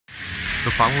The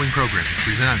following program is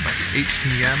presented by the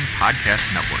HTM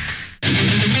Podcast Network.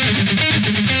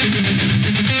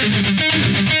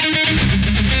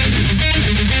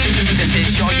 This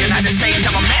is your United States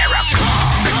of America.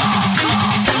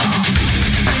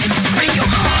 Speak your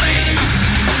mind.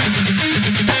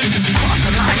 Cross the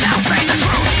line now, say the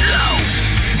truth. No.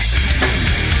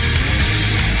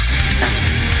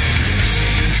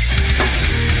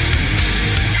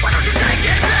 Why don't you take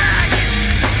it back?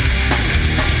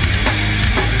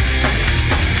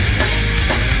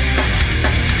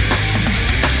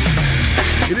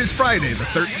 It is Friday, the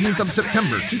 13th of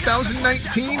September,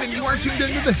 2019, and you are tuned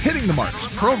into the Hitting the Marks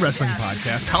Pro Wrestling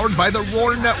Podcast, powered by the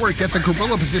Roar Network at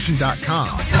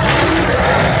thegorillaposition.com.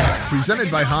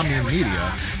 Presented by Hamlin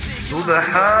Media.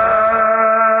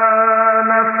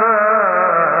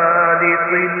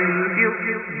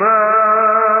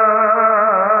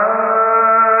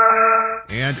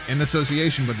 And in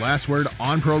association with Last Word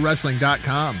on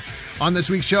ProWrestling.com. On this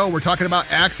week's show, we're talking about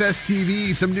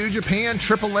ASXTV, some New Japan,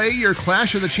 AAA, your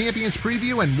Clash of the Champions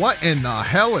preview, and what in the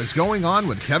hell is going on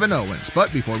with Kevin Owens.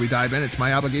 But before we dive in, it's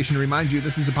my obligation to remind you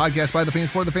this is a podcast by the fans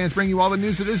for the fans, bringing you all the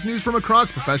news that is news from across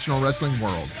the professional wrestling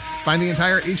world. Find the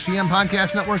entire HTM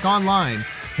Podcast Network online,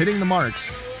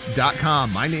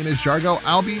 hittingthemarks.com. My name is Jargo.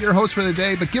 I'll be your host for the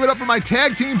day, but give it up for my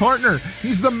tag team partner.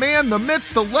 He's the man, the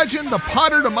myth, the legend, the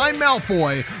Potter to my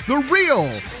Malfoy, the real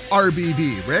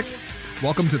RBV. Rick,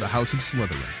 welcome to the House of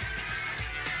Slytherin.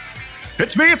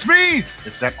 It's me!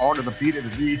 It's that art of the beat of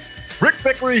the V, Ric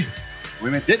Vickrey. Wait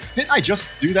a minute, didn't I just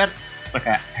do that like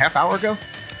a half hour ago?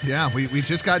 Yeah, we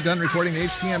just got done recording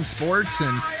HTM Sports,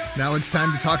 and now it's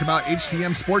time to talk about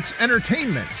HTM Sports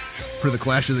Entertainment for the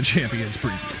Clash of the Champions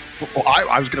preview. Well,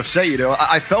 I was going to say,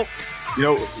 I felt,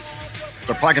 they're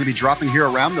probably going to be dropping here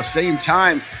around the same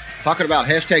time, talking about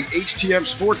hashtag HTM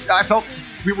Sports. I felt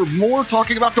we were more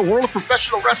talking about the world of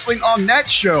professional wrestling on that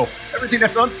show. Everything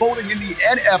that's unfolding in the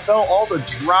NFL, all the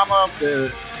drama,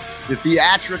 the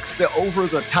theatrics, the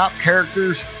over-the-top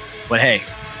characters. But hey,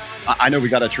 I know we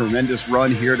got a tremendous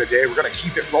run here today. We're going to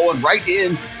keep it rolling right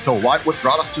in to what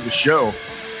brought us to the show,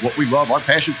 what we love, our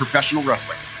passion, professional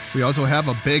wrestling. We also have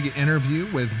a big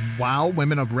interview with WOW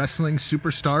Women of Wrestling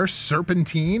superstar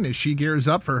Serpentine as she gears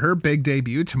up for her big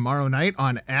debut tomorrow night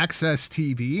on AXS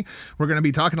TV. We're going to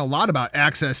be talking a lot about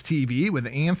AXS TV with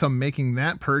Anthem making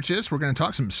that purchase. We're going to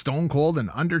talk some Stone Cold and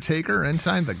Undertaker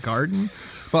inside the Garden.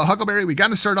 But Huckleberry, we got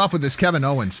to start off with this Kevin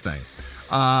Owens thing.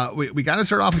 We got to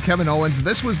start off with Kevin Owens.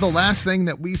 This was the last thing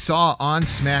that we saw on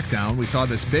SmackDown. We saw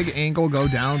this big angle go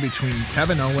down between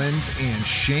Kevin Owens and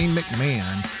Shane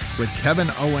McMahon, with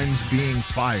Kevin Owens being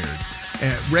fired.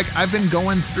 And Rick, I've been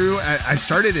going through, I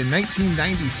started in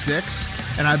 1996,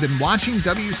 and I've been watching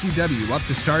WCW up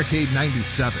to Starrcade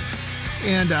 97.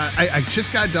 And I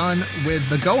just got done with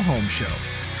the Go Home show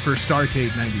for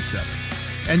Starrcade 97.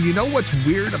 And you know what's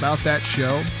weird about that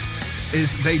show?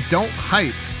 Is they don't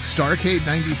hype Starrcade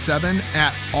 97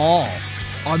 at all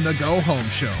on the Go Home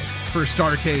show for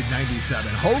Starrcade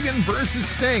 97. Hogan versus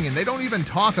Sting, and they don't even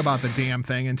talk about the damn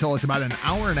thing until it's about an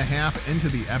hour and a half into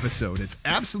the episode. It's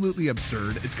absolutely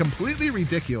absurd. It's completely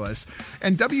ridiculous.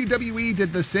 And WWE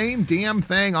did the same damn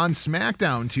thing on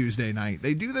SmackDown Tuesday night.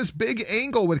 They do this big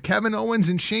angle with Kevin Owens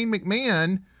and Shane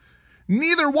McMahon,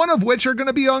 neither one of which are going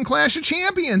to be on Clash of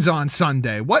Champions on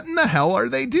Sunday. What in the hell are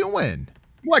they doing?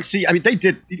 Well,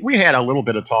 we had a little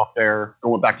bit of talk there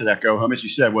going back to that go home, as you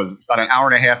said, was about an hour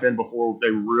and a half in before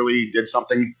they really did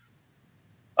something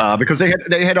because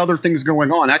they had other things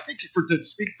going on. I think to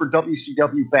speak for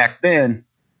WCW back then,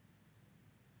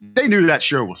 they knew that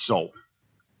show was sold.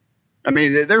 I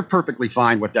mean, they're perfectly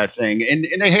fine with that thing. And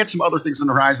they had some other things on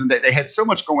the horizon. They had so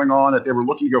much going on that they were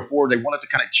looking to go forward. They wanted to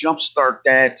kind of jumpstart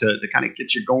that to kind of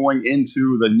get you going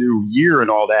into the new year and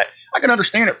all that. I can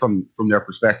understand it from their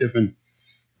perspective. And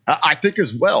I think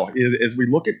as well, as we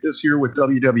look at this here with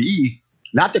WWE,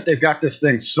 not that they've got this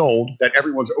thing sold, that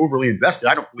everyone's overly invested.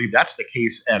 I don't believe that's the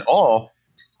case at all.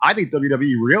 I think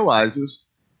WWE realizes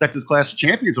that this Clash of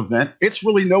Champions event, it's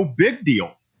really no big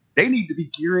deal. They need to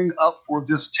be gearing up for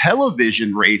this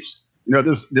television race,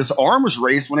 this arms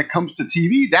race when it comes to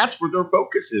TV. That's where their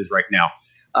focus is right now.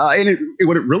 And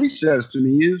what it really says to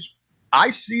me is,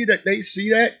 I see that they see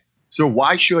that, so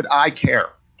why should I care?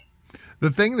 The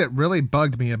thing that really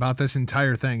bugged me about this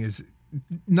entire thing is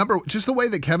just the way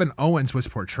that Kevin Owens was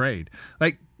portrayed.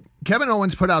 Like, Kevin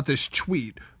Owens put out this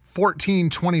tweet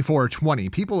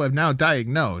 14/24/20. People have now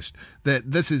diagnosed that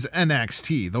this is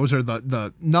NXT. Those are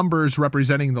the numbers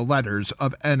representing the letters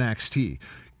of NXT.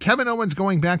 Kevin Owens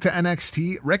going back to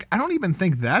NXT, Rick, I don't even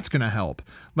think that's going to help.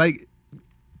 Like,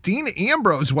 Dean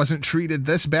Ambrose wasn't treated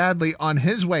this badly on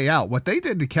his way out. What they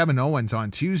did to Kevin Owens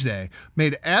on Tuesday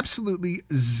made absolutely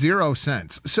zero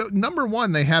sense. So number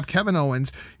one, they have Kevin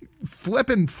Owens flip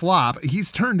and flop.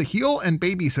 He's turned heel and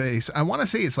babyface. I want to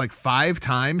say it's like 5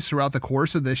 times throughout the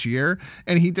course of this year.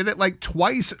 And he did it like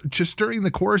twice just during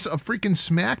the course of freaking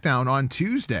SmackDown on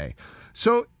Tuesday.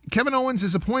 So Kevin Owens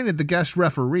is appointed the guest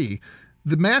referee.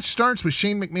 The match starts with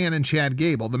Shane McMahon and Chad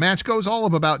Gable. The match goes all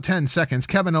of about 10 seconds.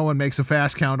 Kevin Owens makes a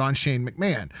fast count on Shane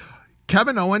McMahon.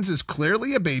 Kevin Owens is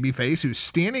clearly a babyface who's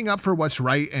standing up for what's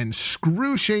right, and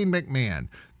screw Shane McMahon.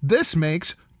 This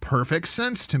makes perfect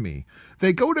sense to me.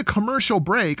 They go to commercial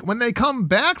break. When they come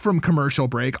back from commercial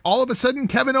break, all of a sudden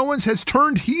Kevin Owens has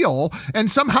turned heel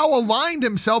and somehow aligned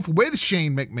himself with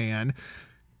Shane McMahon.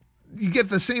 You get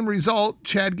the same result.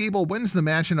 Chad Gable wins the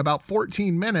match in about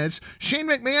 14 minutes. Shane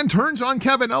McMahon turns on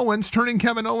Kevin Owens, turning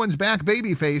Kevin Owens back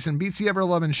babyface, and beats the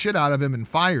ever-loving shit out of him and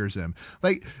fires him.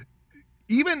 Like,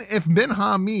 even if Ben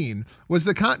Hameen was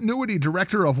the continuity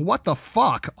director of What the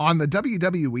Fuck on the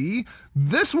WWE,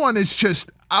 this one is just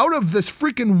out of this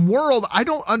freaking world. I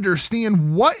don't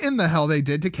understand what in the hell they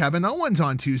did to Kevin Owens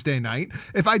on Tuesday night.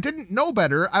 If I didn't know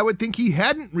better, I would think he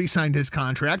hadn't re-signed his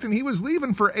contract and he was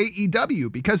leaving for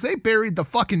AEW because they buried the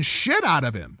fucking shit out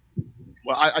of him.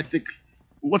 Well, I think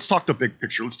let's talk the big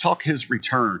picture. Let's talk his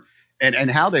return.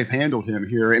 And how they've handled him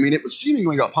here. I mean, it was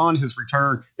seemingly upon his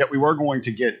return that we were going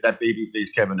to get that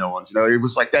babyface Kevin Owens. You know, it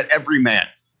was like that every man.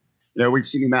 You know, we'd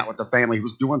seen him out with the family. He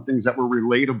was doing things that were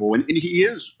relatable, and he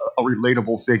is a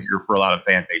relatable figure for a lot of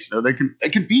fan base. You know, they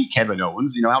can be Kevin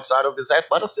Owens. You know, outside of his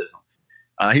athleticism,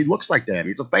 he looks like them.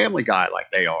 He's a family guy like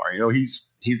they are. You know, he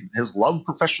has loved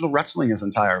professional wrestling his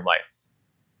entire life.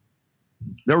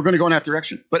 They were going to go in that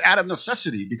direction, but out of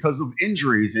necessity because of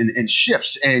injuries and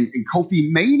shifts and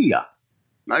Kofi Mania.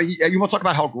 You want to talk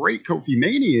about how great Kofi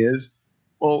Mania is?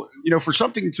 Well, you know, for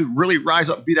something to really rise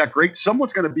up and be that great,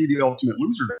 someone's going to be the ultimate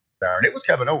loser there, and it was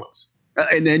Kevin Owens.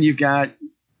 And then you've got,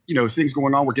 you know, things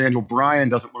going on where Daniel Bryan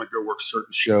doesn't want to go work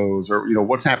certain shows, or you know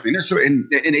what's happening there. So, and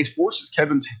it forces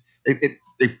Kevin's.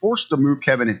 They forced to move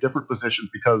Kevin in different positions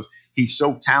because he's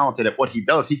so talented at what he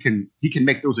does. He can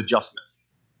make those adjustments.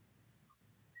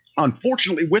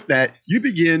 Unfortunately, with that, you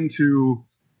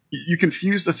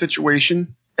confuse the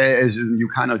situation as you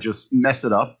kind of just mess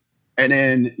it up. And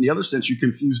then in the other sense, you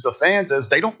confuse the fans as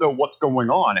they don't know what's going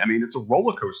on. I mean, it's a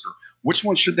roller coaster. Which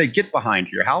one should they get behind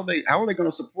here? How are they going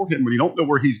to support him when you don't know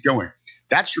where he's going?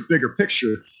 That's your bigger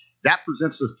picture. That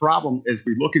presents this problem as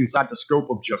we look inside the scope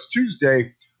of just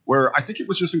Tuesday, where I think it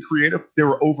was just in creative. They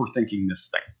were overthinking this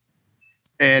thing.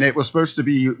 And it was supposed to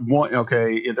be one.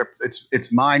 Okay,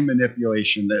 it's mind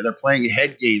manipulation. They're playing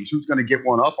head games. Who's going to get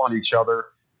one up on each other?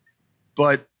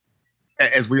 But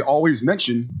as we always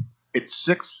mention, it's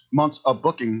 6 months of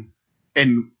booking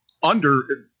and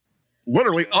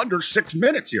literally under 6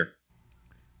 minutes here.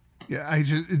 Yeah,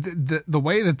 the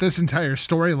way that this entire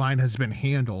storyline has been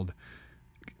handled,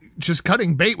 just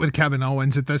cutting bait with Kevin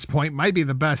Owens at this point might be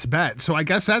the best bet. So I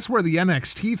guess that's where the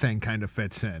NXT thing kind of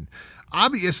fits in.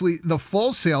 Obviously, the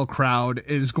Full Sail crowd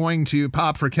is going to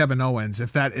pop for Kevin Owens.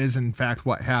 If that is, in fact,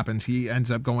 what happens, he ends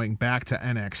up going back to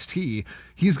NXT.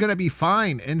 He's going to be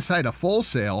fine inside a Full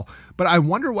Sail, but I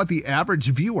wonder what the average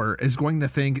viewer is going to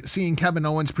think seeing Kevin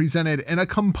Owens presented in a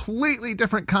completely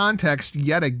different context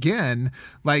yet again.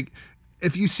 Like,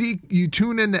 if you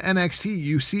tune into NXT,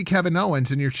 you see Kevin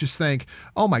Owens and you just think,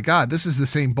 oh my God, this is the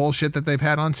same bullshit that they've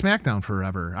had on SmackDown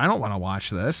forever. I don't want to watch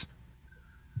this.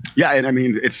 Yeah, and I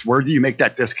mean, it's where do you make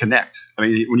that disconnect? I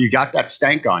mean, when you got that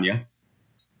stank on you,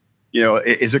 you know,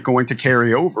 is it going to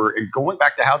carry over? And going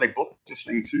back to how they booked this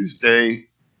thing Tuesday,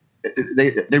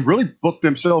 they really booked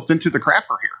themselves into the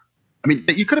crapper here. I mean,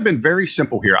 you could have been very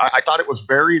simple here. I thought it was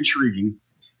very intriguing.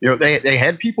 You know, they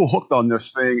had people hooked on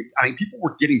this thing. I mean, people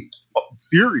were getting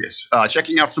furious,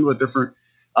 checking out some of the different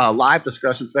live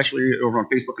discussions, especially over on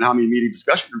Facebook and How Many Media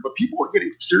discussion. But people were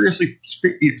getting seriously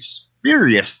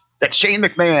furious that Shane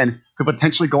McMahon could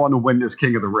potentially go on to win this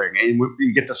King of the Ring. And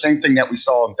we get the same thing that we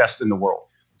saw in Best in the World.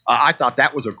 I thought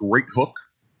that was a great hook.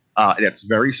 That's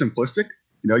very simplistic.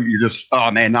 You know, you're just, oh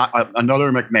man, not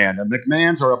another McMahon. The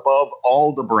McMahons are above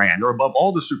all the brand. They're above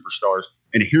all the superstars.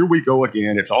 And here we go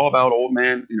again. It's all about old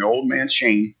man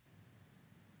Shane.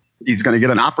 He's going to get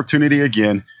an opportunity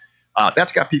again.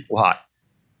 That's got people hot.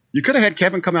 You could have had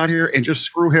Kevin come out here and just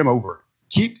screw him over.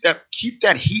 Keep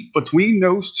that heat between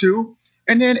those two.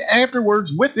 And then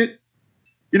afterwards with it,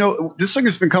 you know, this thing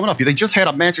has been coming up. They just had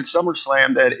a match at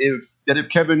SummerSlam that if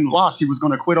Kevin lost, he was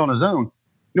going to quit on his own.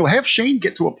 You know, have Shane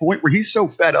get to a point where he's so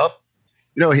fed up.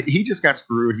 You know, he just got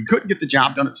screwed. He couldn't get the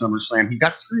job done at SummerSlam. He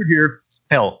got screwed here.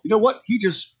 Hell, you know what?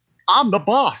 I'm the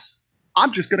boss.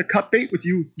 I'm just going to cut bait with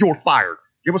you. You're fired.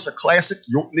 Give us a classic.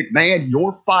 McMahon,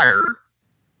 you're fired.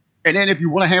 And then if you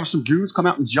want to have some goons come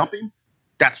out and jump him,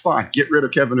 that's fine. Get rid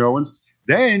of Kevin Owens.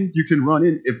 Then you can run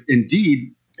in, if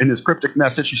indeed, in this cryptic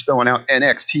message, she's throwing out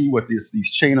NXT with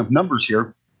these chain of numbers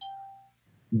here.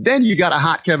 Then you got a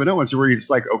hot Kevin Owens where he's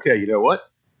like, okay, you know what?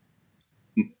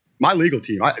 My legal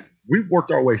team, we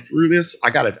worked our way through this. I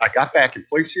got back in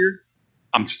place here.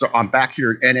 I'm back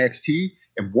here at NXT.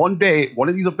 And one day, one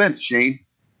of these events, Shane,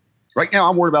 right now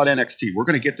I'm worried about NXT. We're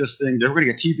going to get this thing. They're going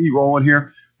to get TV rolling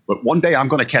here. But one day I'm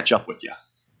going to catch up with you.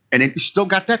 And if you still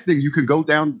got that thing, you can go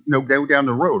down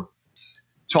the road.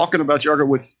 Talking about Jargo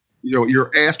with,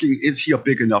 you're asking, is he a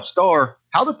big enough star?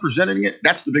 How they're presenting it,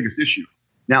 that's the biggest issue.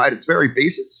 Now, at its very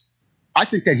basis, I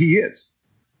think that he is.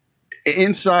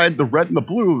 Inside the red and the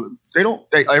blue,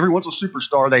 everyone's a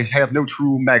superstar. They have no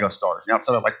true mega stars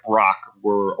outside of like Brock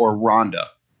or Ronda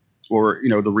or,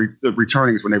 the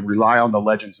returnings when they rely on the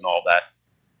legends and all that.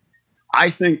 I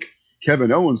think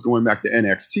Kevin Owens going back to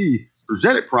NXT,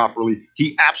 presented properly,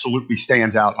 he absolutely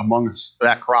stands out amongst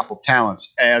that crop of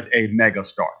talents as a mega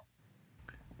star.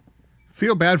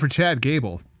 Feel bad for Chad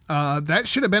Gable. That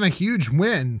should have been a huge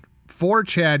win for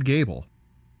Chad Gable.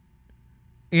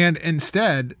 And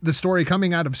instead, the story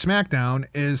coming out of SmackDown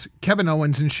is Kevin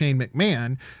Owens and Shane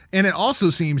McMahon. And it also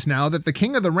seems now that the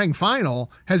King of the Ring final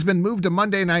has been moved to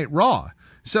Monday Night Raw.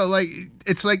 So,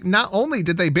 it's like not only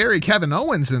did they bury Kevin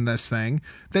Owens in this thing,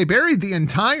 they buried the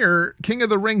entire King of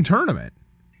the Ring tournament.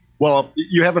 Well,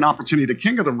 you have an opportunity. The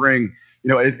King of the Ring,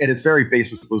 at its very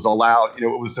basis was allowed, it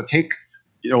was to take,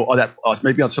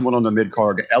 maybe on someone on the mid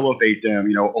card to elevate them,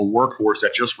 a workhorse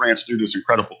that just ran through this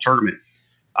incredible tournament.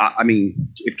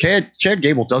 If Chad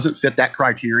Gable doesn't fit that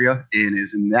criteria and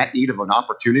is in that need of an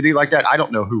opportunity like that, I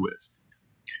don't know who is.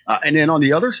 And then on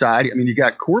the other side, you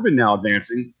got Corbin now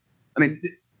advancing.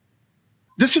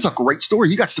 This is a great story.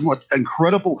 You got some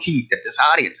incredible heat that this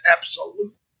audience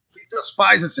absolutely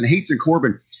despises and hates in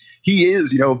Corbin. He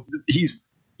is,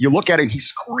 you look at him, he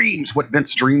screams what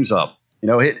Vince dreams of.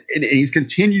 And he's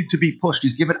continued to be pushed.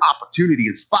 He's given opportunity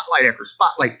and spotlight after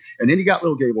spotlight. And then you got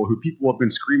Little Gable, who people have been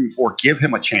screaming for. Give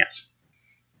him a chance.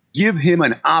 Give him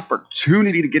an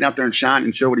opportunity to get out there and shine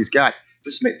and show what he's got.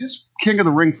 This King of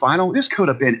the Ring final, this could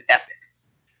have been epic.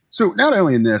 So not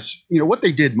only in this, what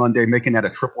they did Monday, making that a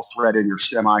triple threat in your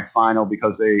semifinal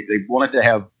because they wanted to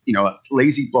have, a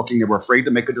lazy booking. They were afraid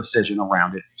to make a decision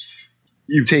around it.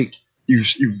 You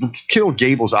killed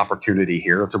Gable's opportunity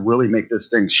here to really make this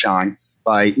thing shine.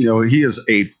 He is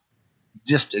a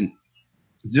distant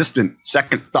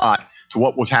second thought to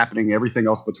what was happening, everything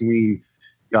else between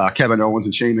Kevin Owens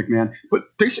and Shane McMahon. But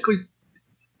basically,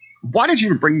 why did you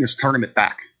even bring this tournament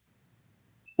back?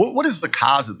 What is the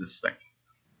cause of this thing?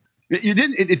 It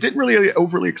didn't really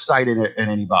overly excite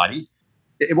anybody.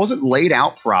 It wasn't laid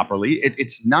out properly.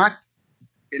 It's not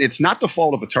the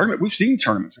fault of a tournament. We've seen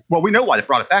tournaments. Well, we know why they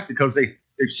brought it back because they've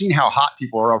seen how hot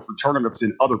people are for tournaments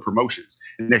in other promotions.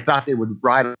 And they thought they would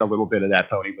ride a little bit of that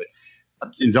pony. But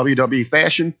in WWE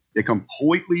fashion, they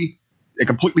completely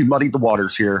muddied the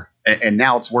waters here. And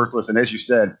now it's worthless. And as you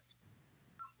said,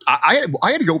 I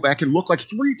had to go back and look like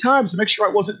 3 times to make sure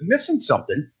I wasn't missing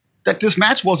something, that this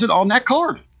match wasn't on that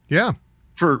card. Yeah.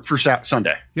 For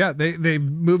Sunday. Yeah, they've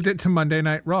moved it to Monday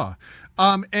Night Raw.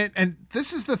 And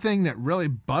this is the thing that really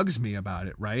bugs me about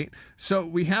it, right? So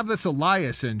we have this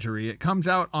Elias injury. It comes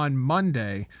out on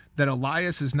Monday that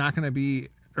Elias is not going to be,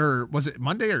 or was it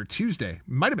Monday or Tuesday? It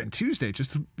might have been Tuesday,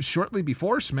 just shortly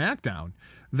before SmackDown,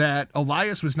 that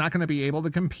Elias was not going to be able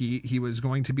to compete. He was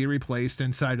going to be replaced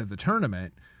inside of the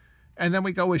tournament. And then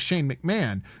we go with Shane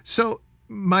McMahon. So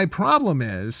my problem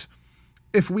is,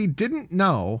 if we didn't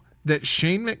know that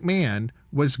Shane McMahon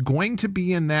was going to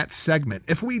be in that segment,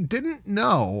 if we didn't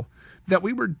know that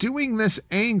we were doing this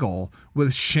angle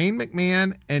with Shane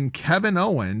McMahon and Kevin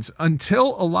Owens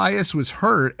until Elias was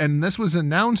hurt and this was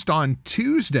announced on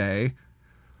Tuesday,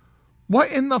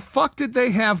 what in the fuck did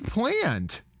they have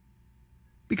planned?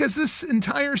 Because this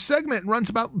entire segment runs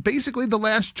about basically the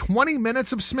last 20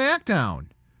 minutes of SmackDown.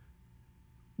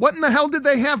 What in the hell did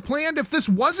they have planned if this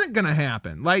wasn't going to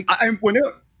happen? When I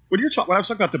was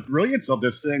talking about the brilliance of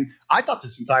this thing, I thought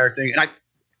this entire thing,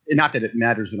 and not that it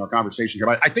matters in our conversation here,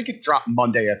 but I think it dropped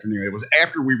Monday afternoon. It was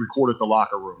after we recorded the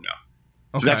locker room now.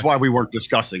 Okay. So that's why we weren't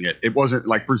discussing it. It wasn't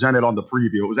like presented on the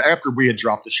preview. It was after we had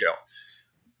dropped the show.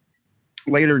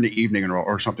 Later in the evening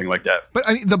or something like that. But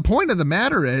the point of the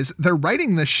matter is they're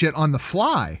writing this shit on the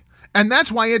fly. And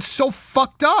that's why it's so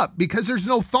fucked up, because there's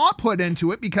no thought put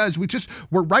into it, because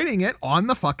we're writing it on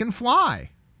the fucking fly.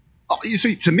 Oh, you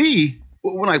see, to me,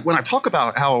 when I talk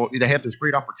about how they have this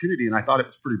great opportunity, and I thought it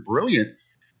was pretty brilliant,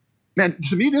 Man,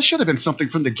 to me, this should have been something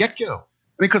from the get-go. I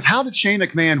mean, because how did Shane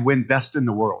McMahon win Best in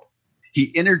the World? He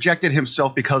interjected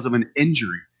himself because of an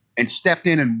injury and stepped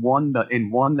in and won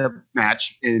the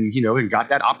match, and and got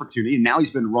that opportunity. And now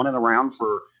he's been running around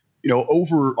for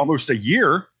over almost a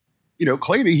year,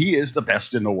 claiming he is the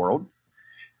best in the world.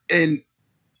 And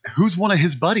who's one of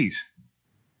his buddies?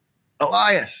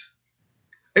 Elias.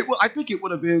 I think it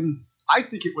would have been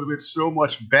so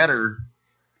much better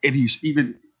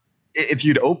if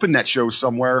you'd opened that show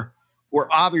somewhere where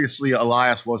obviously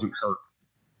Elias wasn't hurt,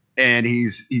 and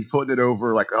he's putting it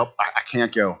over like, oh, I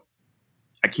can't go.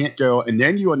 And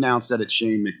then you announce that it's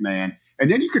Shane McMahon,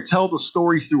 and then you could tell the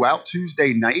story throughout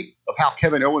Tuesday night of how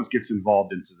Kevin Owens gets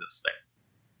involved into this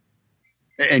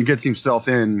thing and gets himself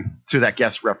in to that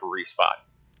guest referee spot.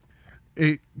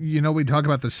 We talk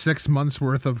about the 6 months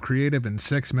worth of creative in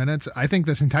 6 minutes. I think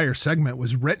this entire segment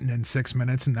was written in 6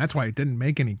 minutes, and that's why it didn't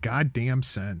make any goddamn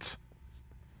sense.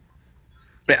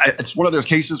 It's one of those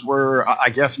cases where I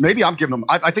guess maybe I'm giving them.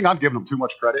 I think I'm giving them too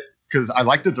much credit because I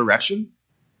like the direction,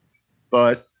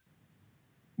 but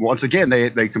once again,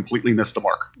 they completely missed the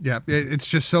mark. Yeah, it's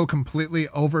just so completely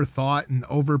overthought and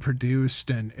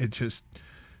overproduced, and it just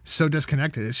so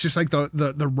disconnected. It's just like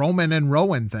the Roman and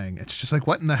Rowan thing. It's just like,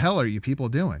 what in the hell are you people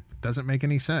doing? Doesn't make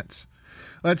any sense.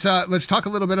 Let's talk a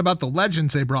little bit about the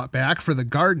legends they brought back for the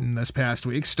Garden this past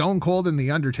week. Stone Cold and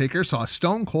The Undertaker saw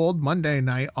Stone Cold Monday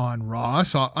night on Raw,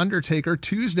 saw Undertaker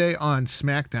Tuesday on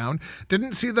SmackDown.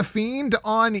 Didn't see The Fiend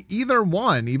on either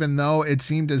one, even though it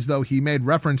seemed as though he made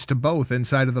reference to both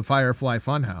inside of the Firefly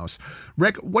Funhouse.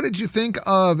 Rick, what did you think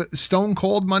of Stone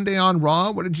Cold Monday on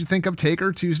Raw? What did you think of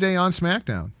Taker Tuesday on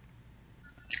SmackDown?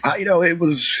 It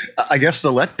was, I guess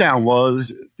the letdown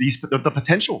was the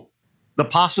potential. The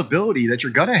possibility that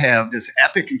you're going to have this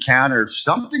epic encounter,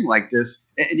 something like this,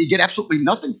 and you get absolutely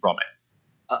nothing from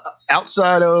it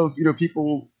outside of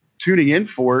people tuning in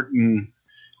for it. And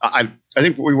I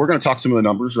think we're going to talk some of the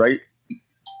numbers, right,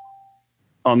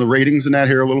 on the ratings and that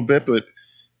here a little bit, but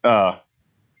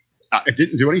it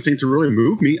didn't do anything to really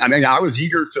move me. I mean, I was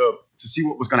eager to see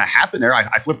what was going to happen there.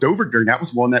 I flipped over during that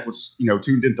was one that was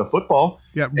tuned into football.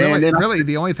 Yeah, really,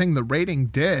 the only thing the rating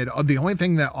did, the only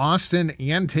thing that Austin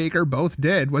and Taker both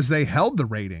did was they held the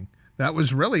rating. That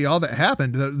was really all that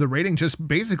happened. The rating just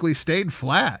basically stayed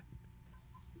flat.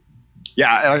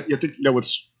 Yeah, I think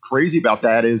what's crazy about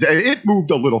that is it moved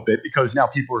a little bit because now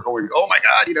people are going, oh my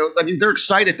God, they're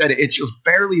excited that it just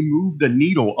barely moved the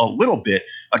needle a little bit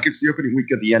against the opening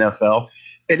week of the NFL.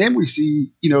 And then we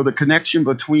see, the connection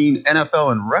between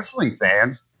NFL and wrestling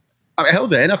fans. I mean, hell,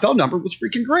 the NFL number was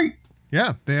freaking great.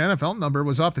 Yeah, the NFL number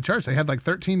was off the charts. They had like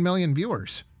 13 million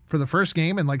viewers for the first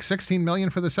game and like 16 million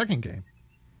for the second game.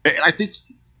 And I think,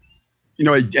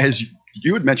 as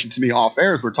you had mentioned to me off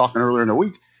air as we were talking earlier in the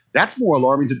week, that's more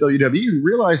alarming to WWE,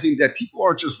 realizing that people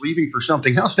aren't just leaving for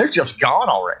something else. They're just gone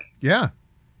already. Yeah.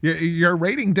 Your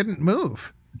rating didn't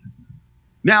move.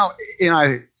 Now,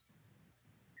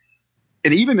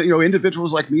 and even,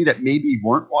 individuals like me that maybe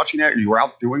weren't watching that, or you were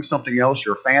out doing something else,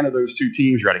 you're a fan of those two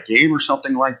teams, you're at a game or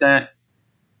something like that.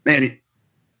 Man,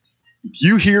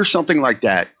 you hear something like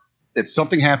that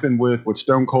something happened with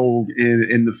Stone Cold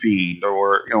in The Fiend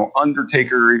or,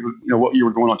 Undertaker, what you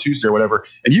were going on Tuesday or whatever,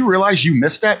 and you realize you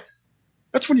missed that.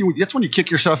 That's when you kick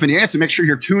yourself in the ass and make sure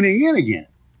you're tuning in again.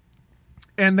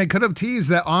 And they could have teased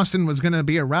that Austin was going to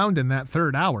be around in that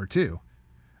third hour too.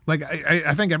 Like,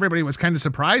 I think everybody was kind of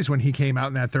surprised when he came out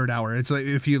in that third hour. It's like,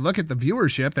 if you look at the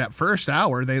viewership, that first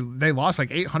hour, they lost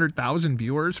like 800,000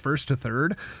 viewers first to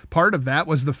third. Part of that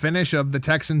was the finish of the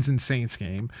Texans and Saints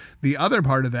game. The other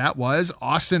part of that was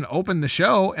Austin opened the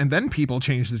show and then people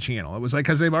changed the channel. It was like,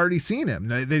 because they've already seen him.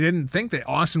 They didn't think that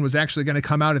Austin was actually going to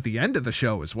come out at the end of the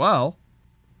show as well.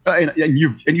 And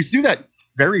you do that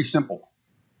very simple.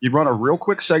 You run a real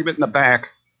quick segment in the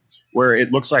back where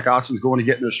it looks like Austin's going to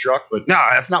get in his truck, but no,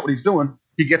 that's not what he's doing.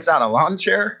 He gets out a lawn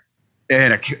chair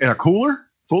and a cooler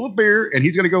full of beer, and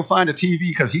he's going to go find a TV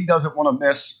because he doesn't want to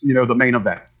miss, the main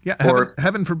event. Yeah,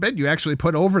 heaven forbid you actually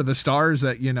put over the stars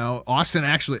that,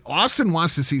 Austin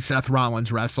wants to see Seth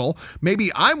Rollins wrestle. Maybe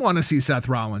I want to see Seth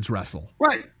Rollins wrestle.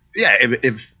 Right. Yeah,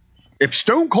 if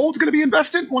Stone Cold's going to be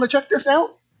invested, want to check this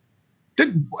out?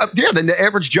 Then the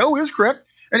average Joe is correct.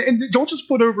 And don't just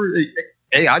put over,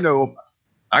 hey, I know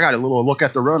I got a little look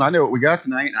at the run. I know what we got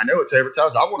tonight. I know it's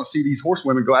advertised. I want to see these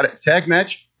horsewomen go out at the tag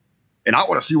match, and I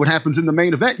want to see what happens in the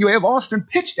main event. You have Austin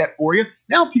pitch that for you.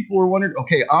 Now people are wondering,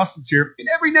 okay, Austin's here. And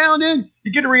every now and then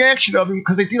you get a reaction of him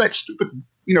because they do that stupid,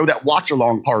 that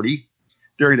watch-along party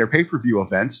during their pay-per-view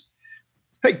events.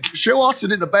 Hey, show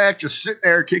Austin in the back, just sitting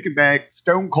there kicking back,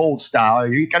 Stone Cold style.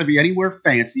 You ain't got to be anywhere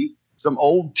fancy. some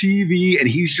old TV, and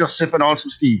he's just sipping on some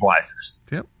Steve Weisers.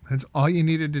 Yep, that's all you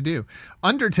needed to do.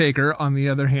 Undertaker, on the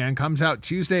other hand, comes out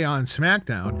Tuesday on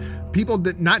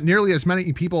SmackDown. Not nearly as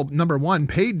many people, number one,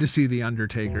 paid to see The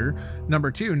Undertaker.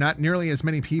 Number two, not nearly as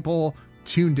many people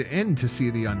tuned in to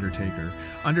see The Undertaker.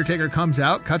 Undertaker comes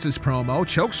out, cuts his promo,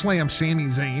 chokeslams Sami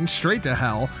Zayn straight to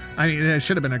hell. I mean, it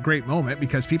should have been a great moment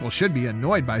because people should be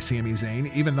annoyed by Sami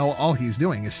Zayn, even though all he's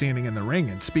doing is standing in the ring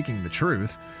and speaking the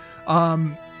truth.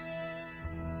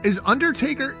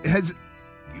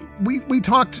 We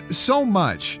talked so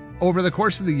much over the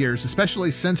course of the years,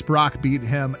 especially since Brock beat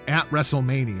him at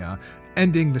WrestleMania,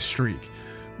 ending the streak.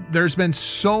 There's been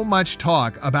so much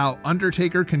talk about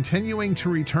Undertaker continuing to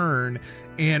return,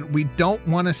 and we don't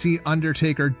want to see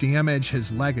Undertaker damage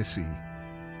his legacy.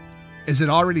 Is it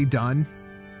already done?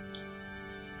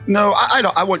 No,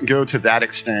 I wouldn't go to that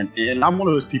extent, and I'm one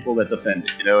of those people that defend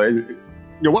it.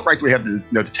 What right do we have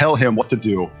to tell him what to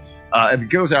do? If he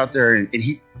goes out there and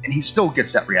he still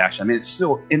gets that reaction. I mean, it's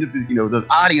still the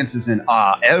audience is in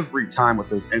awe every time with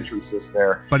those entrances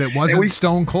there. But it wasn't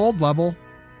Stone Cold level.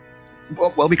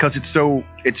 Well, because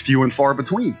it's few and far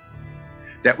between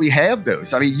that we have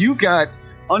those. I mean, you've got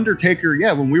Undertaker.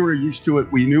 Yeah, when we were used to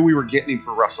it, we knew we were getting him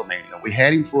for WrestleMania. We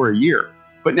had him for a year,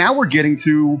 but now we're getting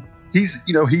to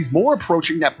he's more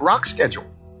approaching that Brock schedule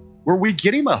where we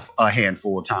get him a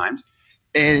handful of times,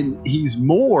 and he's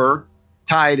more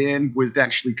tied in with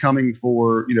actually coming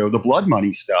for the blood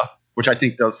money stuff, which I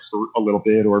think does hurt a little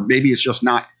bit, or maybe it's just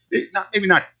not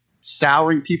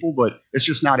souring people, but it's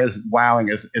just not as wowing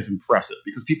as impressive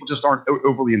because people just aren't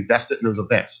overly invested in those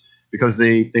events because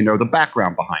they know the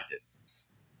background behind it.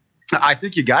 I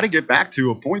think you got to get back to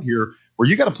a point here where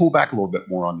you got to pull back a little bit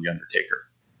more on the Undertaker.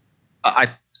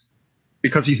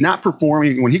 Because he's not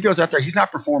performing when he goes out there. He's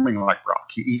not performing like Brock.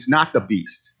 He's not the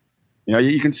beast.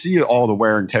 You can see all the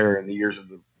wear and tear in the years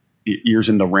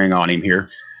in the ring on him here.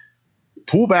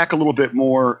 Pull back a little bit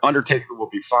more. Undertaker will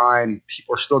be fine.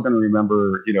 People are still going to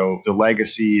remember, the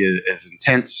legacy is as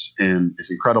intense and as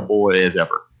incredible as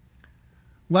ever.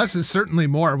 Less is certainly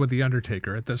more with The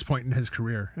Undertaker at this point in his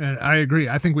career. And I agree.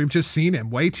 I think we've just seen him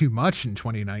way too much in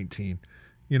 2019.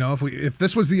 If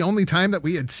this was the only time that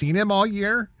we had seen him all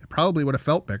year, it probably would have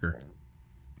felt bigger.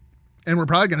 And we're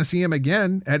probably going to see him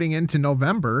again heading into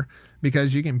November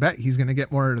because you can bet he's going to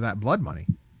get more of that blood money.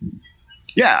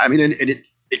 Yeah, I mean, and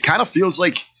it kind of feels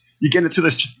like you get into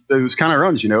those kind of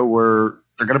runs, where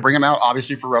they're going to bring him out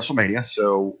obviously for WrestleMania.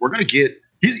 So we're going to get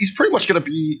he's pretty much going to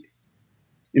be,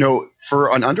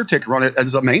 for an Undertaker run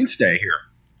as a mainstay here.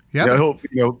 Yeah,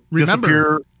 he'll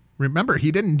disappear. Remember,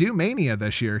 he didn't do Mania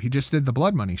this year. He just did the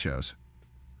blood money shows.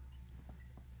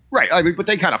 Right. I mean, but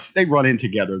they run in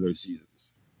together those seasons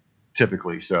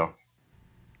typically. So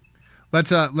let's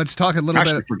talk a little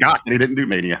bit. I forgot that he didn't do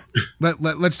Mania.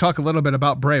 Let's talk a little bit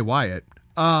about Bray Wyatt.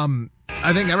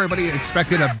 I think everybody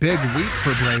expected a big week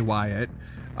for Bray Wyatt.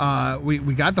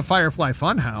 We got the Firefly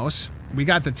Funhouse. We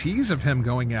got the tease of him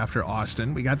going after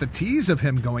Austin. We got the tease of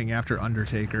him going after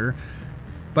Undertaker.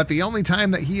 But the only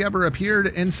time that he ever appeared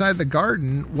inside the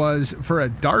Garden was for a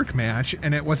dark match,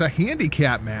 and it was a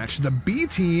handicap match. The B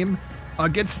team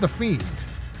against the Fiend.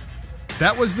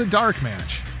 That was the dark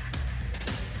match.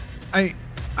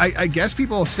 I guess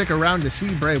people will stick around to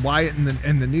see Bray Wyatt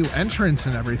and the new entrance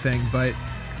and everything, but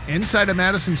inside of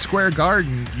Madison Square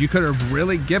Garden, you could have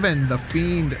really given the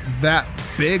Fiend that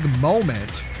big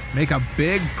moment, make a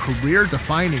big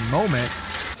career-defining moment,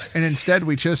 and instead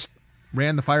we just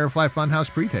ran the Firefly Funhouse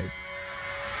pre-tape.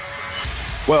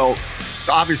 Well,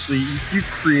 obviously, you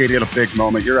created a big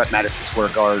moment. You're at Madison Square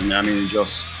Garden. I mean,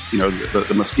 just, the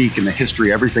mystique and the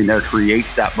history, everything there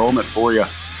creates that moment for you.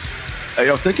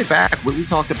 Thinking back, when we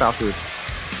talked about this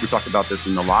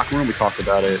in the locker room. We talked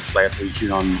about it last week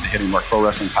here on the Hitting Mark Pro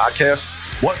Wrestling podcast.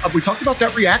 We talked about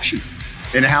that reaction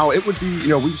and how it would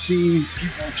be, we've seen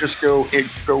people just go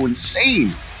insane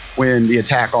when the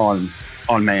attack on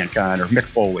Mankind or Mick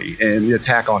Foley and the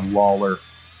attack on Lawler.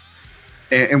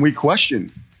 And we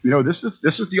question, this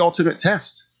is the ultimate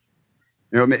test.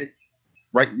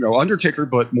 Right, Undertaker,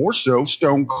 but more so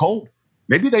Stone Cold.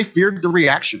 Maybe they feared the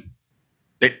reaction.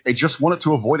 They just wanted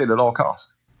to avoid it at all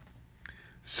costs.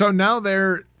 So now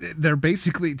they're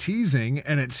basically teasing,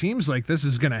 and it seems like this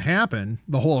is going to happen.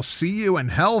 The whole "see you in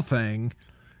hell" thing.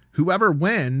 Whoever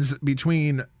wins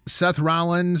between Seth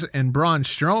Rollins and Braun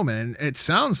Strowman, it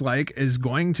sounds like, is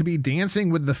going to be dancing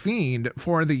with the Fiend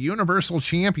for the Universal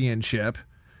Championship.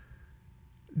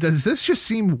 Does this just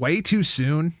seem way too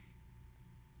soon?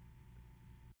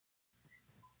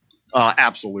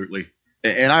 Absolutely.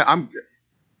 And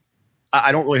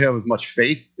I don't really have as much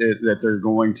faith that they're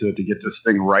going to get this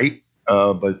thing right.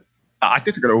 But I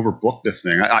think they're going to overbook this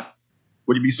thing.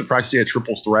 Would you be surprised to see a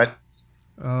triple threat?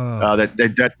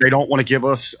 That they don't want to give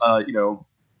us,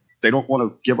 they don't want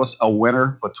to give us a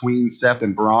winner between Seth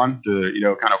and Braun to,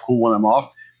 kind of cool them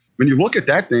off. When you look at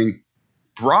that thing,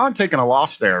 Braun taking a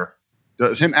loss there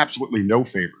does him absolutely no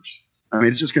favors. I mean,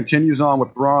 it just continues on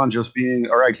with Braun just being,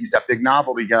 all right, he's that big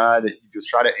novelty guy that you just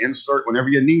try to insert whenever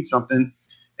you need something.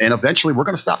 And eventually we're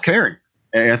going to stop caring.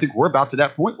 And I think we're about to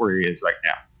that point where he is right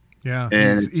now. Yeah,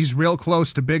 and he's real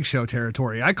close to Big Show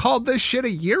territory. I called this shit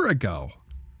a year ago.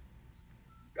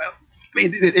 I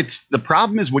mean, it's the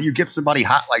problem is when you get somebody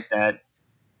hot like that,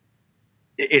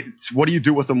 it's what do you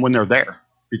do with them when they're there?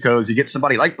 Because you get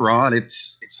somebody like Braun,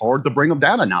 it's hard to bring them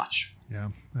down a notch. Yeah,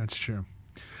 that's true.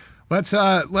 Let's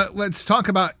talk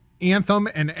about Anthem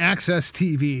and Access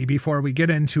TV before we get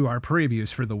into our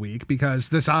previews for the week, because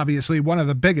this obviously one of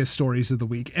the biggest stories of the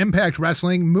week. Impact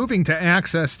Wrestling moving to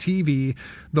Access TV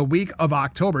the week of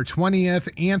October 20th.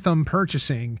 Anthem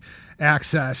purchasing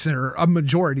Access, or a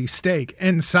majority stake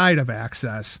inside of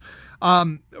Access.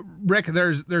 Rick,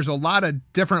 there's a lot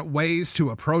of different ways to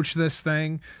approach this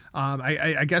thing.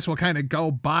 I guess we'll kind of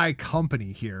go by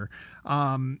company here.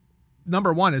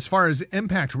 Number one, as far as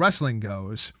Impact Wrestling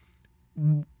goes,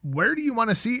 where do you want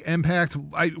to see Impact?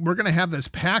 We're going to have this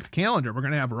packed calendar. We're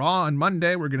going to have Raw on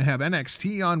Monday. We're going to have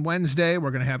NXT on Wednesday.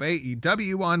 We're going to have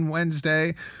AEW on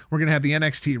Wednesday. We're going to have the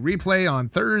NXT replay on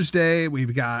Thursday.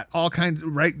 We've got all kinds.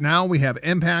 Right now, we have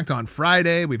Impact on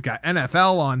Friday. We've got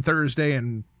NFL on Thursday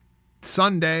and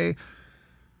Sunday.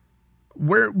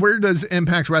 Where does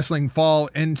Impact Wrestling fall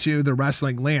into the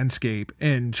wrestling landscape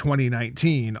in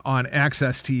 2019 on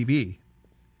Access TV?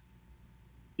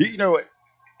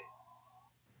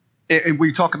 And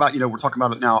we talk about, we're talking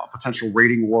about it now, a potential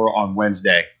rating war on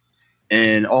Wednesday.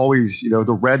 And always,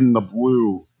 the red and the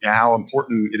blue, how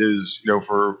important it is,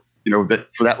 for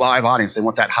that live audience. They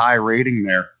want that high rating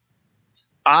there.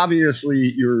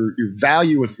 Obviously, your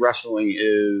value with wrestling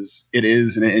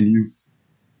and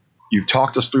you've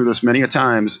talked us through this many a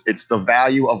times. It's the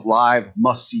value of live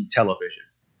must-see television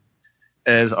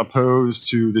as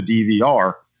opposed to the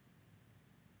DVR.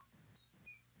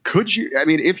 Could you,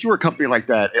 if you were a company like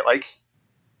that,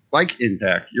 like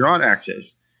Impact, you're on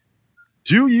Access.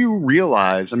 Do you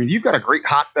realize, you've got a great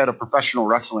hotbed of professional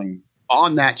wrestling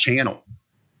on that channel.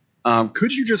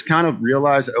 Could you just kind of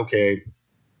realize, okay,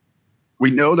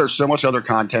 we know there's so much other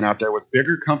content out there with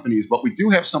bigger companies, but we do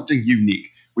have something unique.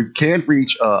 We can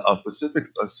reach a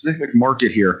specific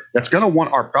market here that's going to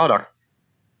want our product.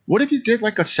 What if you did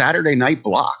like a Saturday night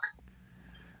block?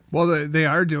 Well, they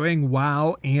are doing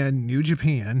WOW and New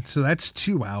Japan, so that's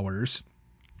 2 hours.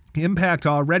 Impact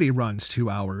already runs 2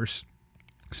 hours.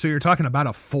 So you're talking about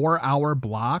a 4-hour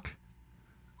block?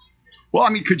 Well,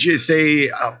 could you say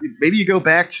maybe you go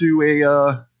back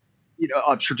to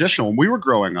a traditional, when we were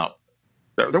growing up,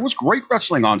 there was great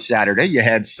wrestling on Saturday. You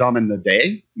had some in the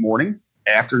day, morning,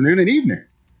 afternoon, and evening.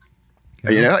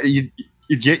 Yeah. You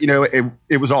get,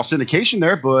 it was all syndication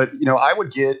there, but, I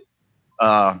would get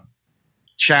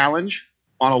Challenge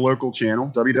on a local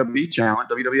channel, WWE Challenge,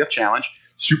 WWF Challenge.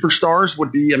 Superstars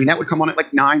would be, that would come on at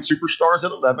like 9, Superstars at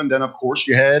 11. Then, of course,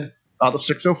 you had the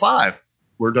 605,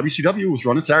 where WCW was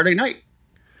running Saturday night.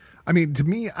 To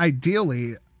me,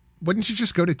 ideally, wouldn't you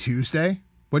just go to Tuesday?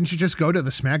 Wouldn't you just go to the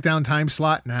SmackDown time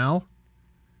slot now?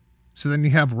 So then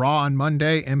you have Raw on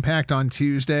Monday, Impact on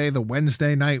Tuesday, the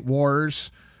Wednesday Night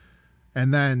Wars,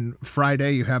 and then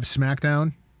Friday you have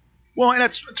SmackDown? Well, and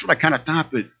that's what I kind of thought,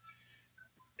 but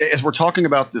as we're talking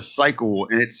about this cycle,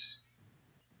 and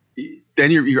then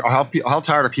you're how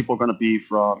tired are people going to be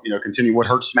from continue? What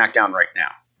hurts SmackDown right now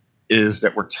is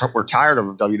that we're tired of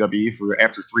WWE for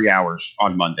after 3 hours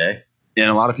on Monday,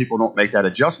 and a lot of people don't make that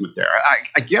adjustment there.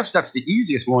 I guess that's the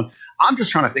easiest one. I'm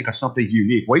just trying to think of something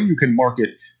unique, way you can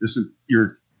market this.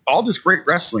 All this great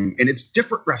wrestling, and it's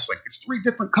different wrestling. It's 3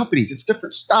 different companies. It's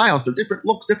different styles. They're different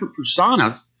looks, different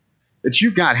personas that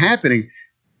you've got happening.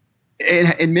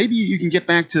 And maybe you can get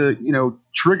back to,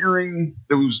 triggering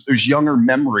those younger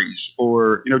memories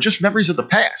or, just memories of the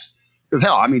past. Because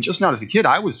hell, just not as a kid,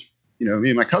 I was, me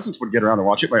and my cousins would get around and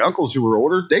watch it. My uncles who were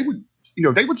older, they would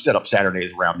set up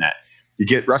Saturdays around that. You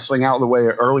get wrestling out of the way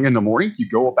early in the morning. You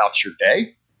go about your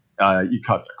day. You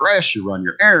cut the grass. You run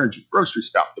your errands. You grocery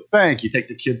shop, the bank. You take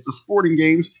the kids to sporting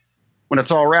games. When it's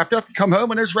all wrapped up, you come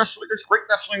home and there's wrestling. There's great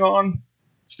wrestling on,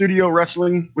 studio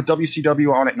wrestling with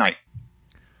WCW on at night.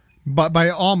 But by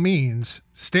all means,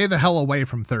 stay the hell away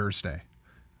from Thursday.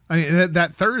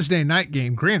 That Thursday night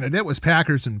game, granted, it was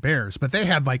Packers and Bears, but they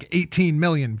had like 18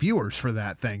 million viewers for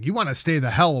that thing. You want to stay the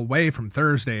hell away from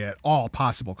Thursday at all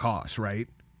possible costs, right?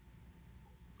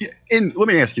 Yeah, and let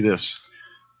me ask you this.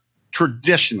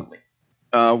 Traditionally,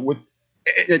 with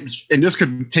and this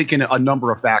could take in a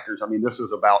number of factors. I mean, this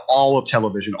is about all of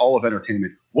television, all of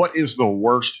entertainment. What is the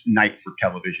worst night for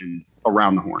television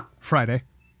around the horn? Friday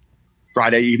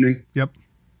evening. Yep.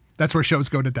 That's where shows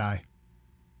go to die.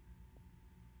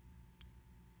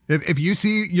 If you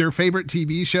see your favorite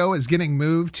TV show is getting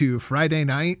moved to Friday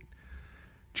night,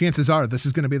 chances are this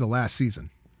is going to be the last season.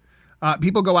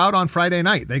 People go out on Friday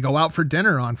night. They go out for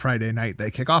dinner on Friday night. They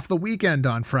kick off the weekend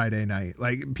on Friday night.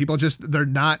 Like, people they're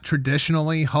not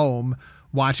traditionally home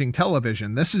watching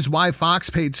television. This is why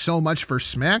Fox paid so much for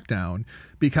SmackDown,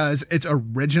 because it's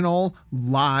original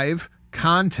live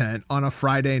content on a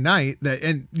Friday night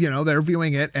and they're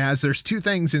viewing it as there's two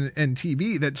things in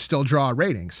TV that still draw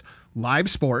ratings: live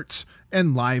sports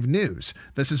and live news.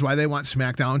 This is why they want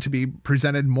SmackDown to be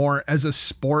presented more as a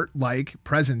sport-like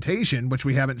presentation, which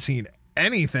we haven't seen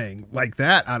anything like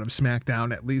that out of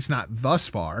SmackDown, at least not thus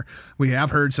far. We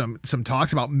have heard some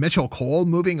talks about Mitchell Cole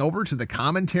moving over to the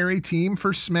commentary team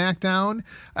for SmackDown.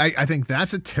 I think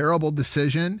that's a terrible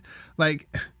decision.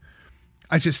 Like,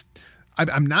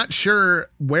 I'm not sure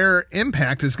where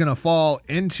Impact is going to fall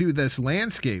into this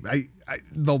landscape.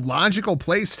 The logical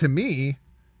place to me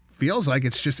feels like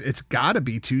it's got to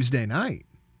be Tuesday night.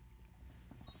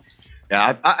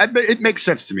 Yeah, it makes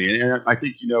sense to me. And I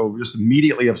think, just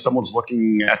immediately if someone's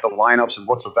looking at the lineups and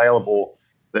what's available,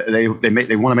 they want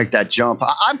to make that jump.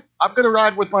 I'm going to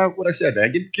ride with what I said,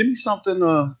 man. Give me something,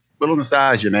 a little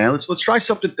nostalgia, man. Let's try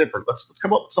something different. Let's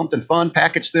come up with something fun,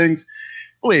 package things.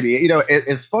 Believe me,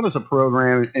 it's fun as a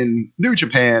program in New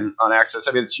Japan on Access.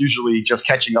 I mean, it's usually just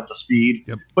catching up to speed,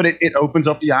 yep. But it opens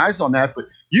up the eyes on that. But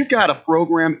you've got a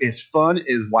program as fun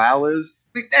as WoW is.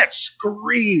 I mean, that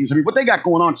screams. I mean, what they got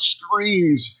going on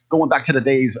screams going back to the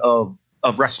days of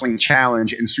Wrestling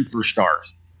Challenge and Superstars.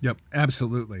 Yep,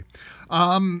 absolutely.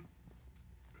 A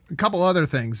couple other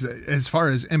things as far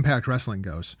as Impact Wrestling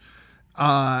goes.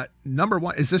 Number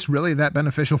one, is this really that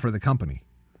beneficial for the company?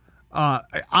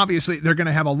 Obviously, they're going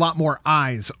to have a lot more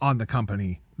eyes on the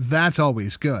company. That's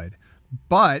always good.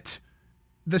 But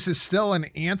this is still an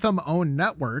Anthem-owned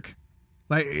network.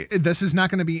 Like, this is not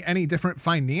going to be any different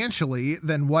financially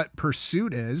than what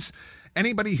Pursuit is.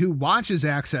 Anybody who watches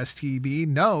Access TV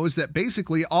knows that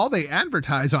basically all they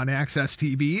advertise on Access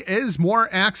TV is more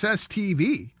Access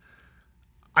TV.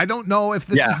 I don't know if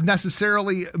this is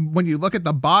necessarily, when you look at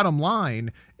the bottom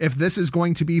line, if this is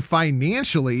going to be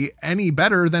financially any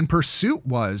better than Pursuit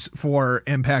was for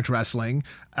Impact Wrestling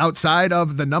outside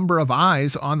of the number of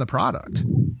eyes on the product.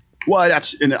 Well,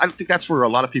 and I think that's where a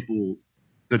lot of people,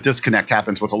 the disconnect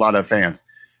happens with a lot of fans.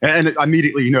 And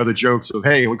immediately, the jokes of,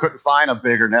 hey, we couldn't find a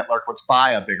bigger network, let's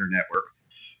buy a bigger network.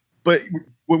 But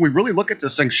when we really look at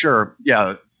this thing, sure,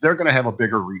 yeah, they're going to have a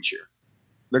bigger reach here.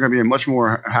 They're going to be in much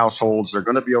more households. They're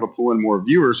going to be able to pull in more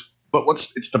viewers. But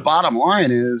it's the bottom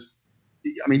line is,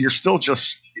 I mean, you're still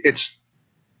it's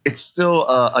still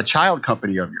a child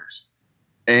company of yours.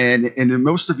 And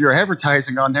most of your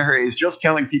advertising on there is just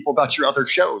telling people about your other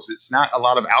shows. It's not a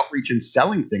lot of outreach and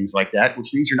selling things like that,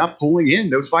 which means you're not pulling in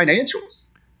those financials.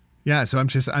 Yeah, so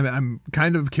I'm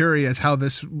kind of curious how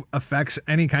this affects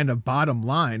any kind of bottom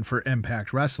line for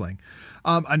Impact Wrestling.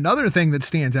 Another thing that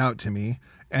stands out to me,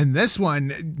 and this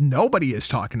one nobody is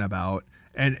talking about,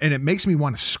 and it makes me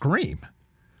want to scream.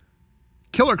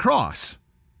 Killer Cross.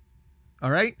 All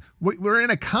right? We're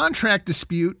in a contract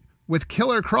dispute with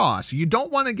Killer Cross. You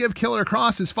don't want to give Killer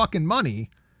Cross his fucking money.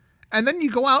 And then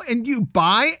you go out and you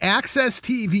buy Access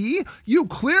TV. You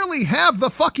clearly have the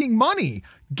fucking money.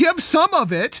 Give some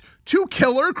of it to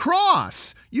Killer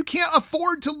Cross. You can't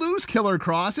afford to lose Killer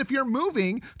Cross if you're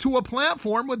moving to a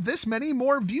platform with this many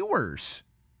more viewers.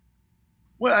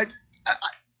 Well,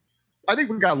 I think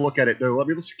we've got to look at it, though.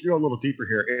 Let's go a little deeper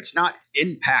here. It's not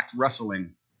Impact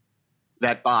Wrestling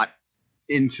that bought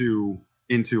into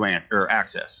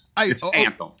Access. It's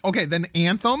Anthem. Okay, then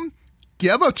Anthem,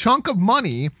 give a chunk of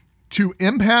money to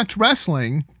Impact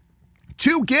Wrestling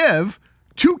to give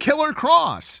to Killer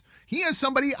Cross. He is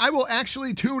somebody I will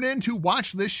actually tune in to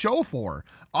watch this show for.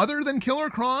 Other than Killer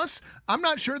Cross, I'm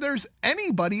not sure there's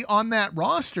anybody on that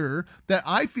roster that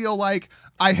I feel like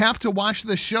I have to watch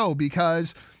this show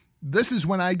because this is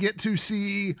when I get to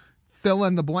see fill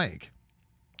in the blank.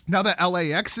 Now that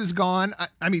LAX is gone,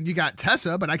 I mean, you got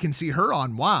Tessa, but I can see her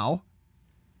on WoW.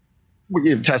 We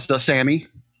give Tessa, Sammy.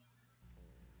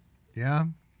 Yeah.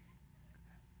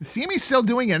 Is Sammy still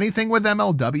doing anything with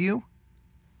MLW?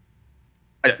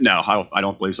 No, I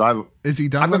don't believe so. Is he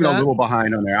done? I've been a little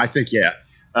behind on there. I think, yeah.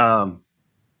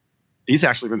 He's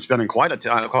actually been spending quite a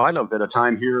bit of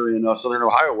time here in Southern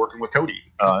Ohio working with Cody.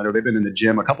 I know they've been in the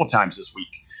gym a couple times this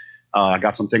week.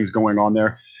 Got some things going on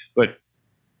there, but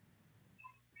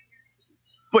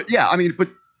But yeah, I mean, but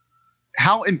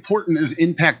how important is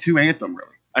Impact to Anthem really?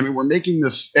 I mean, we're making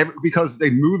this because they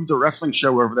moved the wrestling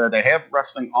show over there. They have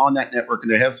wrestling on that network,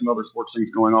 and they have some other sports things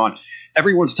going on.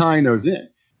 Everyone's tying those in.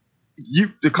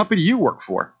 The company you work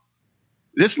for,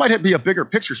 this might be a bigger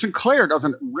picture. Sinclair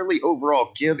doesn't really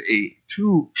overall give a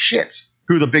two shits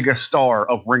who the biggest star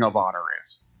of Ring of Honor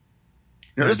is.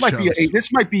 You know, this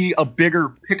might be a bigger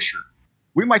picture.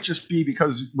 We might just be,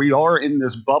 because we are in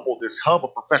this bubble, this hub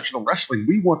of professional wrestling.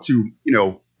 We want to,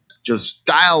 just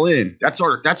dial in. That's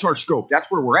our scope. That's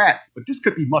where we're at. But this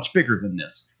could be much bigger than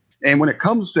this. And when it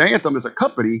comes to Anthem as a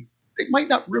company, they might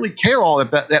not really care all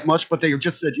that much, but they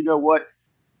just said, you know what?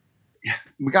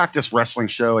 We got this wrestling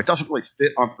show. It doesn't really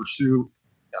fit on Pursuit.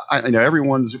 I know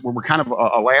we're kind of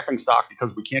a laughing stock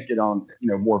because we can't get on,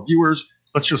 more viewers.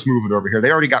 Let's just move it over here. They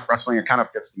already got wrestling. It kind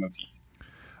of fits the motif.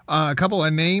 A couple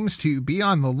of names to be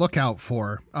on the lookout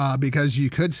for, because you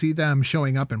could see them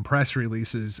showing up in press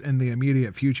releases in the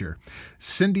immediate future.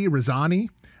 Cindy Rizzani,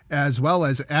 as well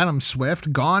as Adam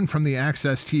Swift, gone from the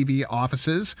Access TV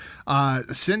offices.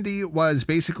 Cindy was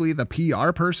basically the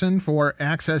PR person for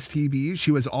Access TV.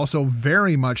 She was also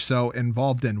very much so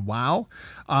involved in WoW.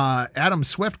 Adam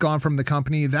Swift, gone from the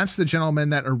company. That's the gentleman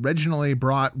that originally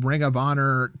brought Ring of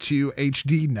Honor to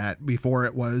HDNet before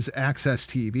it was Access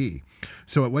TV.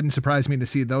 So it wouldn't surprise me to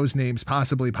see those names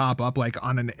possibly pop up like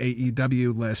on an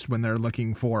AEW list when they're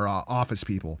looking for office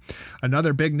people.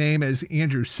 Another big name is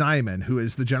Andrew Simon, who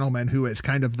is the gentleman who is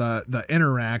kind of the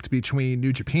interact between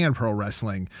New Japan Pro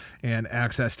Wrestling and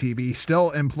Access TV,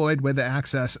 still employed with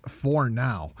Access for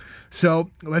now. So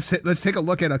let's take a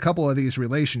look at a couple of these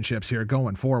relationships here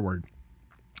going forward.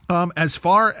 As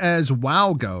far as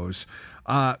WoW goes,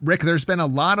 Rick, there's been a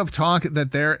lot of talk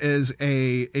that there is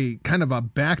a kind of a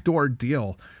backdoor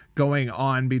deal going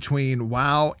on between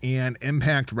WoW and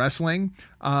Impact Wrestling.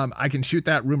 I can shoot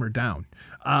that rumor down.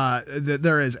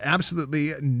 There is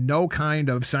absolutely no kind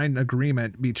of signed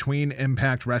agreement between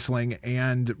Impact Wrestling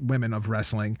and Women of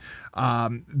Wrestling.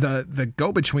 The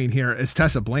go-between here is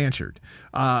Tessa Blanchard.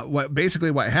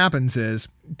 What happens is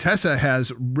Tessa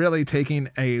has really taken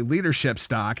a leadership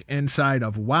stock inside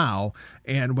of WoW,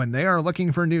 and when they are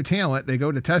looking for new talent, they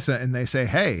go to Tessa and they say,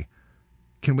 hey,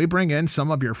 can we bring in some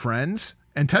of your friends?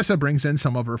 And Tessa brings in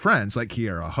some of her friends like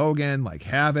Kiera Hogan, like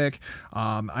Havoc.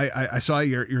 I saw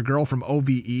your girl from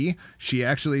OVE. She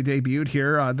actually debuted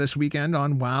here this weekend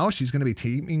on WoW. She's going to be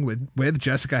teaming with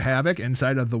Jessica Havoc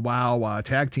inside of the WoW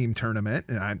tag team tournament.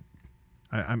 And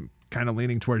I'm kind of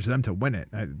leaning towards them to win it.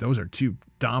 Those are two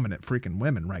dominant freaking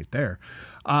women right there.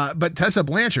 But Tessa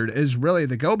Blanchard is really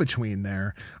the go-between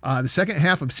there. The second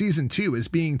half of season 2 is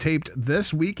being taped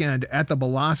this weekend at the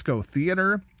Belasco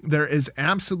Theater. There is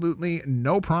absolutely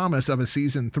no promise of a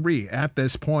season 3 at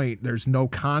this point. There's no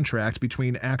contract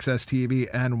between Access TV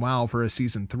and WoW for a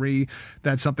season 3.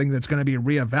 That's something that's going to be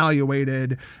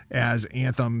reevaluated as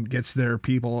Anthem gets their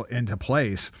people into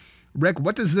place. Rick,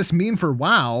 what does this mean for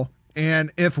WoW?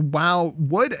 And if WoW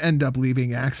would end up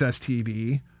leaving Access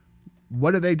TV,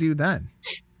 what do they do then?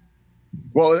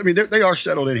 Well, I mean, they are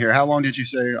settled in here. How long did you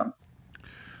say?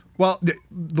 Well,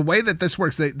 the way that this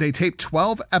works, they tape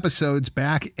 12 episodes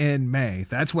back in May.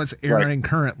 That's what's airing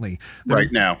currently.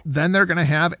 Right now. Then they're going to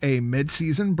have a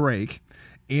mid-season break.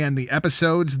 And the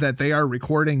episodes that they are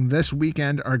recording this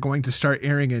weekend are going to start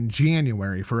airing in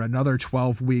January for another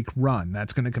 12-week run.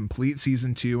 That's going to complete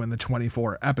season 2 and the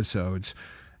 24 episodes.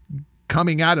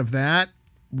 Coming out of that,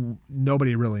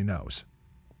 nobody really knows.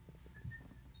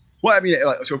 Well, I mean,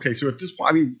 okay, so at this point,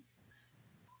 I mean,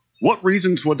 what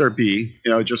reasons would there be?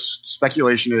 Just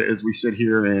speculation as we sit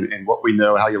here and what we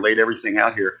know, how you laid everything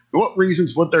out here. What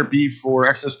reasons would there be for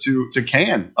Access to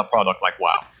can a product like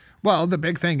WoW? Well, the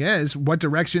big thing is, what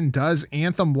direction does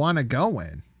Anthem want to go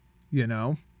in?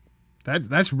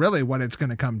 That's really what it's going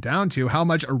to come down to. How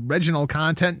much original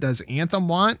content does Anthem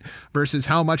want versus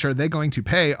how much are they going to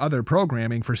pay other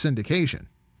programming for syndication?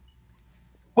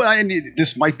 Well, I mean,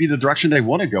 this might be the direction they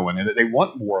want to go in, and they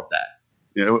want more of that.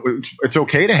 It's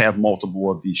okay to have multiple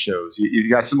of these shows. You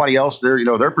got somebody else there,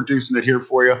 they're producing it here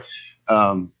for you.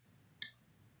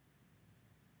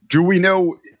 Do we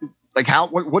know, like,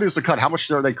 what is the cut? How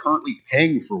much are they currently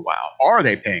paying for WoW? Are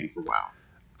they paying for WoW?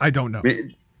 I don't know.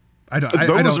 I don't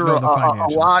those know the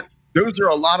financials. A lot. Those are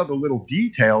a lot of the little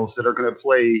details that are going to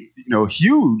play,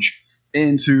 huge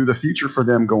into the future for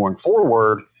them going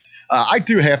forward. I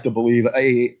do have to believe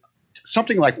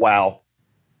something like WoW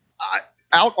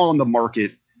out on the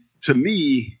market. To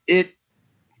me,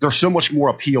 there's so much more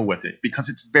appeal with it because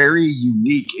it's very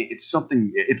unique. It's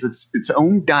something. It's its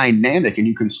own dynamic, and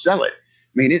you can sell it.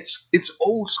 I mean, it's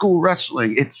old school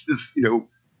wrestling. It's this,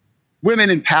 women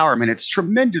empowerment. It's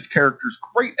tremendous characters,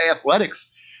 great athletics.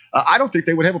 I don't think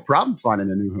they would have a problem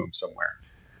finding a new home somewhere.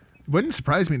 Wouldn't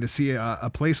surprise me to see a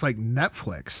place like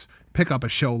Netflix pick up a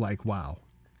show like WoW.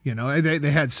 You know,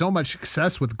 they had so much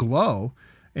success with Glow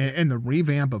and the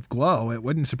revamp of Glow. It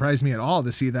wouldn't surprise me at all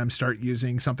to see them start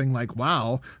using something like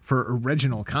WoW for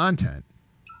original content.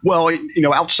 Well, you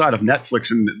know, outside of Netflix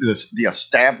and the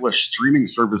established streaming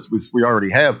services we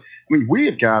already have, I mean, we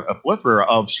have got a plethora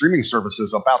of streaming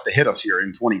services about to hit us here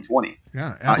in 2020.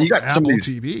 Yeah, Apple, you got Apple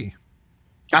TV.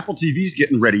 Apple TV's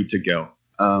getting ready to go.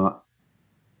 Was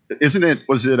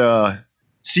it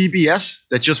CBS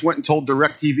that just went and told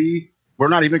DirecTV, we're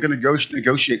not even going to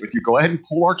negotiate with you. Go ahead and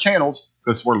pull our channels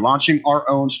because we're launching our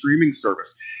own streaming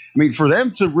service. I mean, for them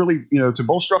to really, you know, to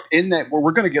bolster up in that, where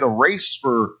we're going to get a race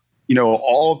for, you know,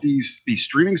 all of these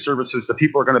streaming services that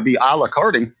people are going to be a la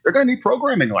carting, they're going to need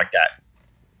programming like that.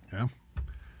 Yeah.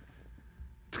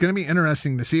 It's going to be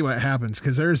interesting to see what happens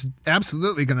because there's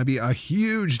absolutely going to be a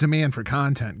huge demand for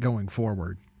content going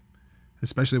forward,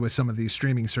 especially with some of these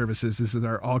streaming services that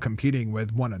are all competing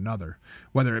with one another,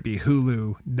 whether it be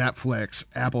Hulu, Netflix,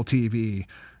 Apple TV.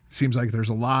 Seems like there's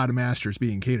a lot of masters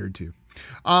being catered to.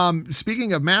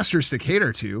 Speaking of masters to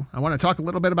cater to, I want to talk a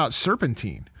little bit about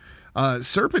Serpentine.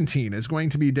 Serpentine is going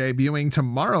to be debuting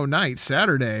tomorrow night,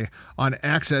 Saturday, on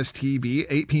Access TV,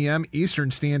 8 p.m.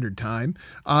 Eastern Standard Time.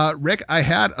 Rick, I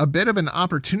had a bit of an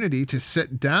opportunity to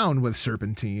sit down with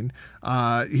Serpentine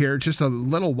here just a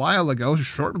little while ago,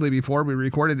 shortly before we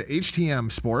recorded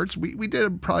HTM Sports. We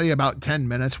did probably about 10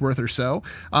 minutes worth or so,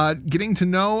 getting to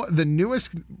know the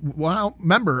newest WoW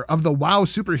member of the WoW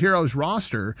Superheroes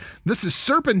roster. This is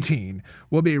Serpentine.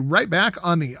 We'll be right back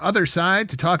on the other side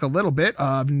to talk a little bit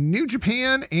of New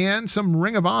Japan and some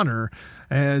Ring of Honor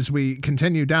as we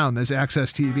continue down this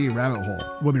Access TV rabbit hole.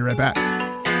 We'll be right back.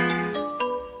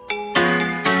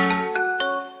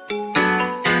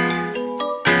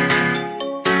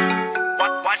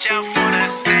 Watch out for the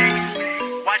snakes.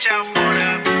 Watch out for the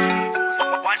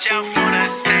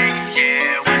snakes.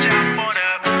 Yeah, watch out for the.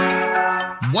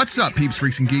 What's up, peeps,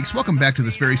 freaks, and geeks? Welcome back to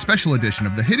this very special edition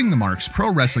of the Hitting the Marks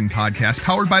Pro Wrestling Podcast,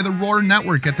 powered by the Roar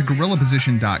Network at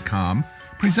thegorillaposition.com.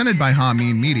 Presented by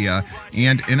Hameen Media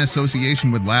and in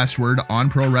association with Last Word on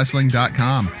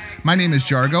ProWrestling.com. My name is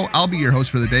Jargo. I'll be your host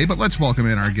for the day, but let's welcome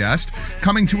in our guest.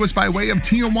 Coming to us by way of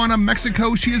Tijuana,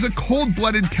 Mexico, she is a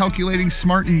cold-blooded, calculating,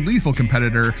 smart, and lethal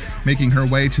competitor, making her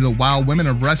way to the WoW Women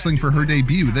of Wrestling for her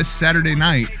debut this Saturday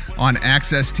night on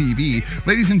Access TV.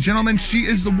 Ladies and gentlemen, she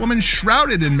is the woman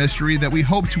shrouded in mystery that we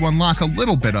hope to unlock a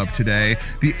little bit of today,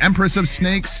 the Empress of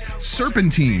Snakes,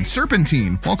 Serpentine.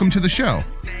 Serpentine, welcome to the show.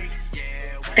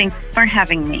 Thanks for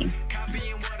having me.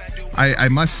 I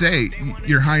must say,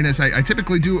 Your Highness, I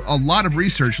typically do a lot of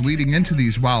research leading into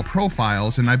these WoW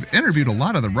profiles, and I've interviewed a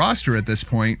lot of the roster at this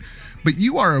point, but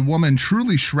you are a woman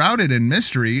truly shrouded in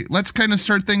mystery. Let's kind of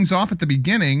start things off at the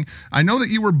beginning. I know that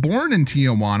you were born in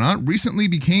Tijuana, recently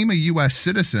became a U.S.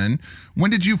 citizen.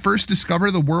 When did you first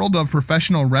discover the world of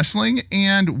professional wrestling,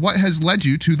 and what has led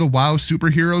you to the WoW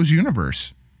Superheroes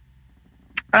universe?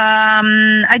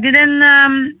 I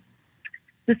didn't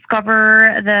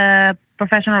discover the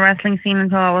professional wrestling scene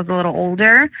until I was a little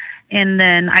older, and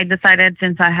then I decided,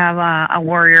 since I have a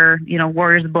warrior,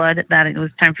 warrior's blood, that it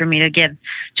was time for me to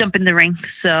jump in the ring.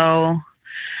 So,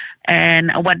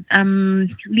 and what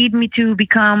lead me to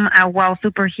become a WoW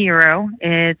superhero?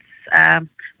 It's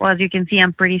well, as you can see,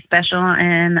 I'm pretty special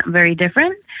and very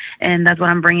different, and that's what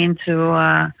I'm bringing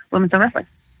to women's wrestling.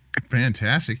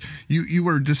 Fantastic. You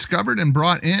were discovered and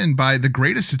brought in by the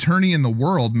greatest attorney in the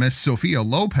world, Miss Sophia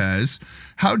Lopez.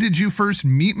 How did you first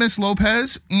meet Miss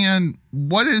Lopez, and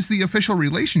what is the official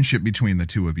relationship between the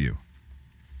two of you?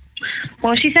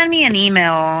 Well, she sent me an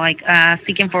email,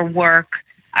 seeking for work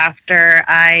after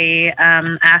I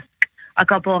asked a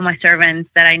couple of my servants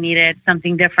that I needed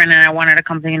something different and I wanted to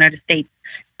come to the United States,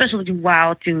 especially to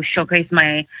WoW, to showcase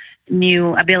my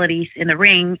new abilities in the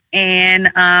ring. And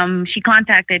she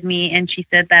contacted me, and she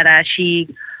said that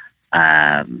she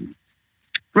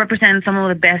represents some of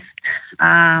the best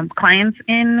clients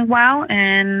in WoW,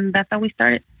 and that's how we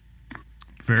started.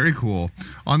 Very cool.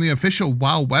 On the official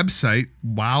WoW website,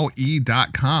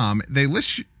 wowe.com, they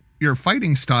list your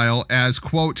fighting style as,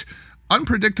 quote,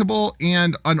 unpredictable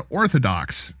and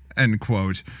unorthodox, end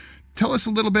quote. Tell us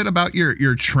a little bit about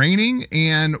your training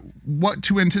and what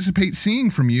to anticipate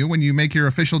seeing from you when you make your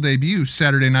official debut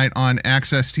Saturday night on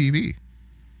Access TV.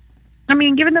 I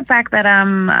mean, given the fact that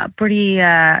I'm pretty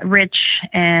rich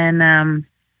in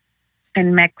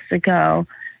Mexico,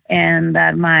 and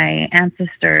that my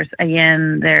ancestors,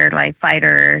 again, they're like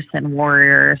fighters and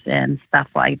warriors and stuff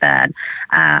like that.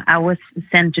 I was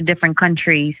sent to different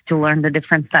countries to learn the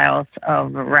different styles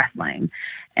of wrestling,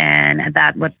 and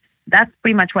that's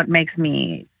pretty much what makes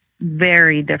me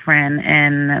very different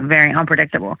and very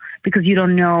unpredictable, because you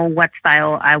don't know what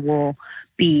style I will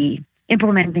be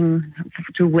implementing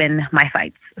to win my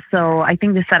fights. So I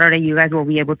think this Saturday you guys will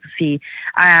be able to see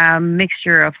a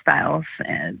mixture of styles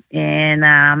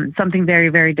and something very,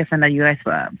 very different that you guys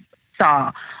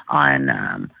saw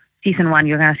on season 1.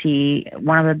 You're going to see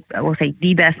one of the, I will say,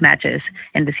 the best matches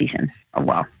in the season of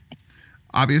WoW.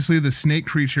 Obviously, the snake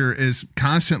creature is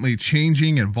constantly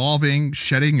changing, evolving,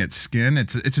 shedding its skin.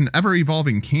 It's an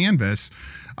ever-evolving canvas.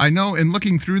 I know in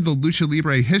looking through the Lucha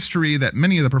Libre history that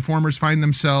many of the performers find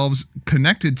themselves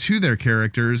connected to their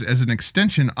characters as an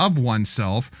extension of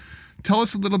oneself. Tell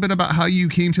us a little bit about how you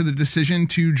came to the decision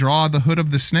to draw the hood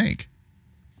of the snake.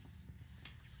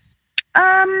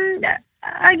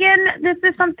 Again, this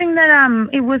is something that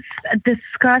it was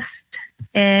discussed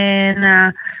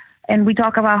and we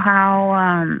talk about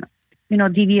how,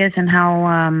 devious and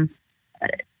how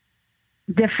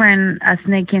different a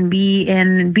snake can be.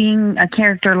 And being a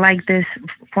character like this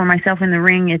for myself in the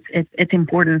ring, it's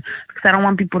important, because I don't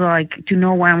want people to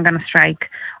know where I'm going to strike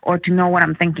or to know what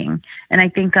I'm thinking. And I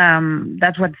think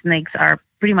that's what snakes are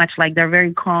pretty much like. They're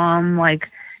very calm, like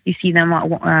you see them,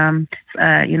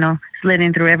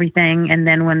 slitting through everything. And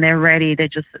then when they're ready, they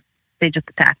just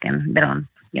attack, and they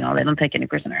don't take any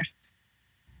prisoners.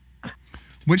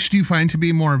 Which do you find to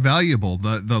be more valuable,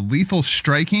 the lethal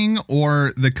striking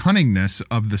or the cunningness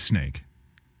of the snake?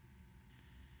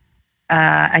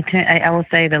 I will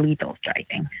say the lethal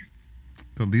striking.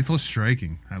 The lethal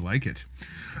striking. I like it.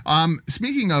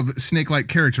 Speaking of snake-like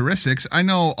characteristics, I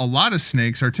know a lot of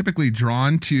snakes are typically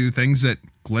drawn to things that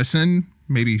glisten,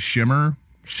 maybe shimmer,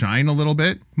 shine a little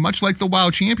bit, much like the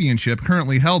WoW Championship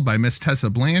currently held by Miss Tessa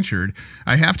Blanchard.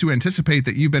 I have to anticipate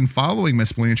that you've been following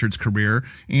Miss Blanchard's career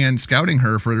and scouting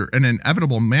her for an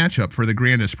inevitable matchup for the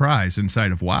grandest prize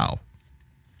inside of WoW.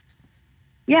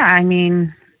 Yeah, I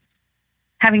mean,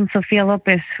 having Sofia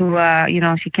Lopez, who,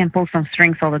 she can pull some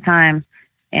strings all the time,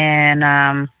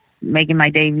 and making my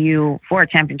debut for a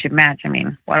championship match. I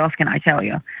mean, what else can I tell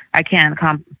you?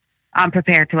 I'm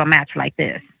prepared to a match like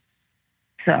this.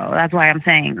 So that's why I'm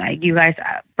saying, you guys,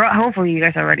 hopefully you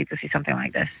guys are ready to see something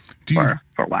like this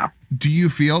for WoW. Do you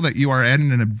feel that you are at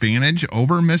an advantage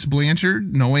over Miss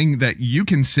Blanchard, knowing that you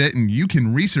can sit and you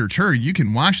can research her, you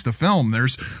can watch the film?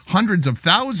 There's hundreds of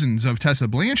thousands of Tessa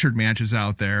Blanchard matches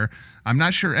out there. I'm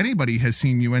not sure anybody has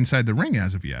seen you inside the ring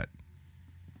as of yet.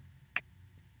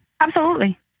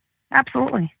 Absolutely.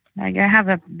 I have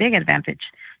a big advantage.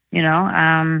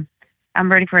 I'm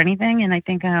ready for anything, and I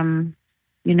think a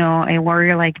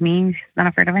warrior like me is not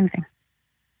afraid of anything.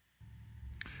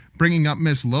 Bringing up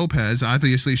Miss Lopez,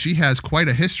 obviously she has quite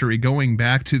a history going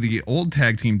back to the old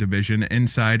tag team division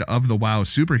inside of the WoW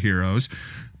Superheroes.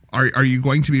 Are you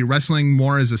going to be wrestling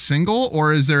more as a single,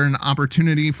 or is there an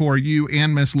opportunity for you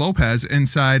and Miss Lopez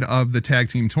inside of the tag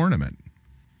team tournament?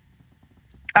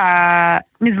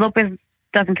 Ms. Lopez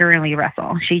doesn't currently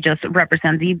wrestle. She just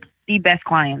represents the best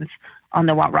clients on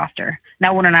the WoW roster. And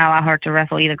I wouldn't allow her to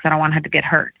wrestle either, because I don't want her to get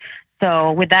hurt.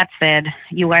 So with that said,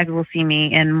 you guys will see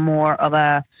me in more of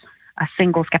a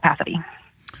singles capacity.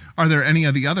 Are there any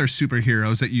of the other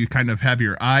superheroes that you kind of have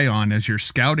your eye on as you're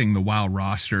scouting the WoW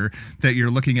roster that you're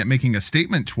looking at making a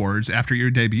statement towards after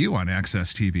your debut on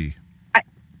Access TV? I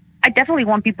definitely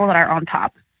want people that are on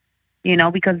top,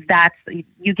 because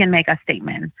you can make a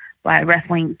statement by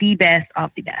wrestling the best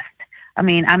of the best. I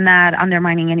mean, I'm not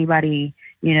undermining anybody,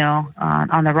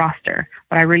 on the roster,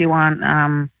 but I really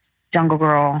want Jungle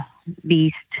Girl,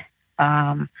 Beast.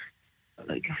 I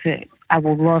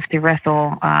would love to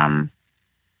wrestle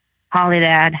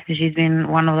Holiday, because she's been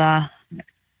one of the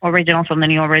originals from the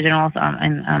new originals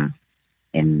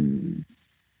in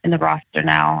the roster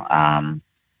now.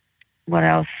 What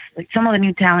else? Some of the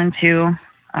new talent too.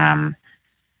 I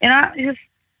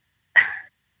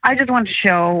just want to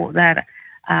show that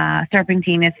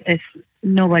Serpentine is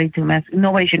nobody should mess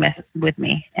with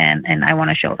me, and I want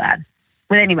to show that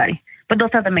with anybody. But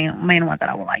those are the main ones that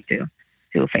I would like to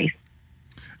face.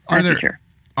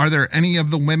 Are there any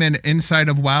of the women inside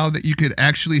of WoW that you could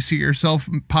actually see yourself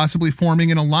possibly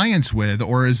forming an alliance with,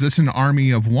 or is this an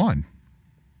army of one?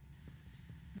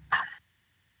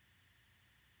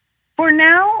 For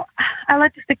now, I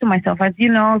like to stick to myself. As you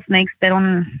know, snakes, they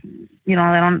don't hang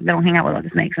out with other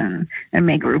snakes and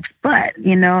make groups. But,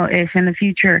 if in the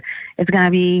future it's going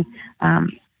to be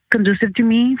conducive to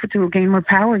me to gain more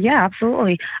power, yeah,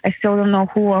 absolutely. I still don't know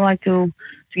who I like to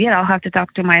get. I'll have to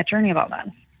talk to my attorney about that.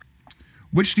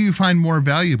 Which do you find more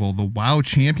valuable, the WoW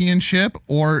Championship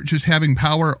or just having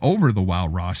power over the WoW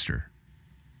roster?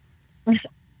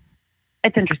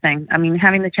 It's interesting. I mean,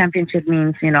 having the championship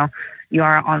means, you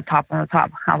are on the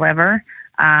top. However,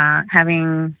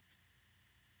 having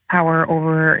power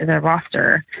over the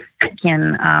roster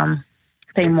can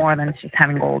say more than just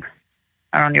having gold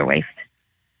around your waist.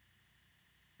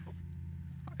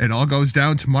 It all goes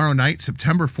down tomorrow night,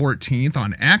 September 14th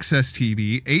on Access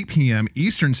TV, 8 p.m.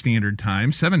 Eastern Standard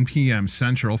Time, 7 p.m.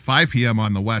 Central, 5 p.m.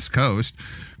 on the West Coast.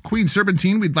 Queen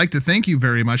Serpentine, we'd like to thank you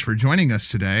very much for joining us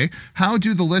today. How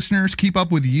do the listeners keep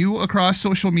up with you across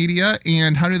social media,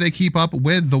 and how do they keep up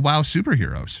with the WoW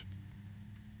superheroes?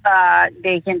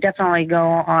 They can definitely go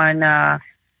on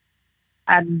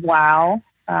at WoW,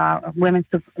 Women's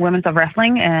of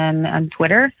Wrestling, and on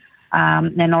Twitter.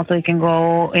 And also you can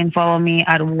go and follow me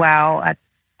at WoW,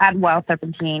 at WoW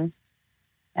Serpentine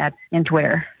in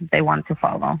Twitter if they want to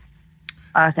follow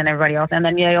us and everybody else. And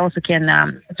then you also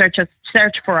can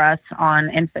search for us on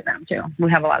Instagram too. We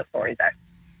have a lot of stories there.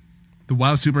 The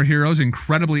WoW superheroes,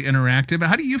 incredibly interactive.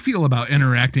 How do you feel about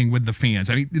interacting with the fans?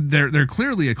 I mean, they're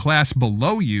clearly a class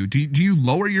below you. Do you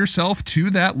lower yourself to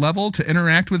that level to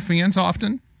interact with fans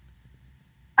often?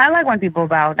 I like when people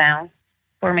bow down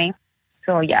for me.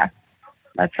 So yeah,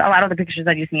 that's a lot of the pictures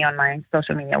that you see on my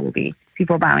social media will be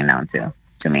people bowing down to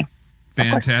me.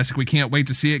 Fantastic. We can't wait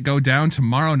to see it go down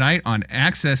tomorrow night on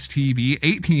Access TV,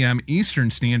 8 p.m.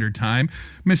 Eastern Standard Time.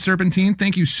 Miss Serpentine,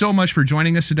 thank you so much for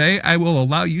joining us today. I will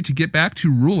allow you to get back to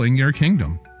ruling your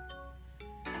kingdom.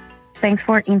 Thanks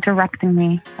for interrupting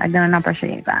me. I didn't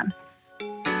appreciate that.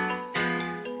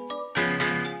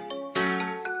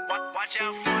 Watch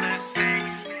out for the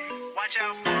snakes. Watch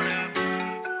out for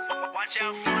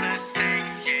the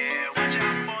snakes. Yeah, watch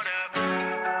out for the.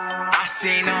 I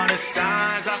seen all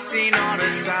the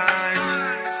signs.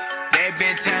 They've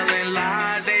been telling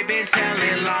lies.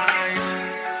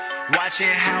 Watching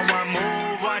how I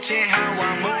move.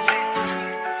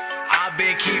 I've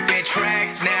been keeping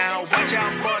track now. Watch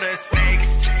out for the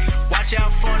snakes. Watch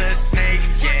out for the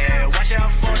snakes. Yeah, watch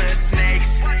out for the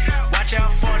snakes. Watch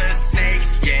out for the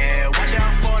snakes. Yeah, watch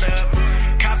out for the.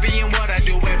 Copying what I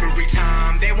do every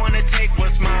time. They wanna take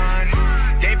what's mine.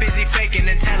 They busy faking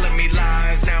and telling me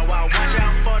lies. Now I watch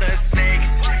out for the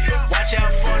snakes. Watch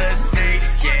out for the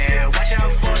snakes. Yeah, watch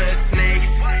out for the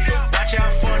snakes. Watch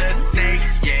out for the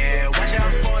snakes. Yeah, watch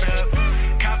out for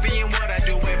the. Copying what I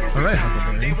do every All right,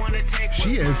 time. They wanna take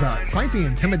She is quite the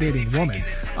intimidating woman.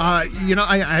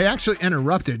 I actually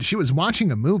interrupted. She was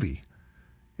watching a movie.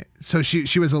 So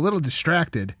she was a little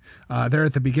distracted there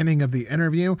at the beginning of the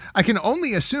interview. I can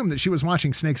only assume that she was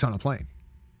watching Snakes on a Plane.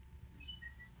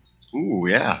 Ooh,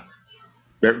 yeah.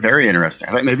 Very interesting.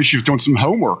 I think maybe she was doing some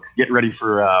homework, getting ready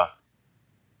for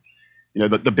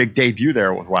the big debut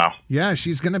there with WoW. Yeah,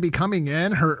 she's going to be coming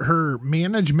in. Her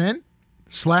management /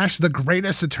 the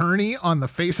greatest attorney on the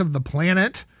face of the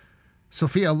planet,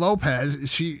 Sophia Lopez,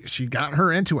 she got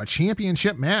her into a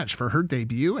championship match for her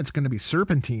debut. It's going to be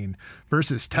Serpentine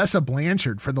versus Tessa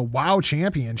Blanchard for the WoW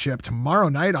Championship tomorrow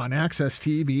night on Access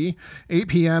TV, 8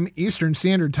 p.m. Eastern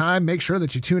Standard Time. Make sure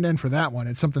that you tune in for that one.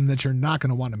 It's something that you're not going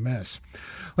to want to miss.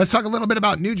 Let's talk a little bit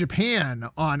about New Japan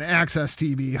on Access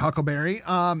TV, Huckleberry.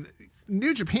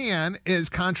 New Japan is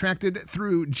contracted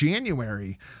through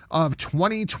January of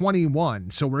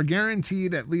 2021. So we're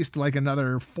guaranteed at least like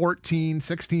another 14,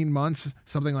 16 months,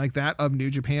 something like that, of New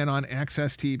Japan on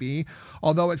Access TV.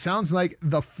 Although it sounds like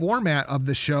the format of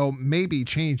the show may be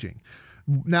changing.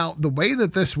 Now, the way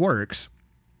that this works,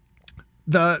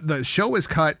 the show is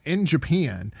cut in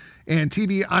Japan, and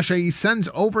TV Asahi sends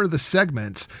over the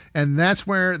segments, and that's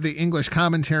where the English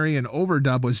commentary and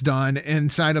overdub was done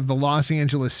inside of the Los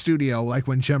Angeles studio, like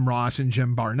when Jim Ross and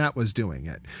Jim Barnett was doing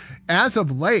it. As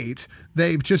of late,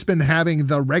 they've just been having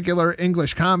the regular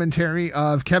English commentary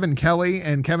of Kevin Kelly,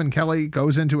 and Kevin Kelly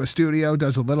goes into a studio,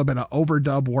 does a little bit of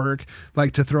overdub work,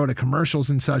 like to throw to commercials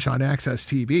and such on Access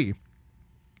TV.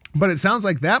 But it sounds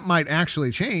like that might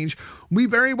actually change. We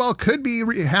very well could be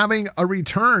having a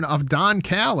return of Don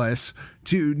Callis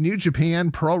to New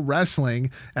Japan Pro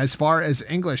Wrestling as far as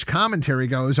English commentary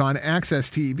goes on Access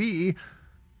TV.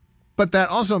 But that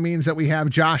also means that we have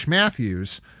Josh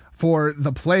Matthews for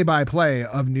the play-by-play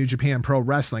of New Japan Pro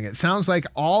Wrestling. It sounds like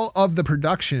all of the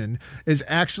production is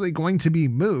actually going to be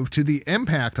moved to the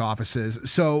Impact offices.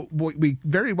 So we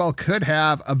very well could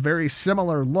have a very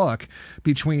similar look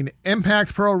between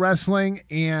Impact Pro Wrestling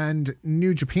and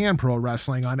New Japan Pro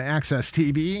Wrestling on Access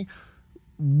TV.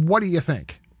 What do you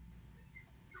think?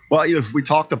 Well, as we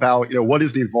talked about, what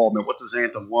is the involvement? What does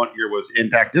Anthem want here with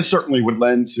Impact? This certainly would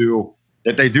lend to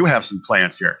that they do have some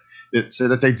plans here. So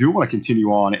that they do want to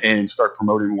continue on and start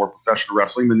promoting more professional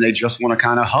wrestling, and they just want to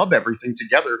kind of hub everything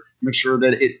together, make sure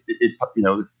that it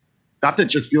not that it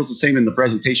just feels the same in the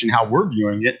presentation, how we're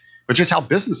viewing it, but just how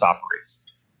business operates.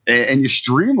 And you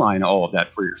streamline all of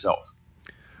that for yourself.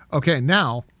 Okay,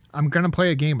 now I'm going to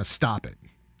play a game of Stop It.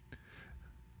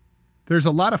 There's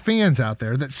a lot of fans out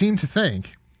there that seem to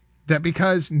think that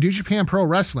because New Japan Pro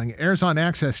Wrestling airs on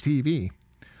AXS TV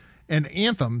and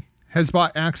Anthem has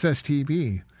bought AXS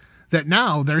TV, that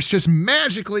now there's just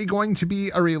magically going to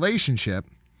be a relationship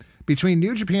between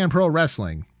New Japan Pro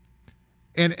Wrestling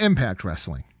and Impact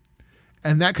Wrestling.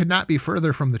 And that could not be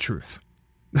further from the truth.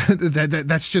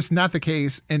 That's just not the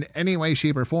case in any way,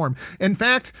 shape, or form. In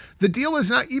fact, the deal is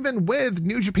not even with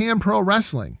New Japan Pro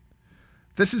Wrestling.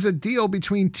 This is a deal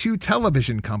between two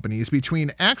television companies,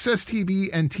 between AXS TV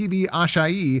and TV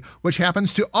Asahi, which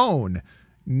happens to own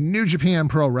New Japan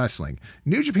Pro Wrestling.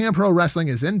 New Japan Pro Wrestling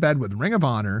is in bed with Ring of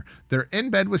Honor. They're in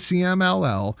bed with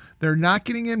CMLL. They're not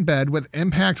getting in bed with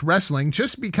Impact Wrestling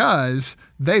just because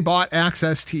they bought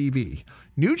AXS TV.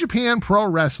 New Japan Pro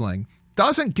Wrestling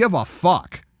doesn't give a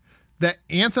fuck that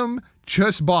Anthem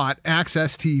just bought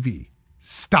AXS TV.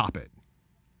 Stop it.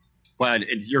 Well, and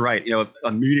you're right.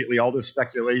 Immediately all this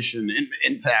speculation,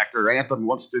 Impact or Anthem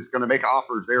is going to make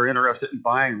offers. They're interested in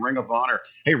buying Ring of Honor.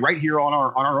 Hey, right here on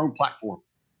our own platform.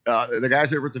 The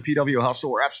guys over at the PW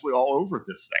Hustle are absolutely all over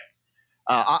this thing.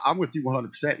 I'm with you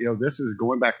 100%. This is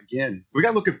going back again. We got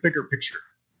to look at bigger picture.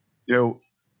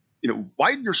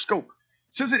 Widen your scope.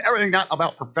 This isn't everything not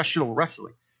about professional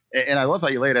wrestling. And I love how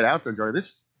you laid it out there, Jargo.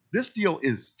 This deal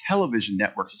is television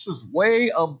networks. This is way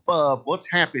above what's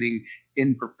happening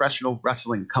in professional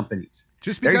wrestling companies.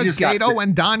 Just because Gato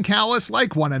and Don Callis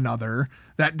like one another,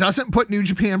 that doesn't put New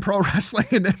Japan Pro Wrestling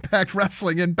and Impact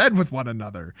Wrestling in bed with one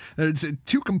another. It's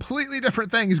two completely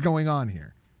different things going on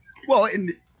here. Well,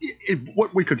 and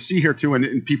what we could see here too,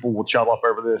 and people will chub up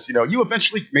over this, you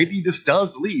eventually, maybe this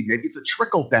does lead, maybe it's a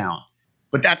trickle down,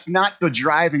 but that's not the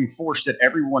driving force that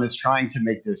everyone is trying to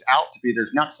make this out to be.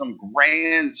 There's not some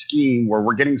grand scheme where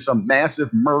we're getting some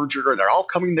massive merger and they're all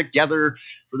coming together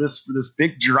for this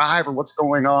big drive or what's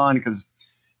going on.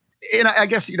 And I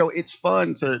guess, it's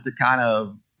fun to kind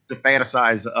of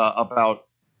fantasize about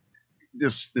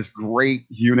this great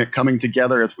unit coming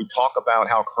together as we talk about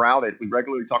how crowded, we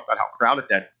regularly talk about how crowded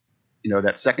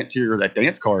that second tier, that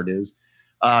dance card is.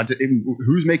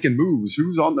 Who's making moves,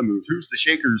 who's on the move, who's the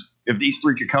shakers. If these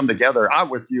three could come together, I'm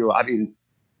with you. I mean,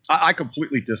 I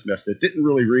completely dismissed it. Didn't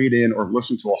really read in or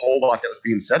listen to a whole lot that was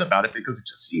being said about it because it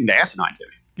just seemed asinine to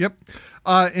me. Yep.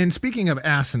 And speaking of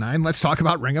asinine, let's talk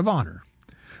about Ring of Honor.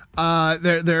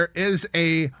 There is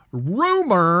a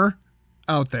rumor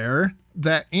out there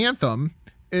that Anthem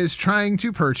is trying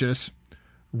to purchase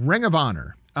Ring of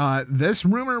Honor. This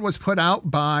rumor was put out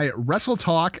by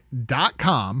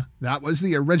WrestleTalk.com. That was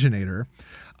the originator.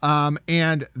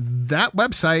 And that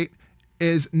website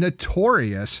is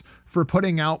notorious for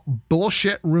putting out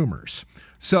bullshit rumors.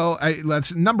 So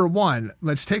number one,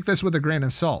 let's take this with a grain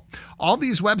of salt. All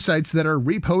these websites that are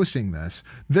reposting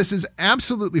this is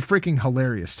absolutely freaking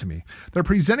hilarious to me. They're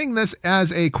presenting this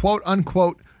as a quote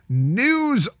unquote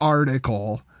news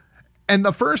article. And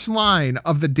the first line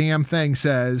of the damn thing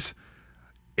says,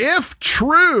 if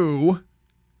true,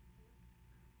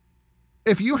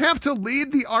 if you have to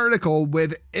lead the article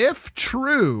with if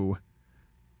true,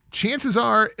 chances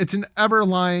are it's an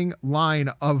ever-lying line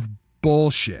of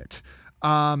bullshit.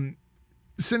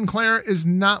 Sinclair is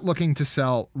not looking to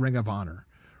sell Ring of Honor.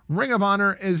 Ring of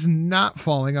Honor is not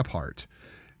falling apart.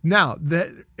 Now, there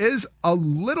is a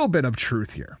little bit of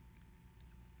truth here.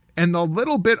 And the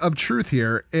little bit of truth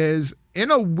here is, in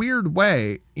a weird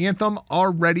way, Anthem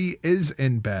already is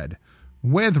in bed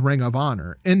with Ring of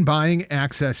Honor in buying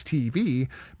AXS TV,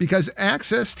 because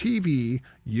AXS TV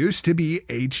used to be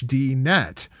HD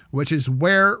Net, which is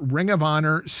where Ring of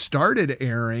Honor started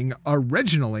airing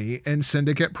originally in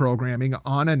syndicate programming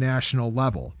on a national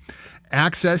level.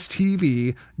 AXS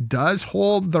TV does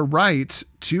hold the rights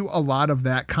to a lot of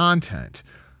that content.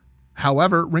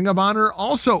 However, Ring of Honor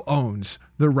also owns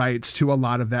the rights to a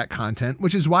lot of that content,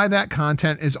 which is why that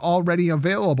content is already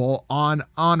available on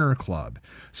Honor Club.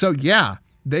 So yeah,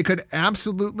 they could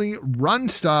absolutely run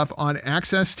stuff on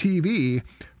AXS TV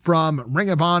from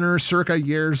Ring of Honor circa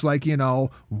years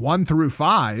 1 through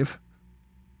 5,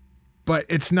 but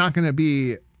it's not going to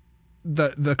be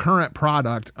the current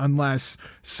product unless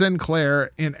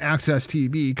Sinclair and Access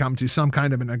TV come to some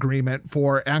kind of an agreement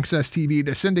for Access TV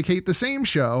to syndicate the same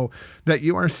show that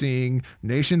you are seeing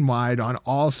nationwide on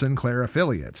all Sinclair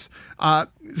affiliates.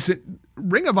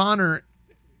 Ring of Honor,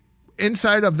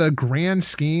 inside of the grand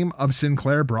scheme of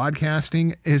Sinclair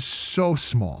Broadcasting, is so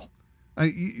small.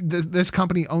 This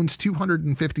company owns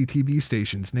 250 TV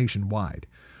stations nationwide.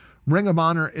 Ring of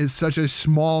Honor is such a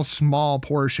small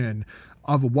portion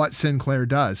of what Sinclair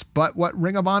does. But what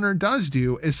Ring of Honor does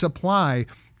do is supply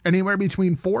anywhere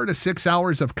between 4 to 6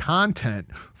 hours of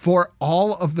content for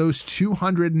all of those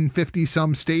 250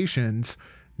 some stations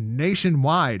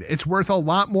nationwide. It's worth a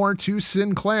lot more to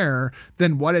Sinclair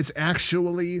than what it's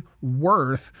actually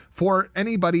worth for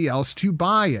anybody else to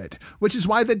buy it, which is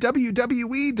why the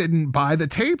WWE didn't buy the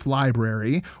tape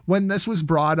library when this was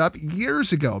brought up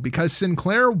years ago, because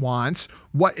Sinclair wants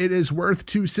what it is worth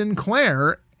to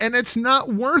Sinclair, and it's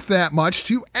not worth that much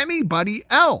to anybody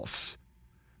else.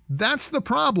 That's the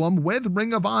problem with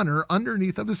Ring of Honor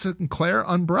underneath of the Sinclair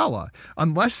umbrella.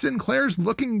 Unless Sinclair's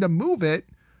looking to move it,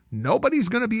 nobody's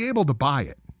going to be able to buy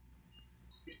it.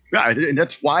 Yeah, and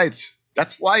that's why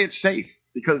it's safe,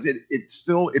 because it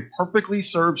perfectly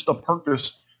serves the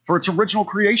purpose for its original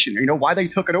creation. You know why they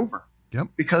took it over? Yep.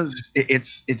 Because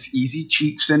it's easy,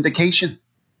 cheap syndication,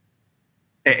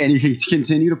 and you can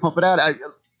continue to pump it out.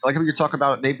 Like when you're talking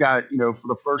about, they've got, for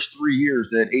the first 3 years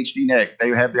that HDNet, they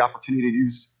have the opportunity to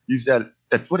use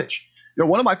that footage.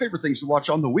 One of my favorite things to watch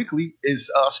on the weekly is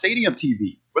Stadium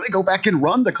TV, where they go back and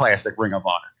run the classic Ring of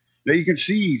Honor. You can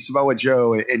see Samoa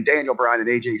Joe and Daniel Bryan and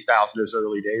AJ Styles in those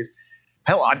early days.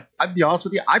 Hell, I'd be honest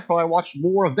with you, I probably watch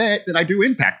more of that than I do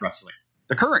Impact Wrestling,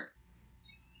 the current.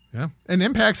 Yeah, and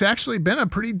Impact's actually been a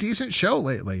pretty decent show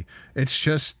lately. It's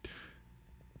just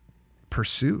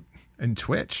Pursuit and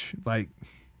Twitch.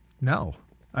 No.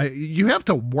 You have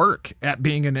to work at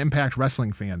being an Impact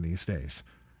Wrestling fan these days.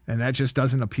 And that just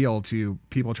doesn't appeal to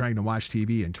people trying to watch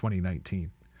TV in 2019.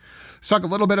 Let's talk a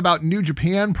little bit about New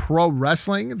Japan Pro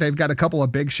Wrestling. They've got a couple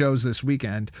of big shows this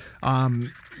weekend.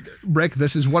 Rick,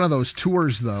 this is one of those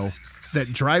tours, though,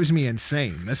 that drives me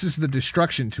insane. This is the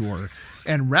Destruction Tour.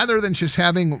 And rather than just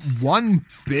having one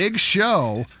big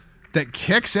show that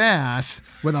kicks ass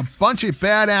with a bunch of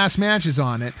badass matches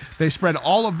on it, they spread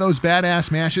all of those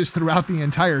badass matches throughout the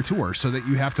entire tour so that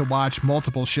you have to watch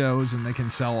multiple shows and they can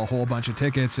sell a whole bunch of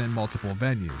tickets in multiple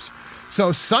venues.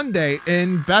 So Sunday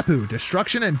in Beppu,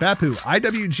 Destruction in Beppu,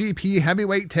 IWGP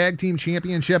Heavyweight Tag Team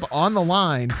Championship on the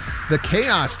line. The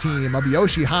Chaos team of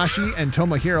Yoshihashi and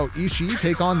Tomohiro Ishii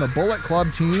take on the Bullet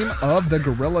Club team of the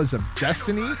Gorillas of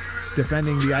Destiny,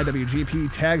 defending the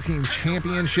IWGP Tag Team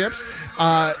Championships.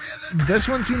 This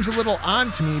one seems a little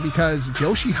odd to me because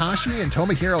Yoshihashi and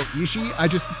Tomohiro Ishii,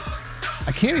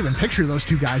 I can't even picture those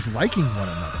two guys liking one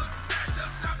another.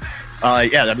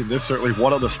 This is certainly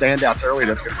one of the standouts early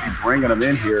that's going to be bringing them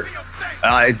in here.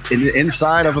 It's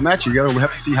inside of a match. We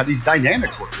have to see how these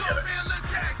dynamics work together.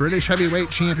 British Heavyweight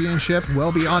Championship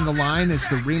will be on the line. It's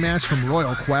the rematch from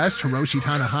Royal Quest. Hiroshi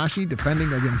Tanahashi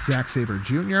defending against Zack Sabre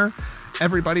Jr.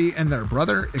 Everybody and their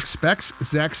brother expects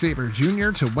Zack Sabre Jr.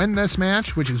 to win this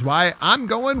match, which is why I'm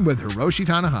going with Hiroshi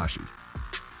Tanahashi.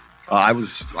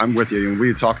 I'm with you. And we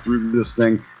had talked through this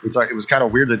thing. It was kind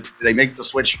of weird that they make the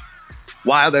switch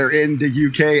while they're in the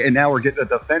UK, and now we're getting a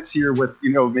defense here with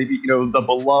the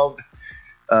beloved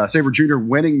Sabre Jr.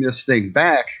 winning this thing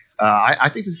back. I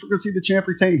think we're going to see the champ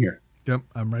retain here. Yep,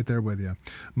 I'm right there with you.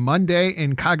 Monday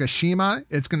in Kagoshima,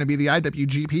 it's going to be the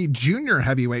IWGP Junior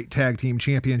Heavyweight Tag Team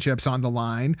Championships on the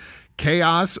line.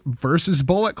 Chaos versus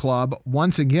Bullet Club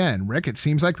once again. Rick, it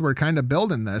seems like we're kind of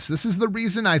building this. This is the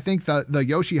reason I think the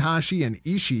Yoshihashi and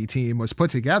Ishii team was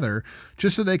put together,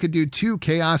 just so they could do 2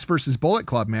 Chaos versus Bullet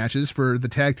Club matches for the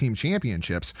Tag Team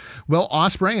Championships. Will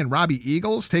Ospreay and Robbie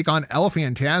Eagles take on El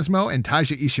Phantasmo and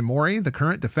Taiji Ishimori, the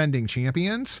current defending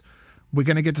champions? We're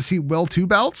going to get to see Will 2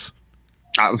 belts?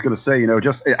 I was going to say,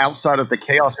 just outside of the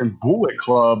Chaos and Bullet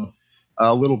Club,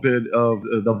 a little bit of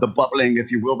the bubbling,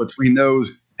 if you will, between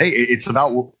those. Hey, it's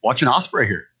about watching Ospreay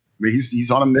here. I mean,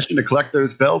 he's on a mission to collect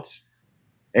those belts.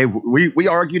 Hey, we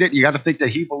argued it. You got to think that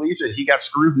he believes that he got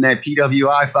screwed in that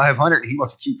PWI 500. He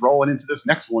wants to keep rolling into this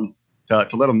next one to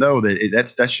let him know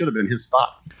that that should have been his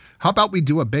spot. How about we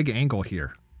do a big angle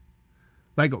here?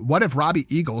 What if Robbie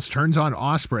Eagles turns on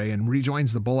Ospreay and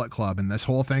rejoins the Bullet Club, and this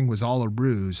whole thing was all a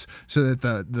ruse so that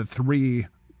the 3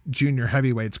 junior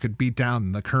heavyweights could beat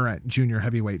down the current junior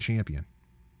heavyweight champion?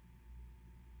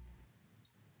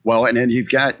 Well, and then you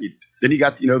got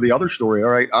the other story.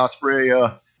 All right,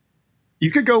 Ospreay,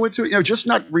 you could go into it, just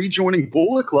not rejoining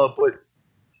Bullet Club, but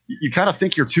you kind of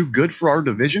think you're too good for our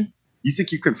division. You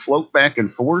think you can float back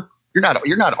and forth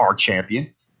You're not our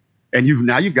champion. And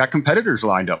you've got competitors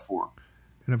lined up for him.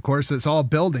 And of course, it's all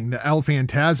building to El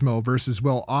Phantasmo versus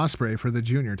Will Ospreay for the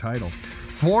junior title.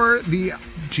 For the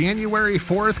January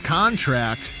 4th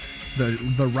contract,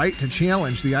 the right to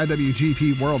challenge the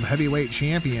IWGP World Heavyweight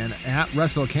Champion at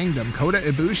Wrestle Kingdom, Kota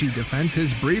Ibushi defends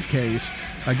his briefcase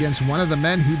against one of the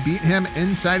men who beat him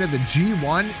inside of the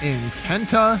G1 in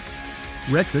Kenta.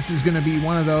 Rick, this is going to be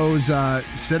one of those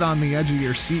sit on the edge of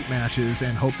your seat matches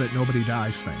and hope that nobody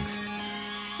dies things.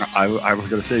 I was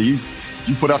going to say, you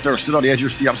put out there, sit on the edge of your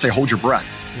seat, I'm say hold your breath.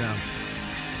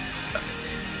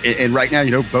 Yeah. And right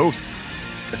now, both,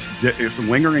 there's some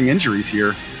lingering injuries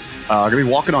here. Going to be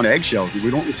walking on eggshells. We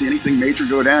don't see anything major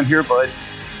go down here, but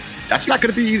that's not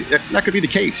going to be the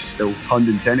case. No pun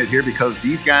intended here, because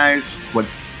these guys,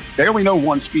 they only know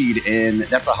one speed, and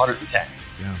that's 110.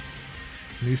 Yeah.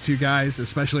 These two guys,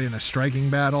 especially in a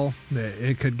striking battle,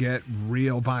 it could get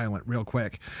real violent real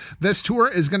quick. This tour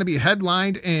is going to be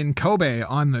headlined in Kobe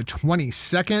on the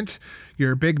 22nd.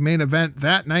 Your big main event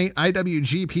that night,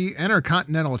 IWGP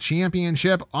Intercontinental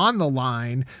Championship on the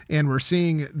line, and we're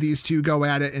seeing these two go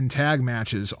at it in tag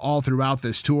matches all throughout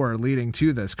this tour leading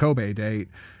to this Kobe date.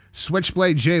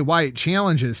 Switchblade Jay White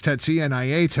challenges Tetsuya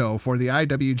Naito for the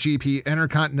IWGP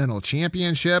Intercontinental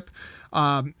Championship.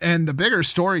 And the bigger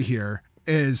story here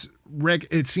is, Rick,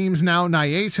 it seems now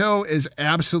Naito is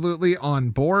absolutely on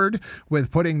board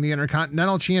with putting the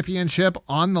Intercontinental Championship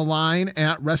on the line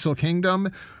at Wrestle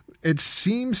Kingdom. It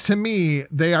seems to me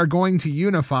they are going to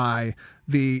unify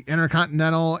the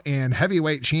Intercontinental and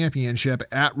Heavyweight Championship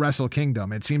at Wrestle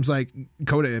Kingdom. It seems like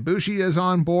Kota Ibushi is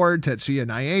on board. Tetsuya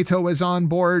Naito is on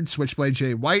board. Switchblade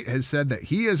Jay White has said that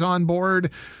he is on board.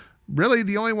 Really,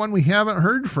 the only one we haven't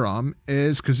heard from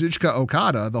is Kazuchika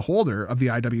Okada, the holder of the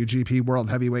IWGP World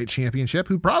Heavyweight Championship,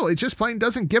 who probably just plain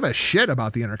doesn't give a shit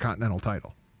about the Intercontinental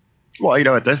title. Well,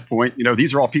 at this point,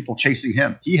 these are all people chasing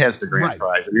him. He has the grand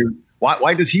prize. I mean,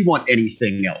 why does he want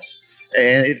anything else?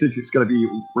 And it's going to be,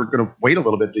 we're going to wait a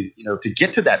little bit to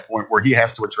get to that point where he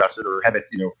has to address it or have it,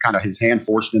 kind of his hand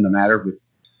forced in the matter. But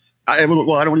I don't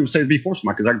even say to be forced,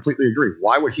 because I completely agree.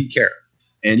 Why would he care?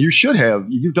 And you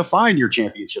define your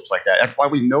championships like that. That's why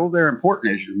we know they're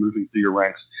important as you're moving through your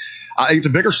ranks. I think the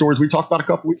bigger stories we talked about a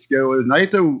couple weeks ago is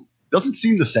Naito doesn't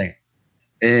seem the same.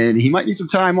 And he might need some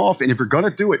time off. And if you're going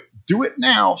to do it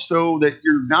now so that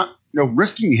you're not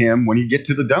risking him when you get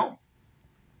to the Dome.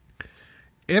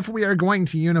 If we are going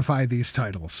to unify these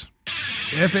titles,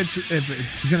 if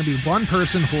it's going to be one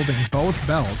person holding both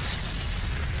belts,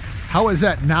 how is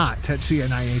that not Tetsuya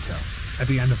Naito at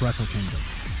the end of Wrestle Kingdom?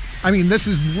 I mean, this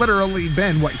has literally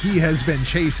been what he has been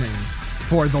chasing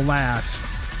for the last,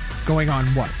 going on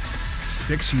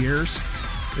 6 years,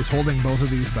 is holding both of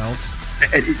these belts.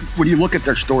 And when you look at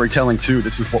their storytelling too,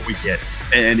 this is what we get.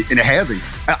 And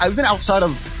I've been outside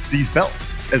of these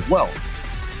belts as well.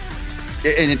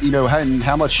 And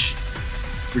how much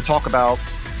we talk about,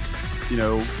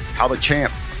 how the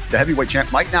heavyweight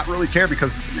champ might not really care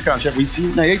because it's the contract. We've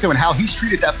seen Naito and how he's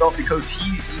treated that belt because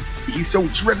he's so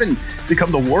driven to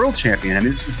become the world champion. I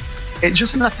mean, it's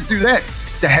just enough to do that,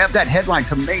 to have that headline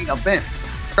to main event,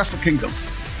 Wrestle Kingdom.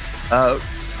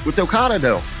 With Okada,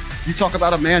 though, you talk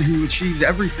about a man who achieves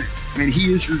everything. I mean,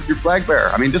 he is your flag bearer.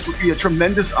 I mean, this would be a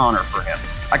tremendous honor for him.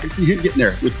 I can see him getting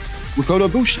there with Kota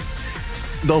Ibushi.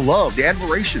 The love, the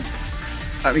admiration.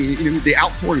 I mean, the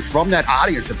outpouring from that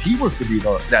audience, if he was to be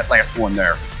that last one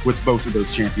there with both of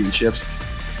those championships.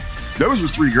 Those were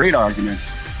three great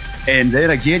arguments. And then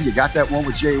again, you got that one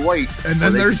with Jay White. And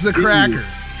then there's the cracker.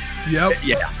 Yep.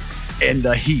 Yeah. And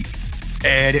the heat.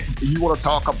 And you want to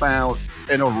talk about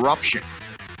an eruption.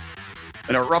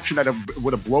 An eruption that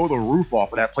would have blown the roof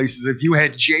off of that place is if you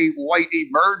had Jay White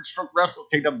emerge from Wrestle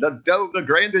Kingdom, the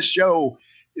grandest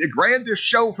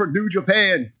show for New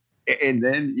Japan. And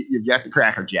then you've got the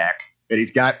Cracker Jack, and he's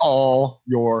got all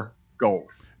your gold.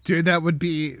 Dude, that would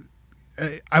be.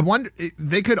 I wonder.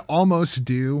 They could almost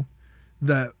do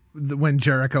the when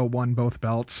Jericho won both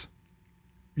belts.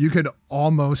 You could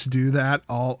almost do that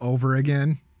all over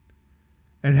again,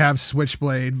 and have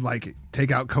Switchblade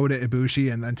take out Kota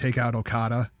Ibushi and then take out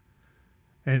Okada,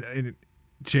 and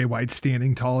Jay White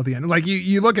standing tall at the end. Like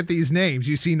you look at these names,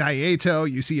 you see Naito,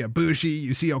 you see Ibushi,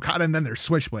 you see Okada, and then there's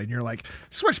Switchblade. And you're like,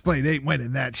 Switchblade ain't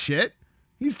winning that shit.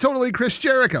 He's totally Chris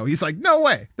Jericho. He's like, no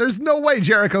way. There's no way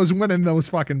Jericho's winning those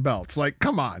fucking belts. Like,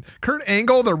 come on. Kurt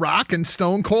Angle, The Rock, and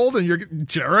Stone Cold, and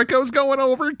Jericho's going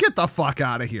over? Get the fuck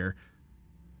out of here.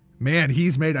 Man,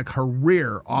 he's made a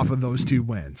career off of those two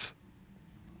wins.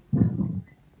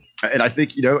 And I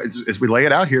think, as we lay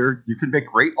it out here, you can make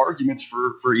great arguments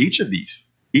for each of these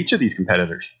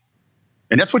competitors.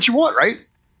 And that's what you want, right?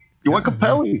 You want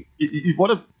compelling. You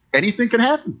want to, anything can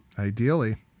happen.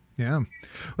 Ideally. Yeah.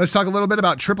 Let's talk a little bit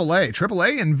about AAA.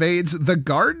 AAA invades the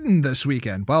Garden this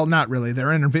weekend. Well, not really.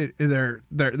 They're invading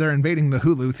the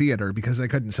Hulu Theater because they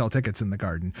couldn't sell tickets in the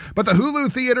Garden. But the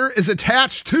Hulu Theater is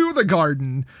attached to the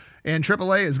Garden, and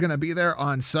AAA is going to be there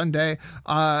on Sunday.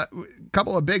 A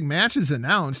couple of big matches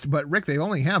announced, but Rick, they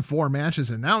only have 4 matches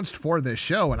announced for this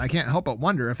show, and I can't help but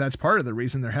wonder if that's part of the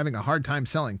reason they're having a hard time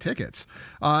selling tickets.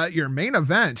 Your main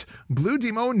event, Blue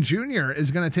Demon Jr.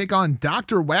 is going to take on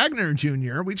Dr. Wagner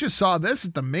Jr. We just saw this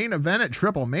at the main event at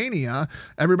Triple Mania.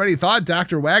 Everybody thought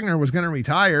Dr. Wagner was going to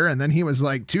retire, and then he was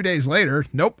like 2 days later,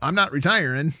 nope, I'm not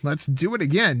retiring. Let's do it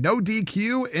again. No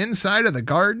DQ inside of the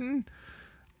Garden.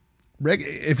 Rick,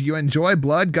 if you enjoy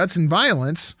blood, guts, and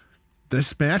violence,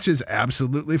 this match is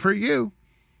absolutely for you.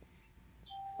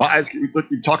 Well, as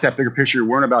we talk that bigger picture, you're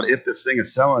worrying about if this thing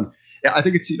is selling. I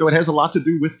think it's, it has a lot to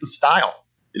do with the style.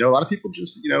 A lot of people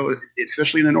just,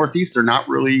 especially in the Northeast, they're not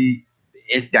really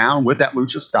down with that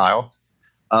lucha style.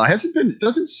 It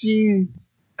doesn't seem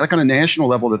like on a national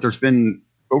level that there's been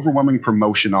overwhelming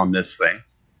promotion on this thing.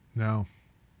 No.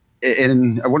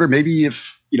 And I wonder maybe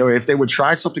if they would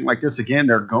try something like this again,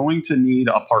 they're going to need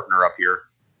a partner up here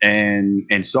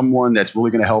and someone that's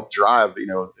really going to help drive,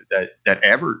 that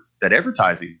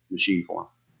advertising machine for them.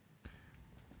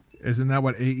 Isn't that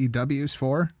what AEW is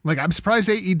for? Like, I'm surprised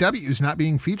AEW is not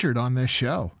being featured on this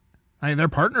show. I mean, they're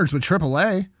partners with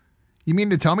AAA. You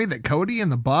mean to tell me that Cody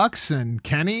and the Bucks and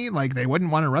Kenny, like, they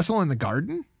wouldn't want to wrestle in the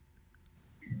Garden?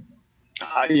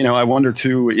 I wonder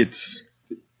too,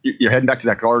 you're heading back to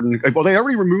that Garden. Well, they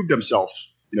already removed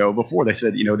themselves, before. They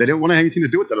said, they didn't want to have anything to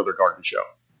do with that other Garden show.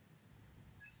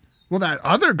 Well, that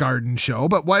other Garden show,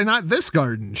 but why not this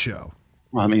Garden show?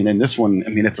 Well, I mean, in this one,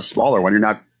 it's a smaller one.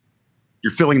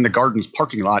 You're filling the Garden's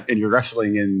parking lot and you're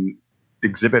wrestling in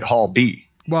Exhibit Hall B.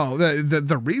 Well,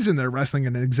 the reason they're wrestling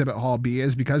in Exhibit Hall B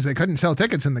is because they couldn't sell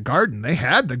tickets in the Garden. They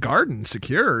had the Garden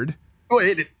secured.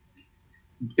 Well,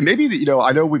 maybe,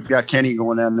 I know we've got Kenny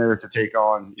going down there to take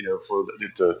on,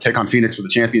 to take on Phoenix for the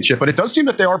championship, but it does seem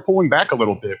that they are pulling back a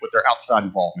little bit with their outside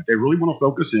involvement. They really want to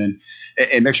focus in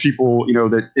and make people,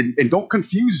 and don't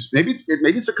confuse. Maybe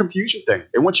it's a confusion thing.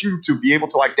 They want you to be able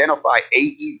to identify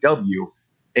AEW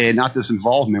and not this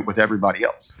involvement with everybody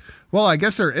else. Well, I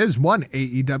guess there is one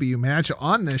AEW match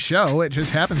on this show. It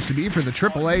just happens to be for the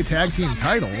AAA tag team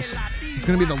titles. It's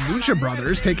going to be the Lucha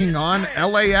Brothers taking on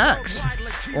LAX,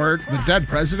 or the Dead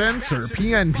Presidents, or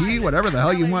PNP, whatever the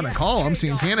hell you want to call them,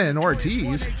 Santana and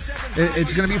Ortiz.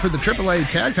 It's going to be for the AAA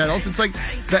tag titles. It's like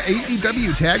the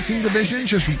AEW tag team division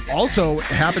just also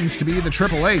happens to be the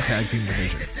AAA tag team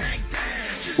division.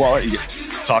 Well,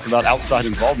 talk about outside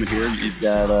involvement here. You've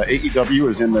got AEW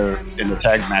is in the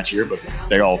tag match here, but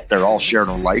they're all shared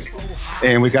alike,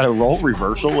 and we got a role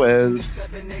reversal as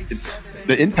it's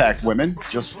the Impact women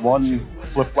just won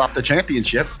flip-flop the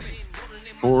championship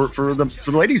for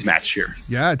the ladies match here.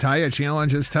 Yeah, Taya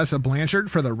challenges Tessa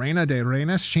Blanchard for the Reina de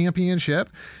Reinas championship,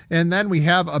 and then we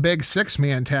have a big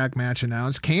 6-man tag match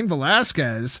announced. Cain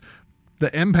Velasquez,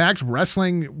 the Impact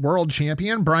Wrestling World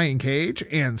Champion, Brian Cage,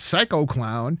 and Psycho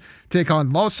Clown take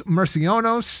on Los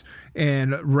Mercionos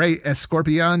and Rey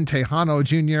Escorpion, Tejano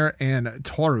Jr., and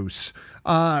Taurus.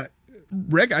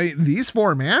 Rick, these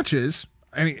 4 matches,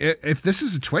 if this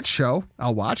is a Twitch show,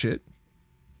 I'll watch it.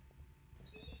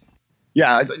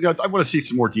 Yeah, I want to see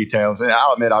some more details. And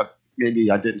I'll admit, maybe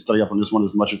I didn't study up on this one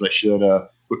as much as I should.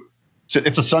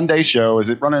 It's a Sunday show. Is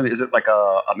it running? Is it like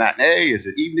a matinee? Is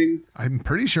it evening? I'm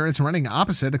pretty sure it's running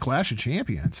opposite a Clash of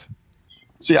Champions.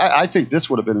 See, I think this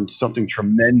would have been something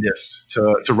tremendous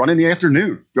to run in the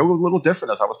afternoon. Go a little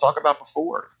different, as I was talking about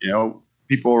before.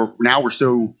 People are, now we're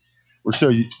so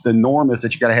the norm is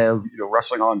that you got to have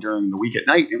wrestling on during the week at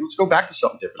night, and let's go back to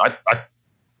something different. I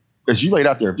as you laid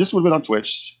out there, if this would have been on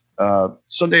Twitch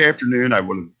Sunday afternoon, I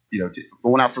would have.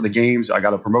 Going out for the games, I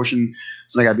got a promotion.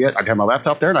 So I'd have my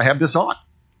laptop there and I have this on.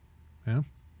 Yeah.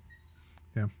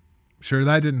 Sure,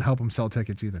 that didn't help them sell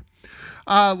tickets either.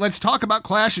 Let's talk about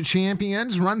Clash of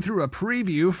Champions. Run through a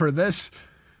preview for this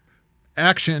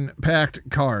action-packed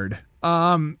card.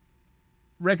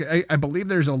 Rick, I believe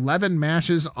there's 11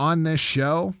 matches on this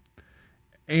show,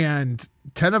 and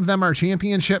 10 of them are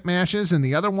championship matches, and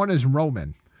the other one is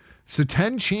Roman. So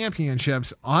 10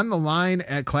 championships on the line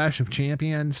at Clash of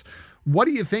Champions. What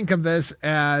do you think of this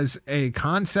as a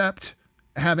concept,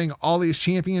 having all these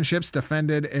championships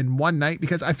defended in one night?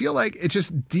 Because I feel like it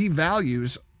just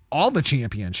devalues all the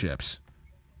championships.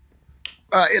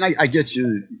 And I get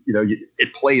you,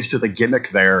 it plays to the gimmick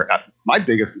there. My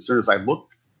biggest concern as I look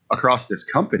across this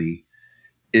company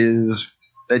is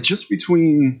that just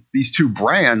between these two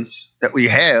brands that we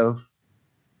have,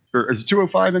 or is it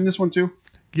 205 in this one too?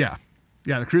 Yeah.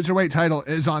 Yeah, the Cruiserweight title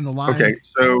is on the line. Okay,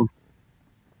 so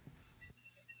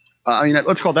I mean,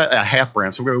 let's call that a half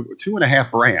brand. So we'll go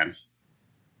 2.5 brands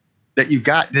that you've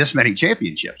got this many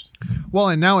championships. Well,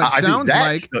 and now it sounds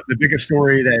like the biggest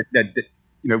story that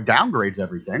downgrades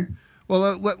everything.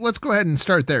 Well, let's go ahead and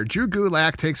start there. Drew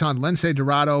Gulak takes on Lince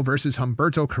Dorado versus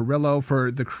Humberto Carrillo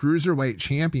for the Cruiserweight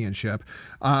Championship.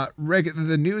 Rick,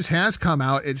 the news has come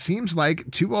out. It seems like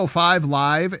 205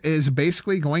 Live is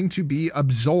basically going to be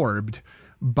absorbed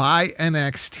by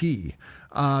NXT.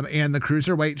 And the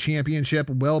Cruiserweight Championship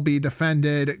will be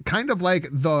defended kind of like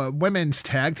the Women's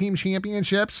Tag Team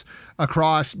Championships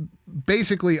across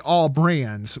basically all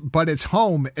brands, but its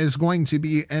home is going to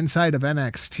be inside of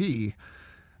NXT.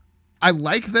 I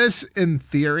like this in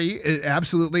theory. It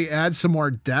absolutely adds some more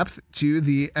depth to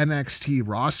the NXT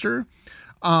roster.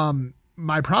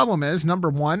 My problem is, number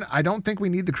one, I don't think we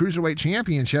need the Cruiserweight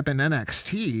Championship in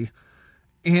NXT.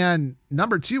 And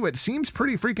number two, it seems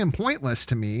pretty freaking pointless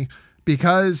to me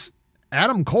because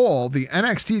Adam Cole, the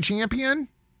NXT champion,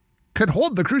 could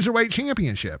hold the Cruiserweight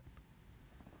Championship.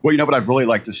 Well, you know what I'd really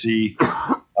like to see?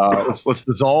 Let's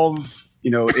dissolve.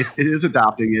 It is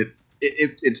adopting it.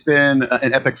 It's been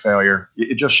an epic failure.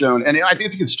 It just shown, and I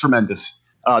think it's tremendous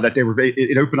that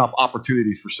it opened up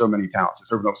opportunities for so many talents.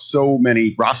 It's opened up so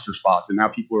many roster spots, and now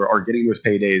people are getting those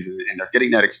paydays and they're getting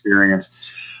that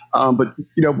experience. But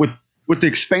with the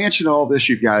expansion of all this,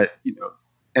 you've got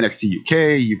NXT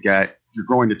UK, you're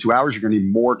growing to 2 hours. You're going to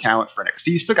need more talent for NXT.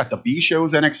 You still got the B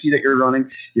shows NXT that you're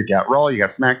running. You've got Raw, you got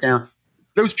SmackDown.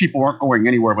 Those people aren't going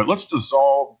anywhere. But let's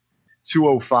dissolve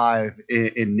 205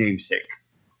 in namesake.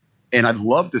 And I'd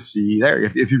love to see there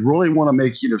if you really want to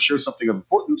make show something of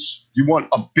importance. You want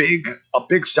a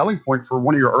big selling point for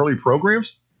one of your early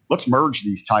programs. Let's merge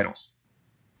these titles.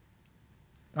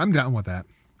 I'm down with that.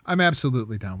 I'm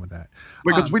absolutely down with that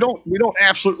because we don't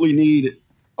absolutely need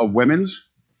a women's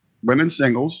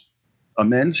singles, a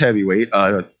men's heavyweight,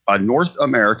 a North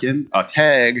American, a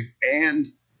tag,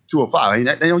 and 205.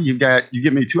 I mean, you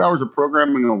give me 2 hours of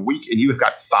programming a week, and you have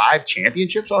got 5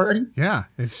 championships already. Yeah,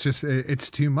 it's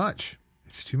too much.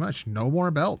 It's too much. No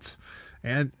more belts.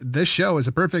 And this show is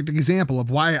a perfect example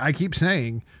of why I keep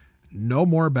saying no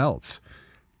more belts.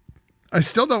 I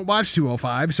still don't watch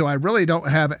 205, so I really don't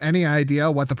have any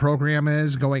idea what the program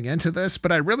is going into this,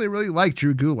 but I really, really like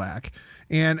Drew Gulak.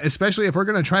 And especially if we're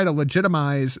going to try to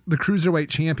legitimize the Cruiserweight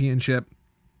Championship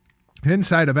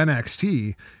inside of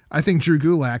NXT, I think Drew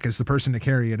Gulak is the person to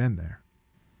carry it in there.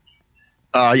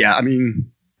 Yeah, I mean,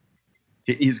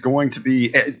 he's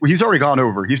already gone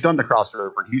over. He's done the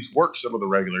crossover. He's worked some of the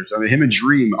regulars. I mean, him and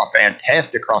Dream, a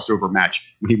fantastic crossover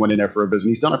match when he went in there for a visit.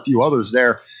 He's done a few others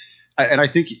there. And I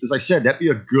think, as I said, that'd be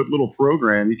a good little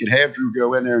program. You could have Drew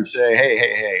go in there and say,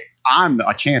 hey, I'm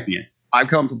a champion. I've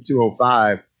come from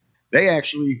 205. They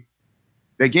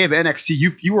gave NXT,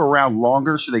 you were around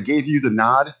longer, so they gave you the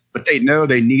nod, but they know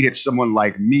they needed someone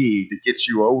like me to get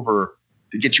you over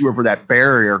that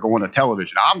barrier going to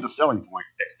television. I'm the selling point.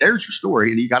 There's your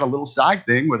story. And you got a little side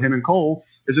thing with him and Cole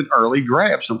as an early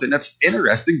grab, something that's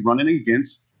interesting running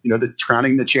against,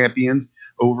 crowning the champions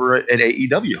over at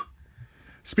AEW.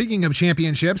 Speaking of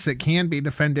championships that can be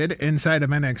defended inside of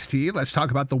NXT, let's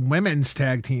talk about the Women's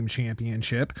Tag Team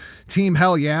Championship. Team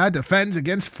Hell Yeah defends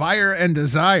against Fire and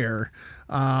Desire.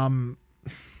 I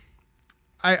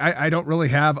don't really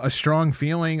have a strong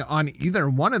feeling on either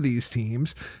one of these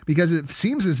teams because it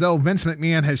seems as though Vince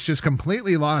McMahon has just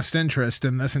completely lost interest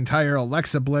in this entire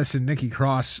Alexa Bliss and Nikki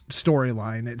Cross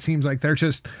storyline. It seems like they're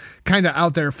just kind of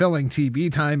out there filling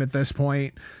TV time at this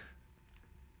point.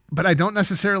 But I don't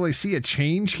necessarily see a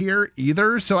change here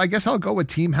either. So I guess I'll go with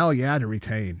Team Hell Yeah to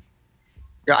retain.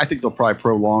 Yeah, I think they'll probably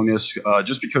prolong this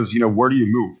just because, where do you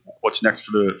move? What's next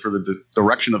for the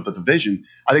direction of the division?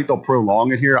 I think they'll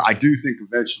prolong it here. I do think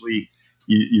eventually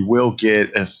you will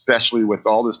get, especially with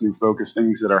all this new focus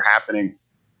things that are happening,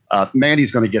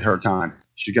 Mandy's going to get her time.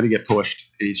 She's going to get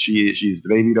pushed. She's the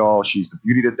baby doll. She's the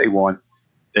beauty that they want.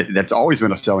 That's always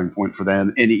been a selling point for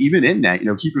them. And even in that,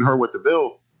 keeping her with the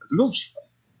Bill's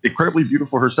incredibly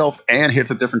beautiful herself and hits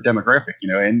a different demographic,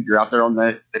 and you're out there on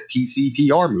the PC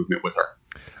PR movement with her.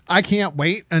 I can't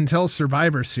wait until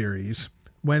Survivor Series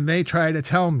when they try to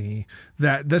tell me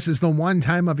that this is the one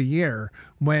time of a year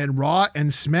when Raw and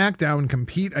SmackDown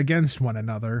compete against one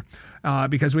another,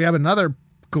 because we have another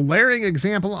glaring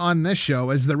example on this show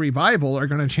as the Revival are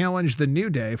going to challenge the New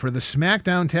Day for the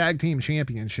SmackDown Tag Team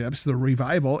Championships. The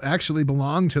Revival actually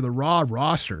belong to the Raw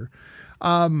roster.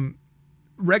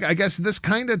 Rick, I guess this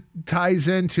kind of ties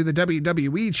into the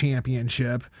WWE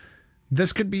Championship.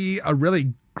 This could be a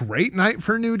really great night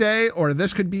for New Day, or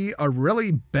this could be a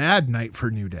really bad night for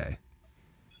New Day.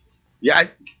 Yeah,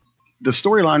 the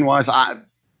storyline wise,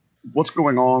 what's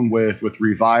going on with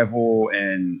Revival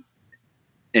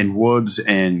and Woods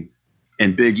and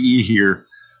Big E here?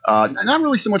 Not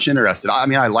really so much interested. I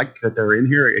mean, I like that they're in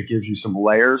here. It gives you some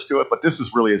layers to it, but this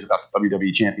is really about the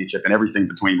WWE Championship and everything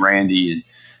between Randy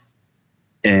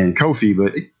and Kofi.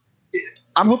 But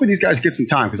I'm hoping these guys get some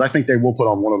time because I think they will put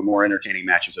on one of the more entertaining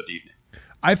matches of the evening.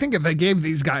 I think if they gave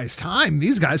these guys time,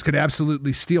 these guys could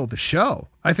absolutely steal the show.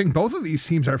 I think both of these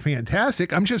teams are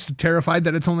fantastic. I'm just terrified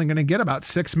that it's only going to get about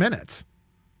 6 minutes.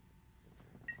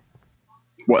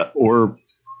 Well, or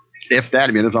if that,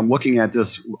 I mean, if I'm looking at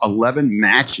this 11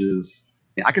 matches,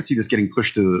 I could see this getting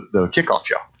pushed to the kickoff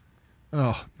show.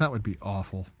 Oh, that would be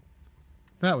awful.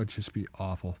 That would just be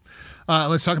awful.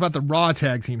 Let's talk about the Raw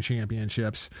Tag Team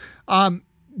Championships.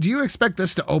 Do you expect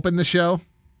this to open the show?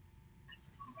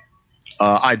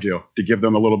 I do, to give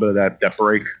them a little bit of that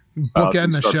break.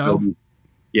 Bookend the show. Building.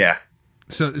 Yeah.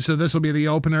 So this will be the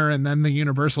opener and then the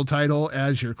Universal title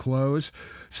as your close.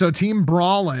 So Team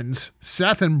Brawlins,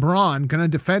 Seth and Braun, going to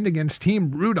defend against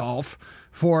Team Rudolph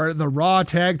for the Raw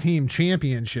Tag Team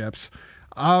Championships.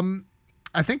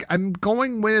 I think I'm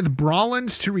going with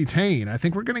Brawlins to retain. I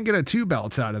think we're going to get 2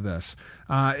 belts out of this.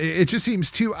 It just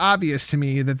seems too obvious to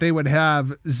me that they would have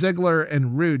Ziggler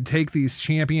and Rude take these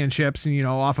championships, and,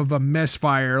 off of a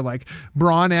misfire, like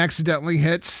Braun accidentally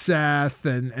hits Seth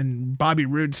and Bobby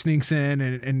Roode sneaks in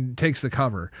and takes the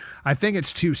cover. I think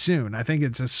it's too soon. I think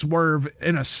it's a swerve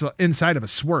inside of a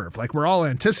swerve. Like, we're all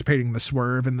anticipating the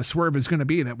swerve, and the swerve is going to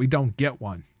be that we don't get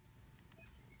one.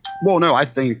 Well, no, I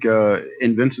think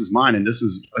in Vince's mind, and this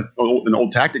is an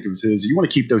old tactic of his, you want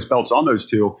to keep those belts on those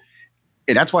two.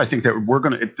 And that's why I think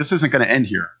that this isn't going to end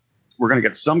here. We're going to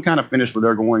get some kind of finish where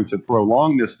they're going to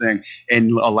prolong this thing and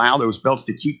allow those belts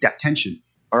to keep that tension.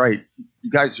 All right,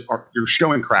 you guys you're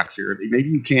showing cracks here. Maybe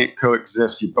you can't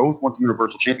coexist. You both want the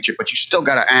Universal Championship, but you still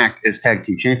got to act as tag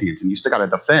team champions, and you still got to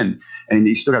defend, and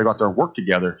you still got to go out there and work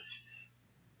together.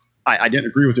 I didn't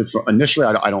agree with it initially.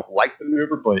 I don't like the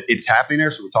maneuver, but it's happening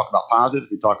there. So we talk about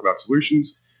positives, we talk about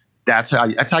solutions. That's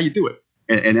how you do it,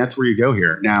 and that's where you go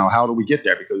here. Now, how do we get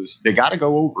there? Because they got to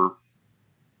go over.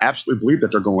 Absolutely believe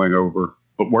that they're going over,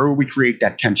 but where will we create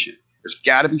that tension? There's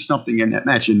got to be something in that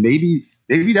match, and maybe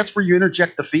that's where you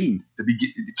interject the Fiend to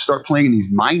start playing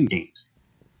these mind games.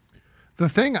 The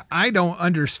thing I don't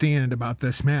understand about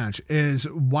this match is,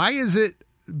 why is it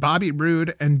Bobby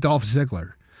Roode and Dolph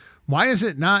Ziggler? Why is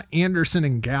it not Anderson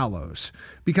and Gallows?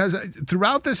 Because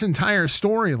throughout this entire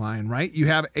storyline, right, you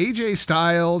have AJ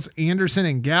Styles, Anderson,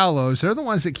 and Gallows. They're the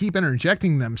ones that keep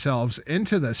interjecting themselves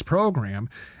into this program.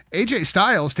 AJ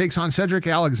Styles takes on Cedric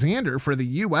Alexander for the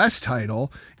U.S.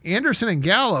 title. Anderson and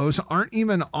Gallows aren't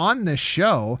even on this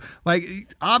show. Like,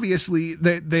 obviously,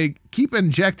 they keep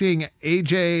injecting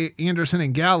AJ, Anderson,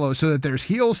 and Gallows so that there's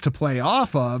heels to play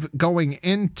off of going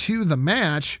into the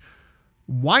match.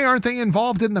 Why aren't they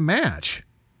involved in the match?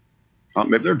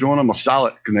 Maybe they're doing them a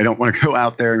solid because they don't want to go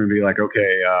out there and be like,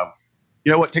 okay,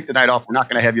 you know what, take the night off. We're not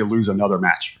going to have you lose another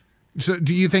match. So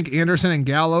do you think Anderson and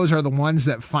Gallows are the ones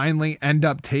that finally end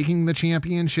up taking the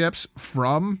championships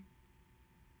from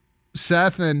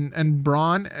Seth and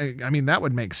Braun? I mean, that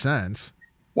would make sense.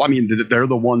 Well, I mean, they're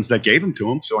the ones that gave them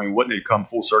to him. So, I mean, wouldn't it come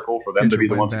full circle for them to be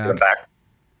the ones that get them back?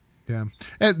 Yeah.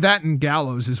 And that and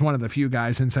Gallows is one of the few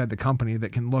guys inside the company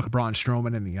that can look Braun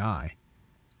Strowman in the eye.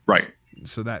 Right.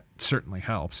 So that certainly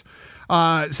helps.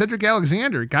 Cedric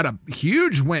Alexander got a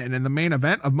huge win in the main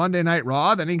event of Monday Night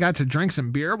Raw. Then he got to drink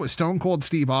some beer with Stone Cold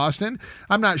Steve Austin.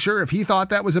 I'm not sure if he thought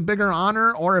that was a bigger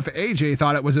honor or if AJ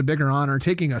thought it was a bigger honor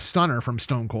taking a stunner from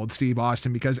Stone Cold Steve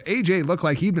Austin, because AJ looked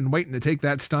like he'd been waiting to take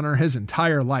that stunner his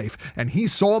entire life, and he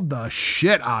sold the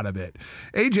shit out of it.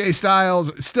 AJ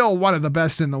Styles, still one of the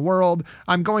best in the world.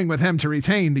 I'm going with him to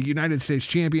retain the United States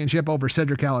Championship over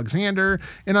Cedric Alexander.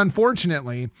 And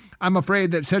unfortunately, I'm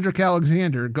afraid that Cedric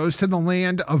Alexander goes to the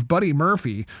land of Buddy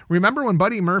Murphy. Remember when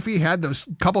Buddy Murphy had those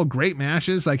couple great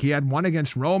matches? Like, he had one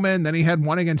against Roman, then he had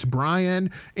one against Bryan,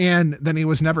 and then he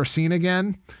was never seen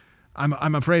again.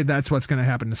 I'm afraid that's what's going to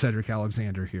happen to Cedric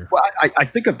Alexander here. Well, I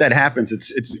think if that happens,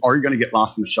 it's are you going to get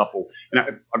lost in the shuffle? And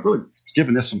I've really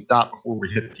given this some thought before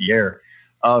we hit the air.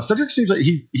 Cedric seems like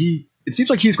it seems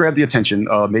like he's grabbed the attention.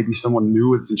 Maybe someone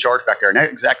new is in charge back there, and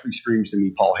that exactly screams to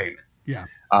me Paul Heyman. Yeah.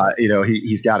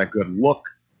 He's got a good look.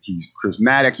 He's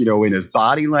charismatic, in his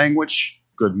body language,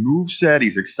 good moveset.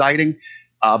 He's exciting,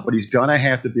 but he's going to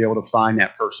have to be able to find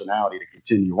that personality to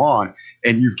continue on.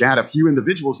 And you've got a few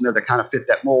individuals in there that kind of fit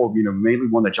that mold. Mainly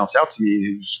one that jumps out to me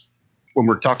is when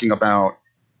we're talking about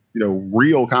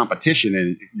real competition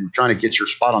and you're trying to get your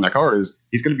spot on that card, is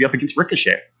he's going to be up against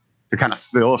Ricochet to kind of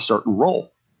fill a certain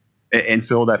role and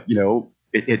feel that,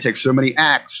 it takes so many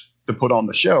acts to put on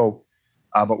the show.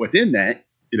 But within that,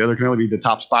 there can only be the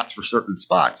top spots for certain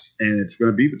spots, and it's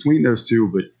going to be between those two.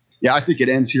 But yeah, I think it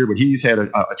ends here, but he's had a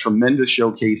tremendous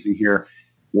showcasing here.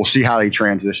 We'll see how he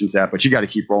transitions that, but you got to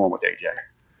keep rolling with AJ.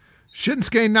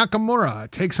 Shinsuke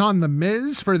Nakamura takes on The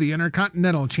Miz for the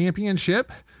Intercontinental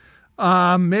Championship.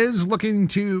 Miz looking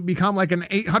to become like an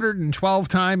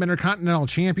 812-time Intercontinental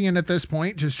Champion at this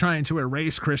point, just trying to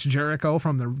erase Chris Jericho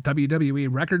from the WWE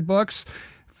record books.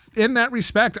 In that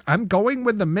respect, I'm going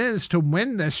with The Miz to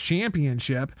win this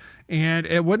championship, and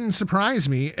it wouldn't surprise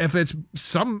me if it's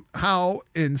somehow,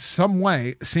 in some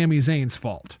way, Sami Zayn's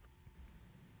fault.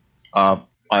 I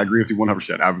agree with you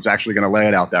 100%. I was actually going to lay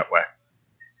it out that way.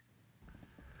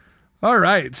 All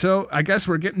right, so I guess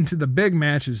we're getting to the big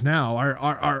matches now.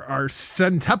 Our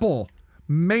centuple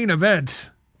main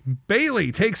event.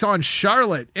 Bayley takes on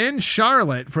Charlotte in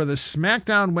Charlotte for the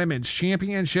SmackDown Women's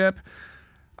Championship.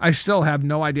 I still have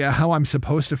no idea how I'm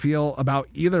supposed to feel about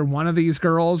either one of these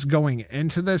girls going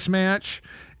into this match.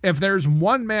 If there's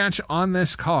one match on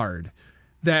this card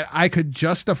that I could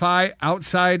justify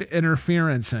outside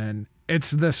interference in,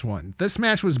 it's this one. This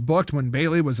match was booked when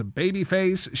Bayley was a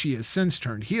babyface. She has since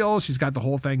turned heel. She's got the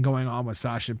whole thing going on with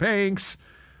Sasha Banks.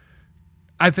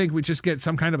 I think we just get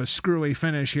some kind of a screwy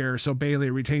finish here, so Bayley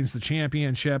retains the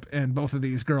championship, and both of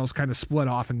these girls kind of split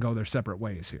off and go their separate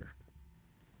ways here.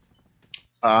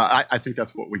 I think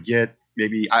that's what we get.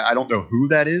 Maybe I don't know who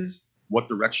that is, what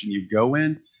direction you go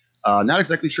in. Not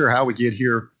exactly sure how we get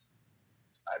here,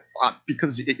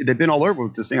 because they've been all over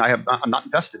with this thing. I'm not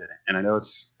invested in it, and I know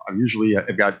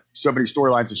I've got so many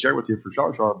storylines to share with you for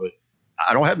Char, but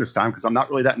I don't have this time because I'm not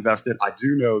really that invested. I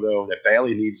do know though that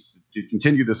Bayley needs to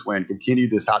continue this win, continue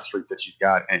this hot streak that she's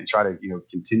got, and try to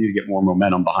continue to get more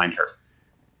momentum behind her.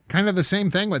 Kind of the same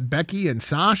thing with Becky and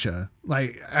Sasha.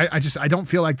 Like, I don't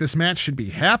feel like this match should be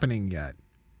happening yet.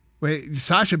 Wait,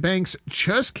 Sasha Banks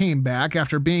just came back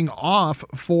after being off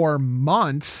for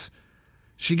months.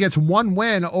 She gets one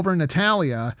win over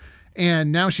Natalya,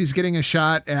 and now she's getting a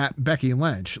shot at Becky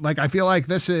Lynch. Like, I feel like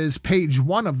this is page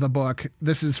 1 of the book.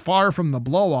 This is far from the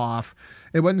blow off.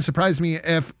 It wouldn't surprise me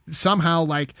if somehow,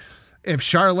 like, if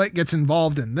Charlotte gets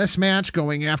involved in this match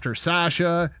going after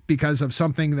Sasha because of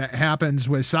something that happens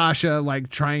with Sasha,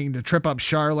 like trying to trip up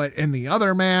Charlotte in the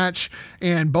other match,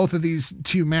 and both of these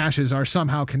two matches are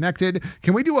somehow connected.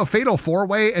 Can we do a fatal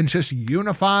 4-way and just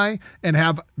unify and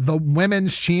have the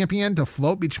women's champion to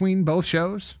float between both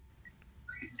shows?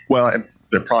 Well,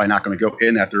 they're probably not going to go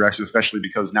in that direction, especially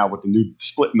because now with the new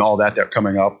split and all that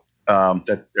coming up,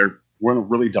 that they're want to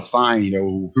really define,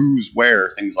 who's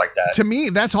where, things like that. To me,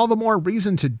 that's all the more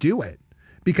reason to do it,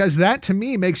 because that to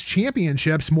me makes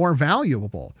championships more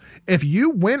valuable. If you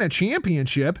win a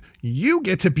championship, you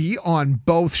get to be on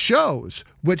both shows,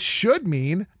 which should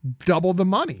mean double the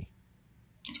money.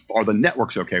 Are the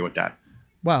networks okay with that?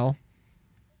 Well,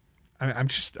 I'm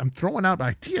throwing out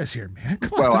ideas here, man.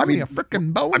 Come on, throw me a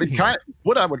freaking bone here.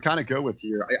 What I would kind of go with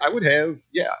here,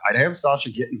 I'd have Sasha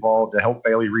get involved to help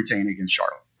Bayley retain against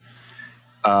Charlotte.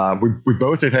 We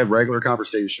both have had regular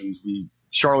conversations.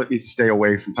 Charlotte needs to stay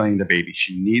away from playing the baby.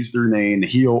 She needs to remain the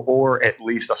heel or at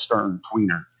least a stern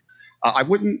tweener.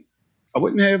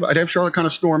 I'd have Charlotte kind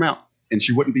of storm out, and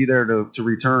she wouldn't be there to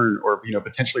return or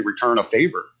potentially return a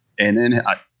favor. And then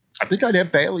I think I'd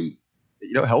have Bayley,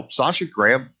 help Sasha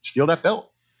steal that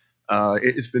belt.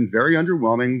 It's been very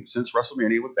underwhelming since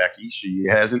WrestleMania with Becky.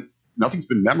 Nothing's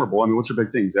been memorable. I mean, what's her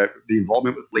big things? That the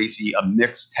involvement with Lacey, a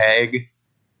mixed tag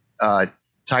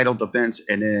title defense,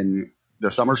 and then the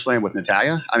SummerSlam with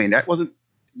Natalya. I mean,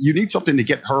 you need something to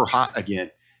get her hot again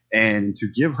and to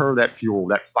give her that fuel,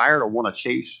 that fire to want to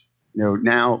chase,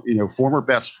 former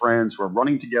best friends who are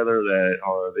running together that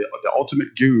are the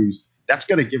ultimate goons. That's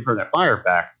going to give her that fire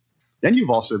back. Then you've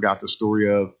also got the story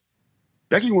of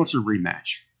Becky wants a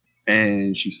rematch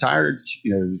and she's tired.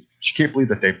 She can't believe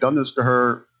that they've done this to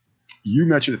her. You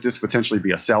mentioned that this could potentially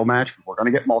be a cell match. We're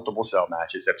going to get multiple cell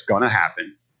matches. That's going to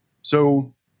happen.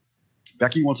 So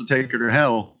Becky wants to take her to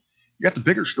hell. You got the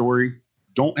bigger story.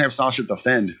 Don't have Sasha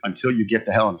defend until you get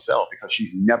to Hell in a Cell, because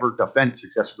she's never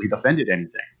successfully defended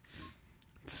anything.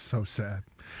 It's so sad.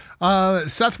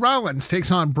 Seth Rollins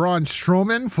takes on Braun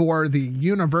Strowman for the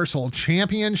Universal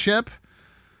Championship.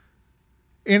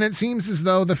 And it seems as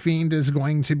though The Fiend is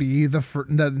going to be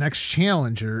the next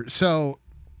challenger. So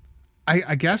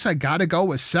I guess I got to go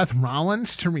with Seth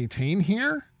Rollins to retain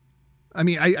here. I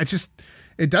mean,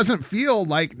 it doesn't feel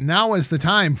like now is the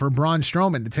time for Braun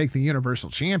Strowman to take the Universal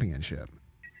Championship.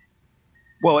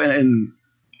 Well, and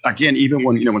again, even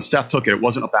when Seth took it, it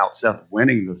wasn't about Seth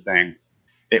winning the thing.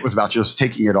 It was about just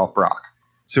taking it off Brock.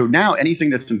 So now anything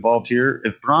that's involved here,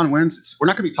 if Braun wins, we're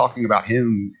not going to be talking about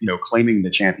him, claiming the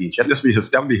championship.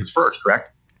 That would be his first,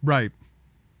 correct? Right.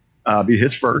 Be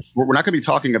his first. We're not going to be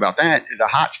talking about that. The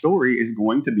hot story is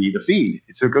going to be The Fiend.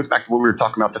 So it goes back to what we were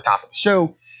talking about at the top of the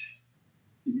show.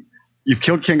 You've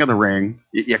killed King of the Ring.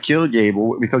 You killed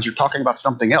Gable because you're talking about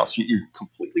something else. You're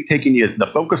completely taking the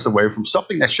focus away from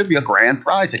something that should be a grand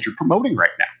prize that you're promoting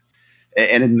right now.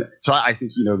 So I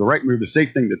think, the right move, the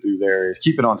safe thing to do there is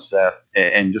keep it on Seth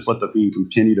and just let The Fiend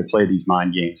continue to play these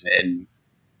mind games. And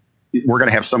we're going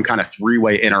to have some kind of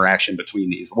three-way interaction between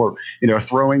these. Or,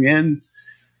 throwing in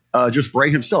just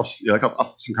Bray himself, like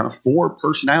some kind of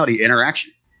four-personality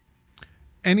interaction.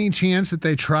 Any chance that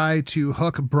they try to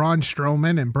hook Braun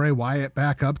Strowman and Bray Wyatt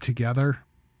back up together?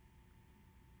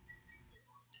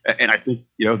 And I think,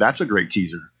 that's a great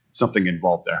teaser, something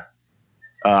involved there.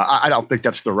 I don't think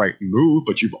that's the right move,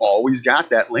 but you've always got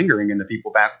that lingering in the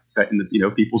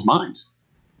people's minds.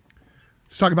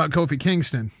 Let's talk about Kofi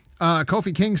Kingston.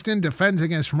 Kofi Kingston defends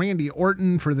against Randy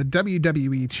Orton for the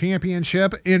WWE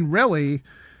Championship, and really,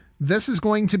 this is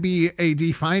going to be a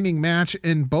defining match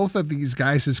in both of these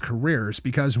guys' careers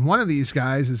because one of these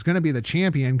guys is going to be the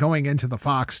champion going into the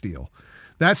Fox deal.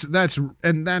 That's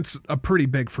a pretty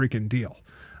big freaking deal.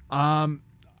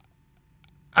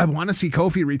 I want to see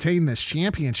Kofi retain this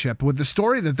championship. With the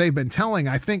story that they've been telling,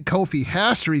 I think Kofi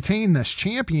has to retain this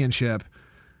championship.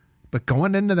 But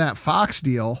going into that Fox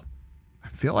deal, I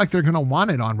feel like they're going to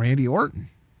want it on Randy Orton.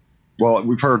 Well,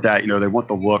 we've heard that, they want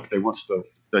the look, they want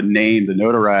the name, the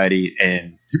notoriety,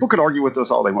 and people could argue with us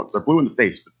all they want. They're blue in the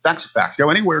face, but facts are facts. Go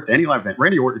anywhere to any live event.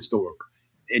 Randy Orton is still over.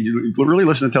 And you literally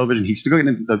listen to television, he's still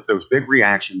getting those big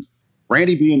reactions.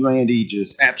 Randy being Randy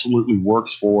just absolutely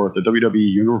works for the WWE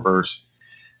universe.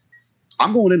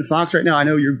 I'm going into Fox right now. I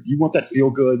know you want that feel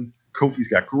good. Kofi's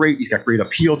got great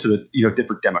appeal to the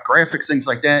different demographics, things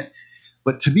like that.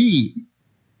 But to me,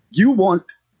 we're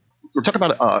talking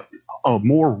about a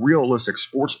more realistic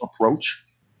sports approach.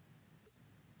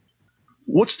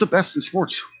 What's the best in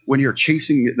sports when you're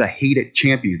chasing the hated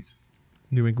champions?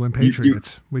 New England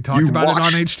Patriots. We talked about it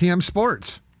on HTM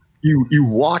Sports. You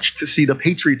watch to see the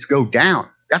Patriots go down.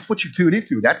 That's what you tune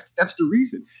into. That's the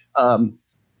reason.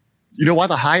 You know why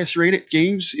the highest rated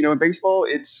games, in baseball,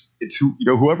 it's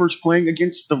whoever's playing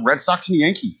against the Red Sox and the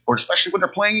Yankees, or especially when they're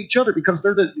playing each other because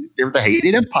they're the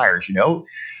hated empires,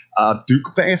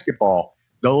 Duke basketball,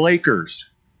 the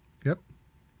Lakers. Yep.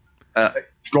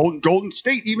 Golden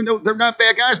State, even though they're not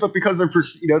bad guys, but because they're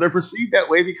perceived that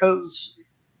way because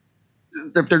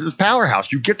they're this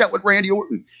powerhouse. You get that with Randy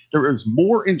Orton. There is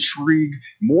more intrigue,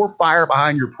 more fire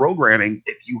behind your programming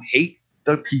if you hate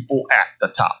the people at the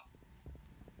top.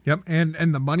 Yep, and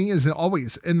the money is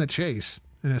always in the chase,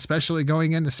 and especially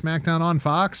going into SmackDown on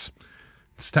Fox,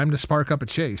 it's time to spark up a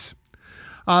chase.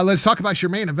 Let's talk about your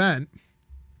main event.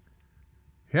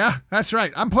 Yeah, that's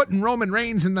right. I'm putting Roman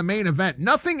Reigns in the main event.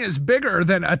 Nothing is bigger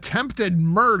than attempted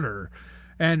murder.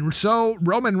 And so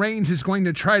Roman Reigns is going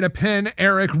to try to pin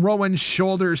Eric Rowan's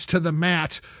shoulders to the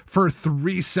mat for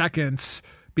 3 seconds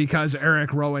because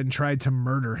Eric Rowan tried to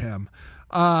murder him.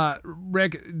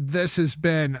 Rick, this has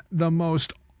been the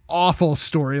most awful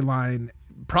storyline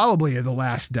probably in the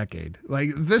last decade. Like,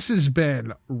 this has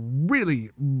been really,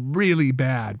 really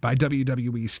bad by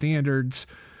WWE standards.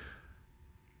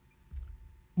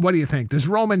 What do you think? Does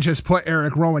Roman just put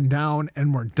Eric Rowan down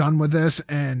and we're done with this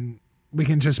and we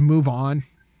can just move on?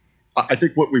 I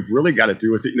think what we've really got to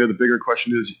do with it, the bigger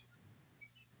question is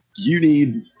you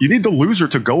need the loser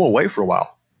to go away for a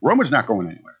while. Roman's not going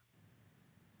anywhere.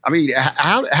 I mean,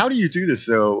 how do you do this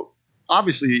though?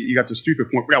 Obviously, you got the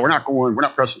stupid point. We're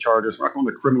not pressing charges. We're not going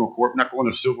to criminal court. We're not going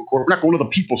to civil court. We're not going to the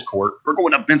people's court. We're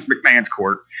going to Vince McMahon's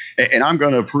court. And I'm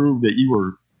going to prove that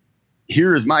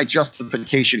here is my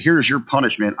justification. Here is your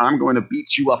punishment. I'm going to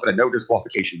beat you up in a no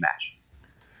disqualification match.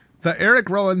 The Eric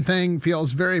Rowan thing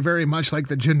feels very, very much like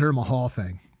the Jinder Mahal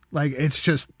thing. Like, it's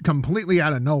just completely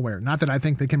out of nowhere. Not that I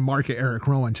think they can market Eric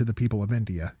Rowan to the people of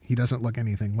India. He doesn't look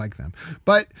anything like them.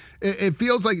 But it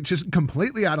feels like just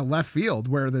completely out of left field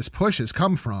where this push has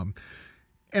come from.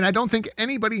 And I don't think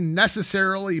anybody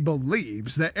necessarily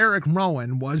believes that Eric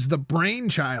Rowan was the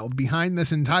brainchild behind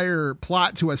this entire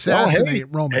plot to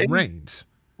assassinate Roman Reigns.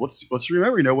 Let's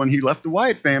remember, when he left the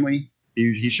Wyatt family,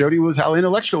 he showed how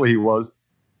intellectual he was.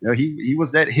 He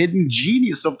was that hidden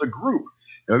genius of the group.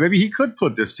 Maybe he could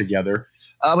put this together.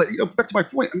 But back to my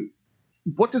point,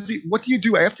 what do you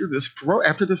do after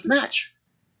this match?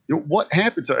 What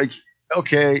happens? Like,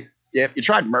 okay, yeah, you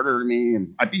tried to murder me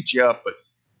and I beat you up, but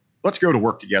let's go to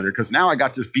work together because now I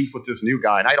got this beef with this new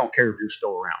guy, and I don't care if you're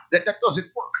still around. That doesn't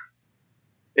work.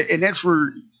 And that's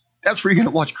where you're going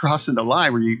to watch crossing the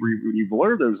line, when you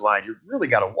blur those lines. You really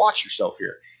got to watch yourself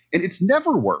here. And it's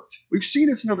never worked. We've seen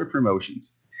this in other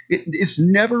promotions. It's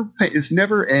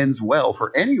never ends well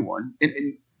for anyone,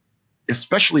 and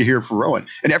especially here for Rowan.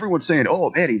 And everyone's saying,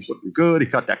 "Oh man, he's looking good. He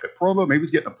cut that good promo. Maybe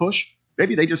he's getting a push."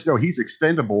 Maybe they just know he's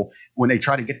expendable when they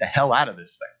try to get the hell out of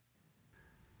this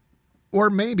thing. Or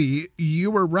maybe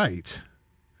you were right.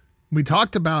 We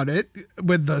talked about it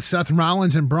with the Seth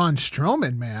Rollins and Braun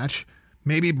Strowman match.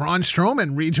 Maybe Braun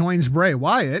Strowman rejoins Bray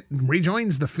Wyatt and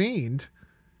rejoins The Fiend.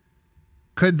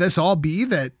 Could this all be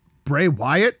that Bray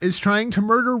Wyatt is trying to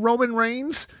murder Roman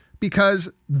Reigns?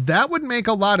 Because that would make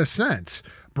a lot of sense.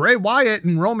 Bray Wyatt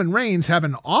and Roman Reigns have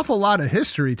an awful lot of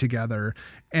history together.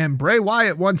 And Bray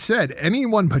Wyatt once said,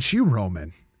 anyone but you,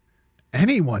 Roman.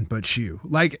 Anyone but you.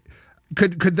 Like,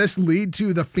 could this lead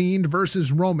to The Fiend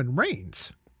versus Roman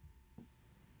Reigns?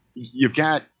 You've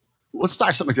got, let's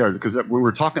dive something there, because we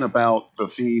were talking about The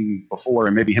Fiend before,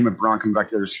 and maybe him and Braun come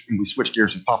back there, and we switched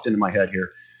gears and popped into my head here.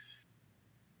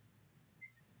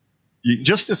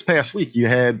 Just this past week, you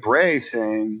had Bray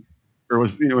saying, or it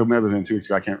was, rather than 2 weeks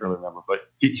ago, I can't really remember, but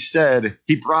he said,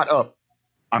 he brought up,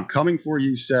 I'm coming for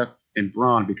you, Seth and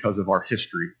Braun, because of our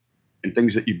history and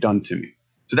things that you've done to me.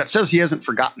 So that says he hasn't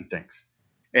forgotten things.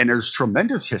 And there's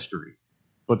tremendous history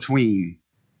between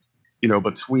Bray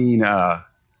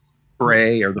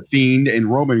or The Fiend and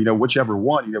Roman, whichever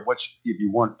one, which, if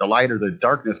you want the light or the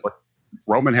darkness, but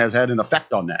Roman has had an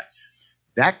effect on that.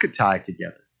 That could tie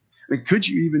together. I mean, could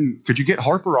you get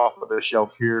Harper off of the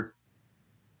shelf here?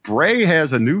 Bray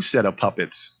has a new set of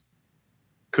puppets.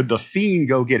 Could The Fiend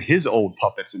go get his old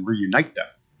puppets and reunite them?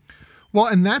 Well,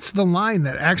 and that's the line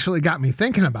that actually got me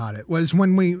thinking about it, was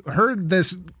when we heard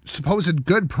this supposed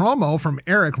good promo from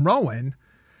Eric Rowan,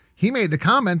 he made the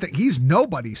comment that he's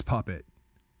nobody's puppet.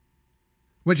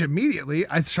 Which immediately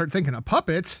I start thinking of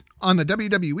puppets on the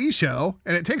WWE show,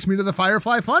 and it takes me to the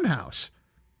Firefly Funhouse.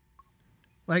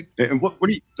 Like, and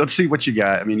let's see what you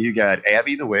got. I mean, you got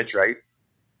Abby the Witch, right?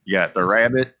 You got the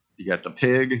rabbit, you got the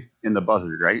pig, and the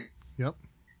buzzard, right? Yep.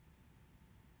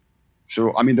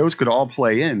 So, I mean, those could all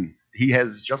play in. He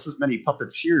has just as many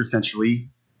puppets here, essentially,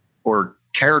 or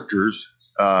characters.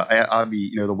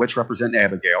 Abby, the witch representing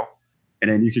Abigail,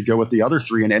 and then you could go with the other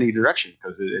three in any direction,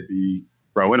 because it'd be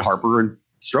Rowan, Harper, and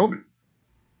Strowman.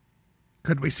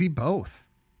 Could we see both?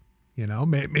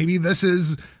 Maybe this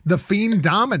is The Fiend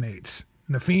dominates.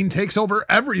 The Fiend takes over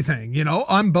everything,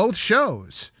 on both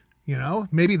shows.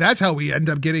 Maybe that's how we end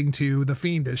up getting to The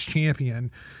Fiend as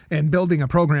champion and building a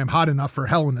program hot enough for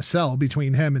Hell in a Cell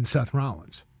between him and Seth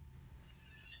Rollins.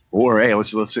 Or, hey,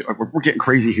 let's see. We're getting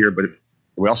crazy here, but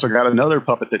we also got another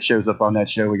puppet that shows up on that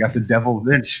show. We got the Devil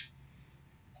Vince.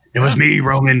 It was me,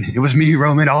 Roman. It was me,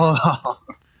 Roman, all along.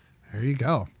 There you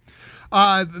go.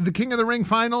 The King of the Ring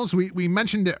finals, we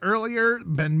mentioned it earlier,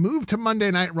 been moved to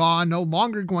Monday Night Raw, no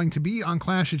longer going to be on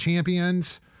Clash of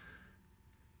Champions.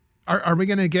 Are we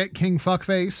going to get King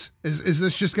Fuckface? Is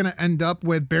this just going to end up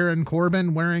with Baron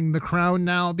Corbin wearing the crown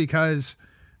now? Because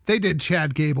they did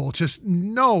Chad Gable just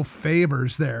no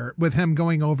favors there with him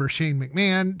going over Shane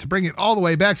McMahon. To bring it all the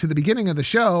way back to the beginning of the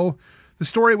show, the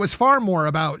story was far more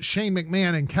about Shane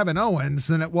McMahon and Kevin Owens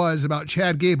than it was about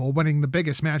Chad Gable winning the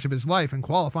biggest match of his life and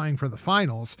qualifying for the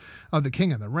finals of the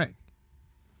King of the Ring.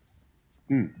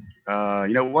 You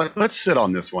know what? Let's sit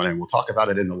on this one and we'll talk about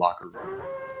it in the locker room.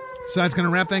 So that's going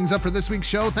to wrap things up for this week's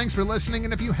show. Thanks for listening.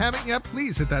 And if you haven't yet,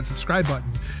 please hit that subscribe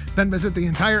button. Then visit the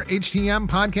entire HTM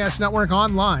Podcast Network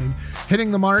online,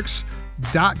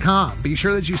 hittingthemarks.com. Be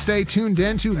sure that you stay tuned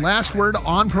in to Last Word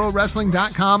on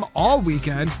ProWrestling.com all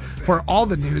weekend for all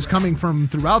the news coming from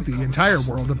throughout the entire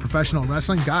world of professional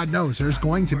wrestling. God knows there's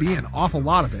going to be an awful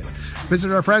lot of it.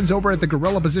 Visit our friends over at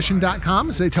thegorillaposition.com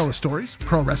as they tell us stories,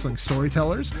 pro wrestling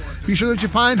storytellers. Be sure that you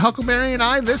find Huckleberry and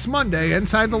I this Monday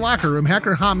inside the locker room,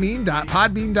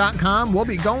 hackerhameen.podbean.com. We'll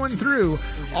be going through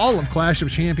all of Clash of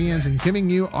Champions and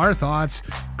giving you our thoughts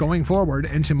going forward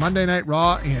into Monday Night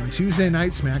Raw and Tuesday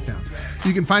Night SmackDown.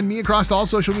 You can find me across all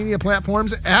social media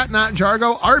platforms at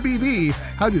NotJargo RBV.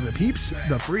 How do the peeps,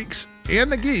 the freaks,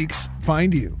 and the geeks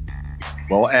find you?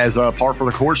 Well, as par for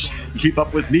the course, keep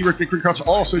up with me, Ric Vickrey, across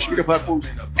all social media platforms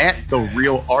at The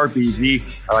Real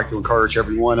RBV. I like to encourage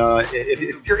everyone,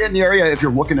 if you're in the area, if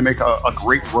you're looking to make a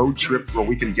great road trip where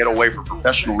we can get away from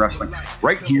professional wrestling,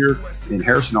 right here in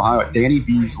Harrison, Ohio at Danny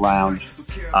B's Lounge,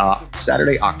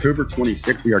 Saturday, October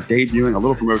 26th, we are debuting a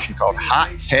little promotion called Hot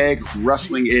Tag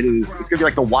Wrestling. It's going to be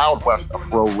like the Wild West of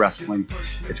pro wrestling.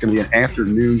 It's going to be an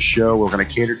afternoon show. We're going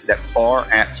to cater to that bar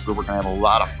atmosphere. We're going to have a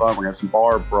lot of fun. We're going to have some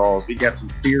bar brawls. We got some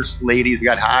fierce ladies. We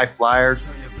got high flyers.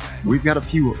 We've got a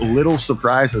few little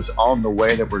surprises on the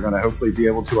way that we're going to hopefully be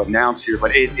able to announce here,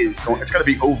 but it's going to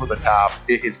be over the top.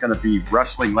 It's going to be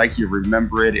wrestling like you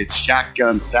remember it. It's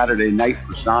Shotgun Saturday Night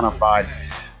personified.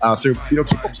 So, keep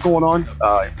up what's going on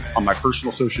my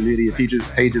personal social media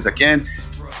pages again,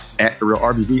 at The Real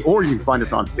RBV, or you can find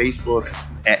us on Facebook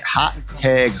at Hot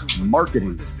Tag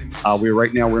Marketing. We're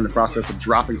in the process of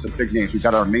dropping some big names. We've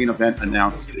got our main event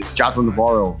announced. It's Jocelyn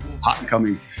Navarro, hot and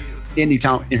coming, Indie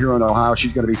Town here in Ohio.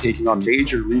 She's going to be taking on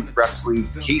Major League Wrestling's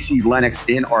Casey Lennox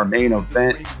in our main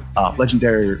event.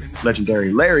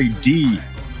 Legendary Larry D,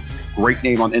 great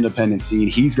name on independent scene.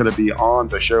 He's going to be on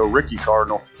the show. Ricky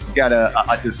Cardinal. We got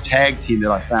this tag team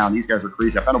that I found. These guys are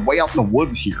crazy. I found them way out in the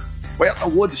woods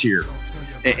here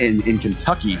in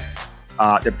Kentucky.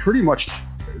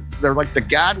 They're like the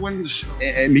Godwins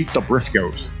and meet the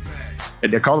Briscoes.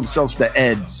 And they call themselves the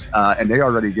Eds, and they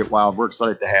already get wild. We're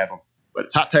excited to have them. But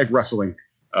it's Hot Tag Wrestling.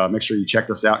 Make sure you check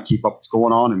us out and keep up what's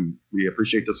going on, and we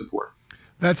appreciate the support.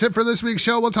 That's it for this week's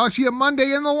show. We'll talk to you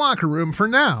Monday in the locker room. For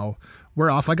now,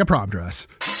 we're off like a prom dress.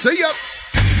 See ya!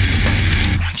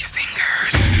 Point your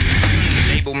fingers.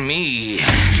 Label me.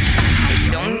 I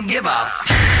don't give up.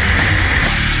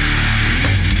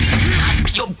 I'll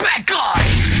be your bad guy.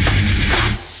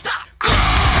 Stop. Go!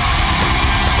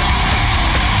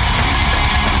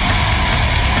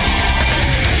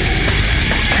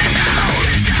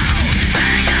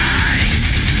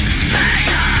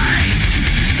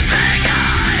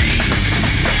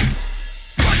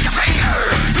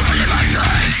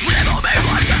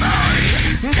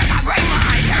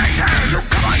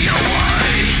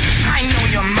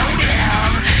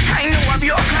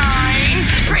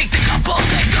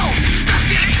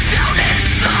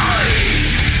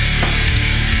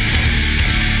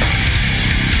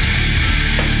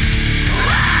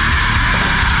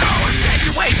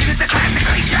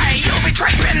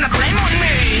 Pin the blame on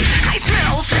me. I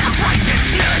smell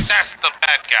self-righteousness. That's the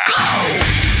bad guy. Go!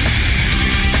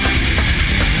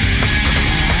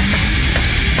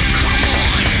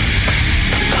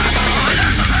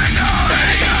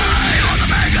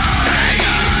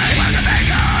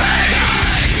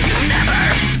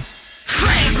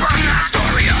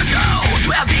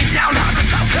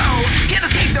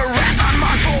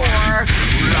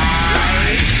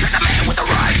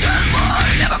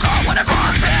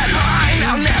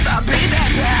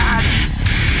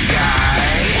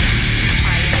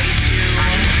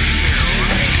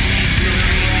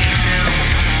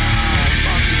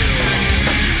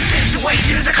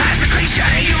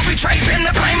 You betray, pin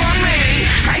the blame on me.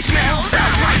 I smell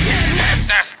self-righteousness.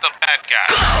 That's the bad guy.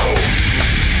 Go!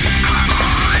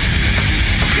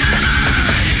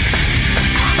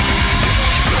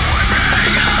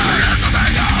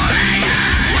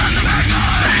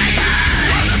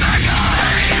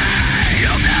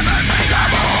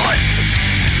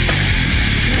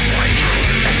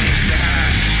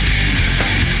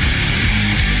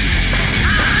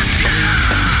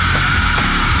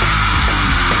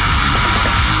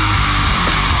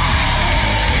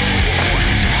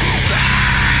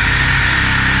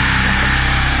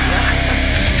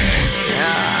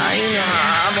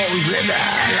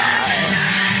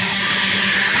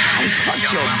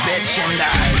 Your bitch and I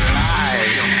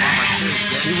lied.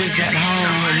 She was at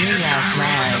home with me last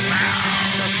night.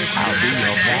 I'll be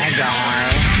your bad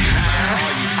guy.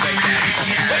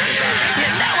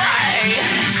 You know I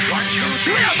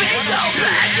will be your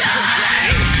bad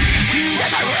guy.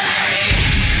 That's right.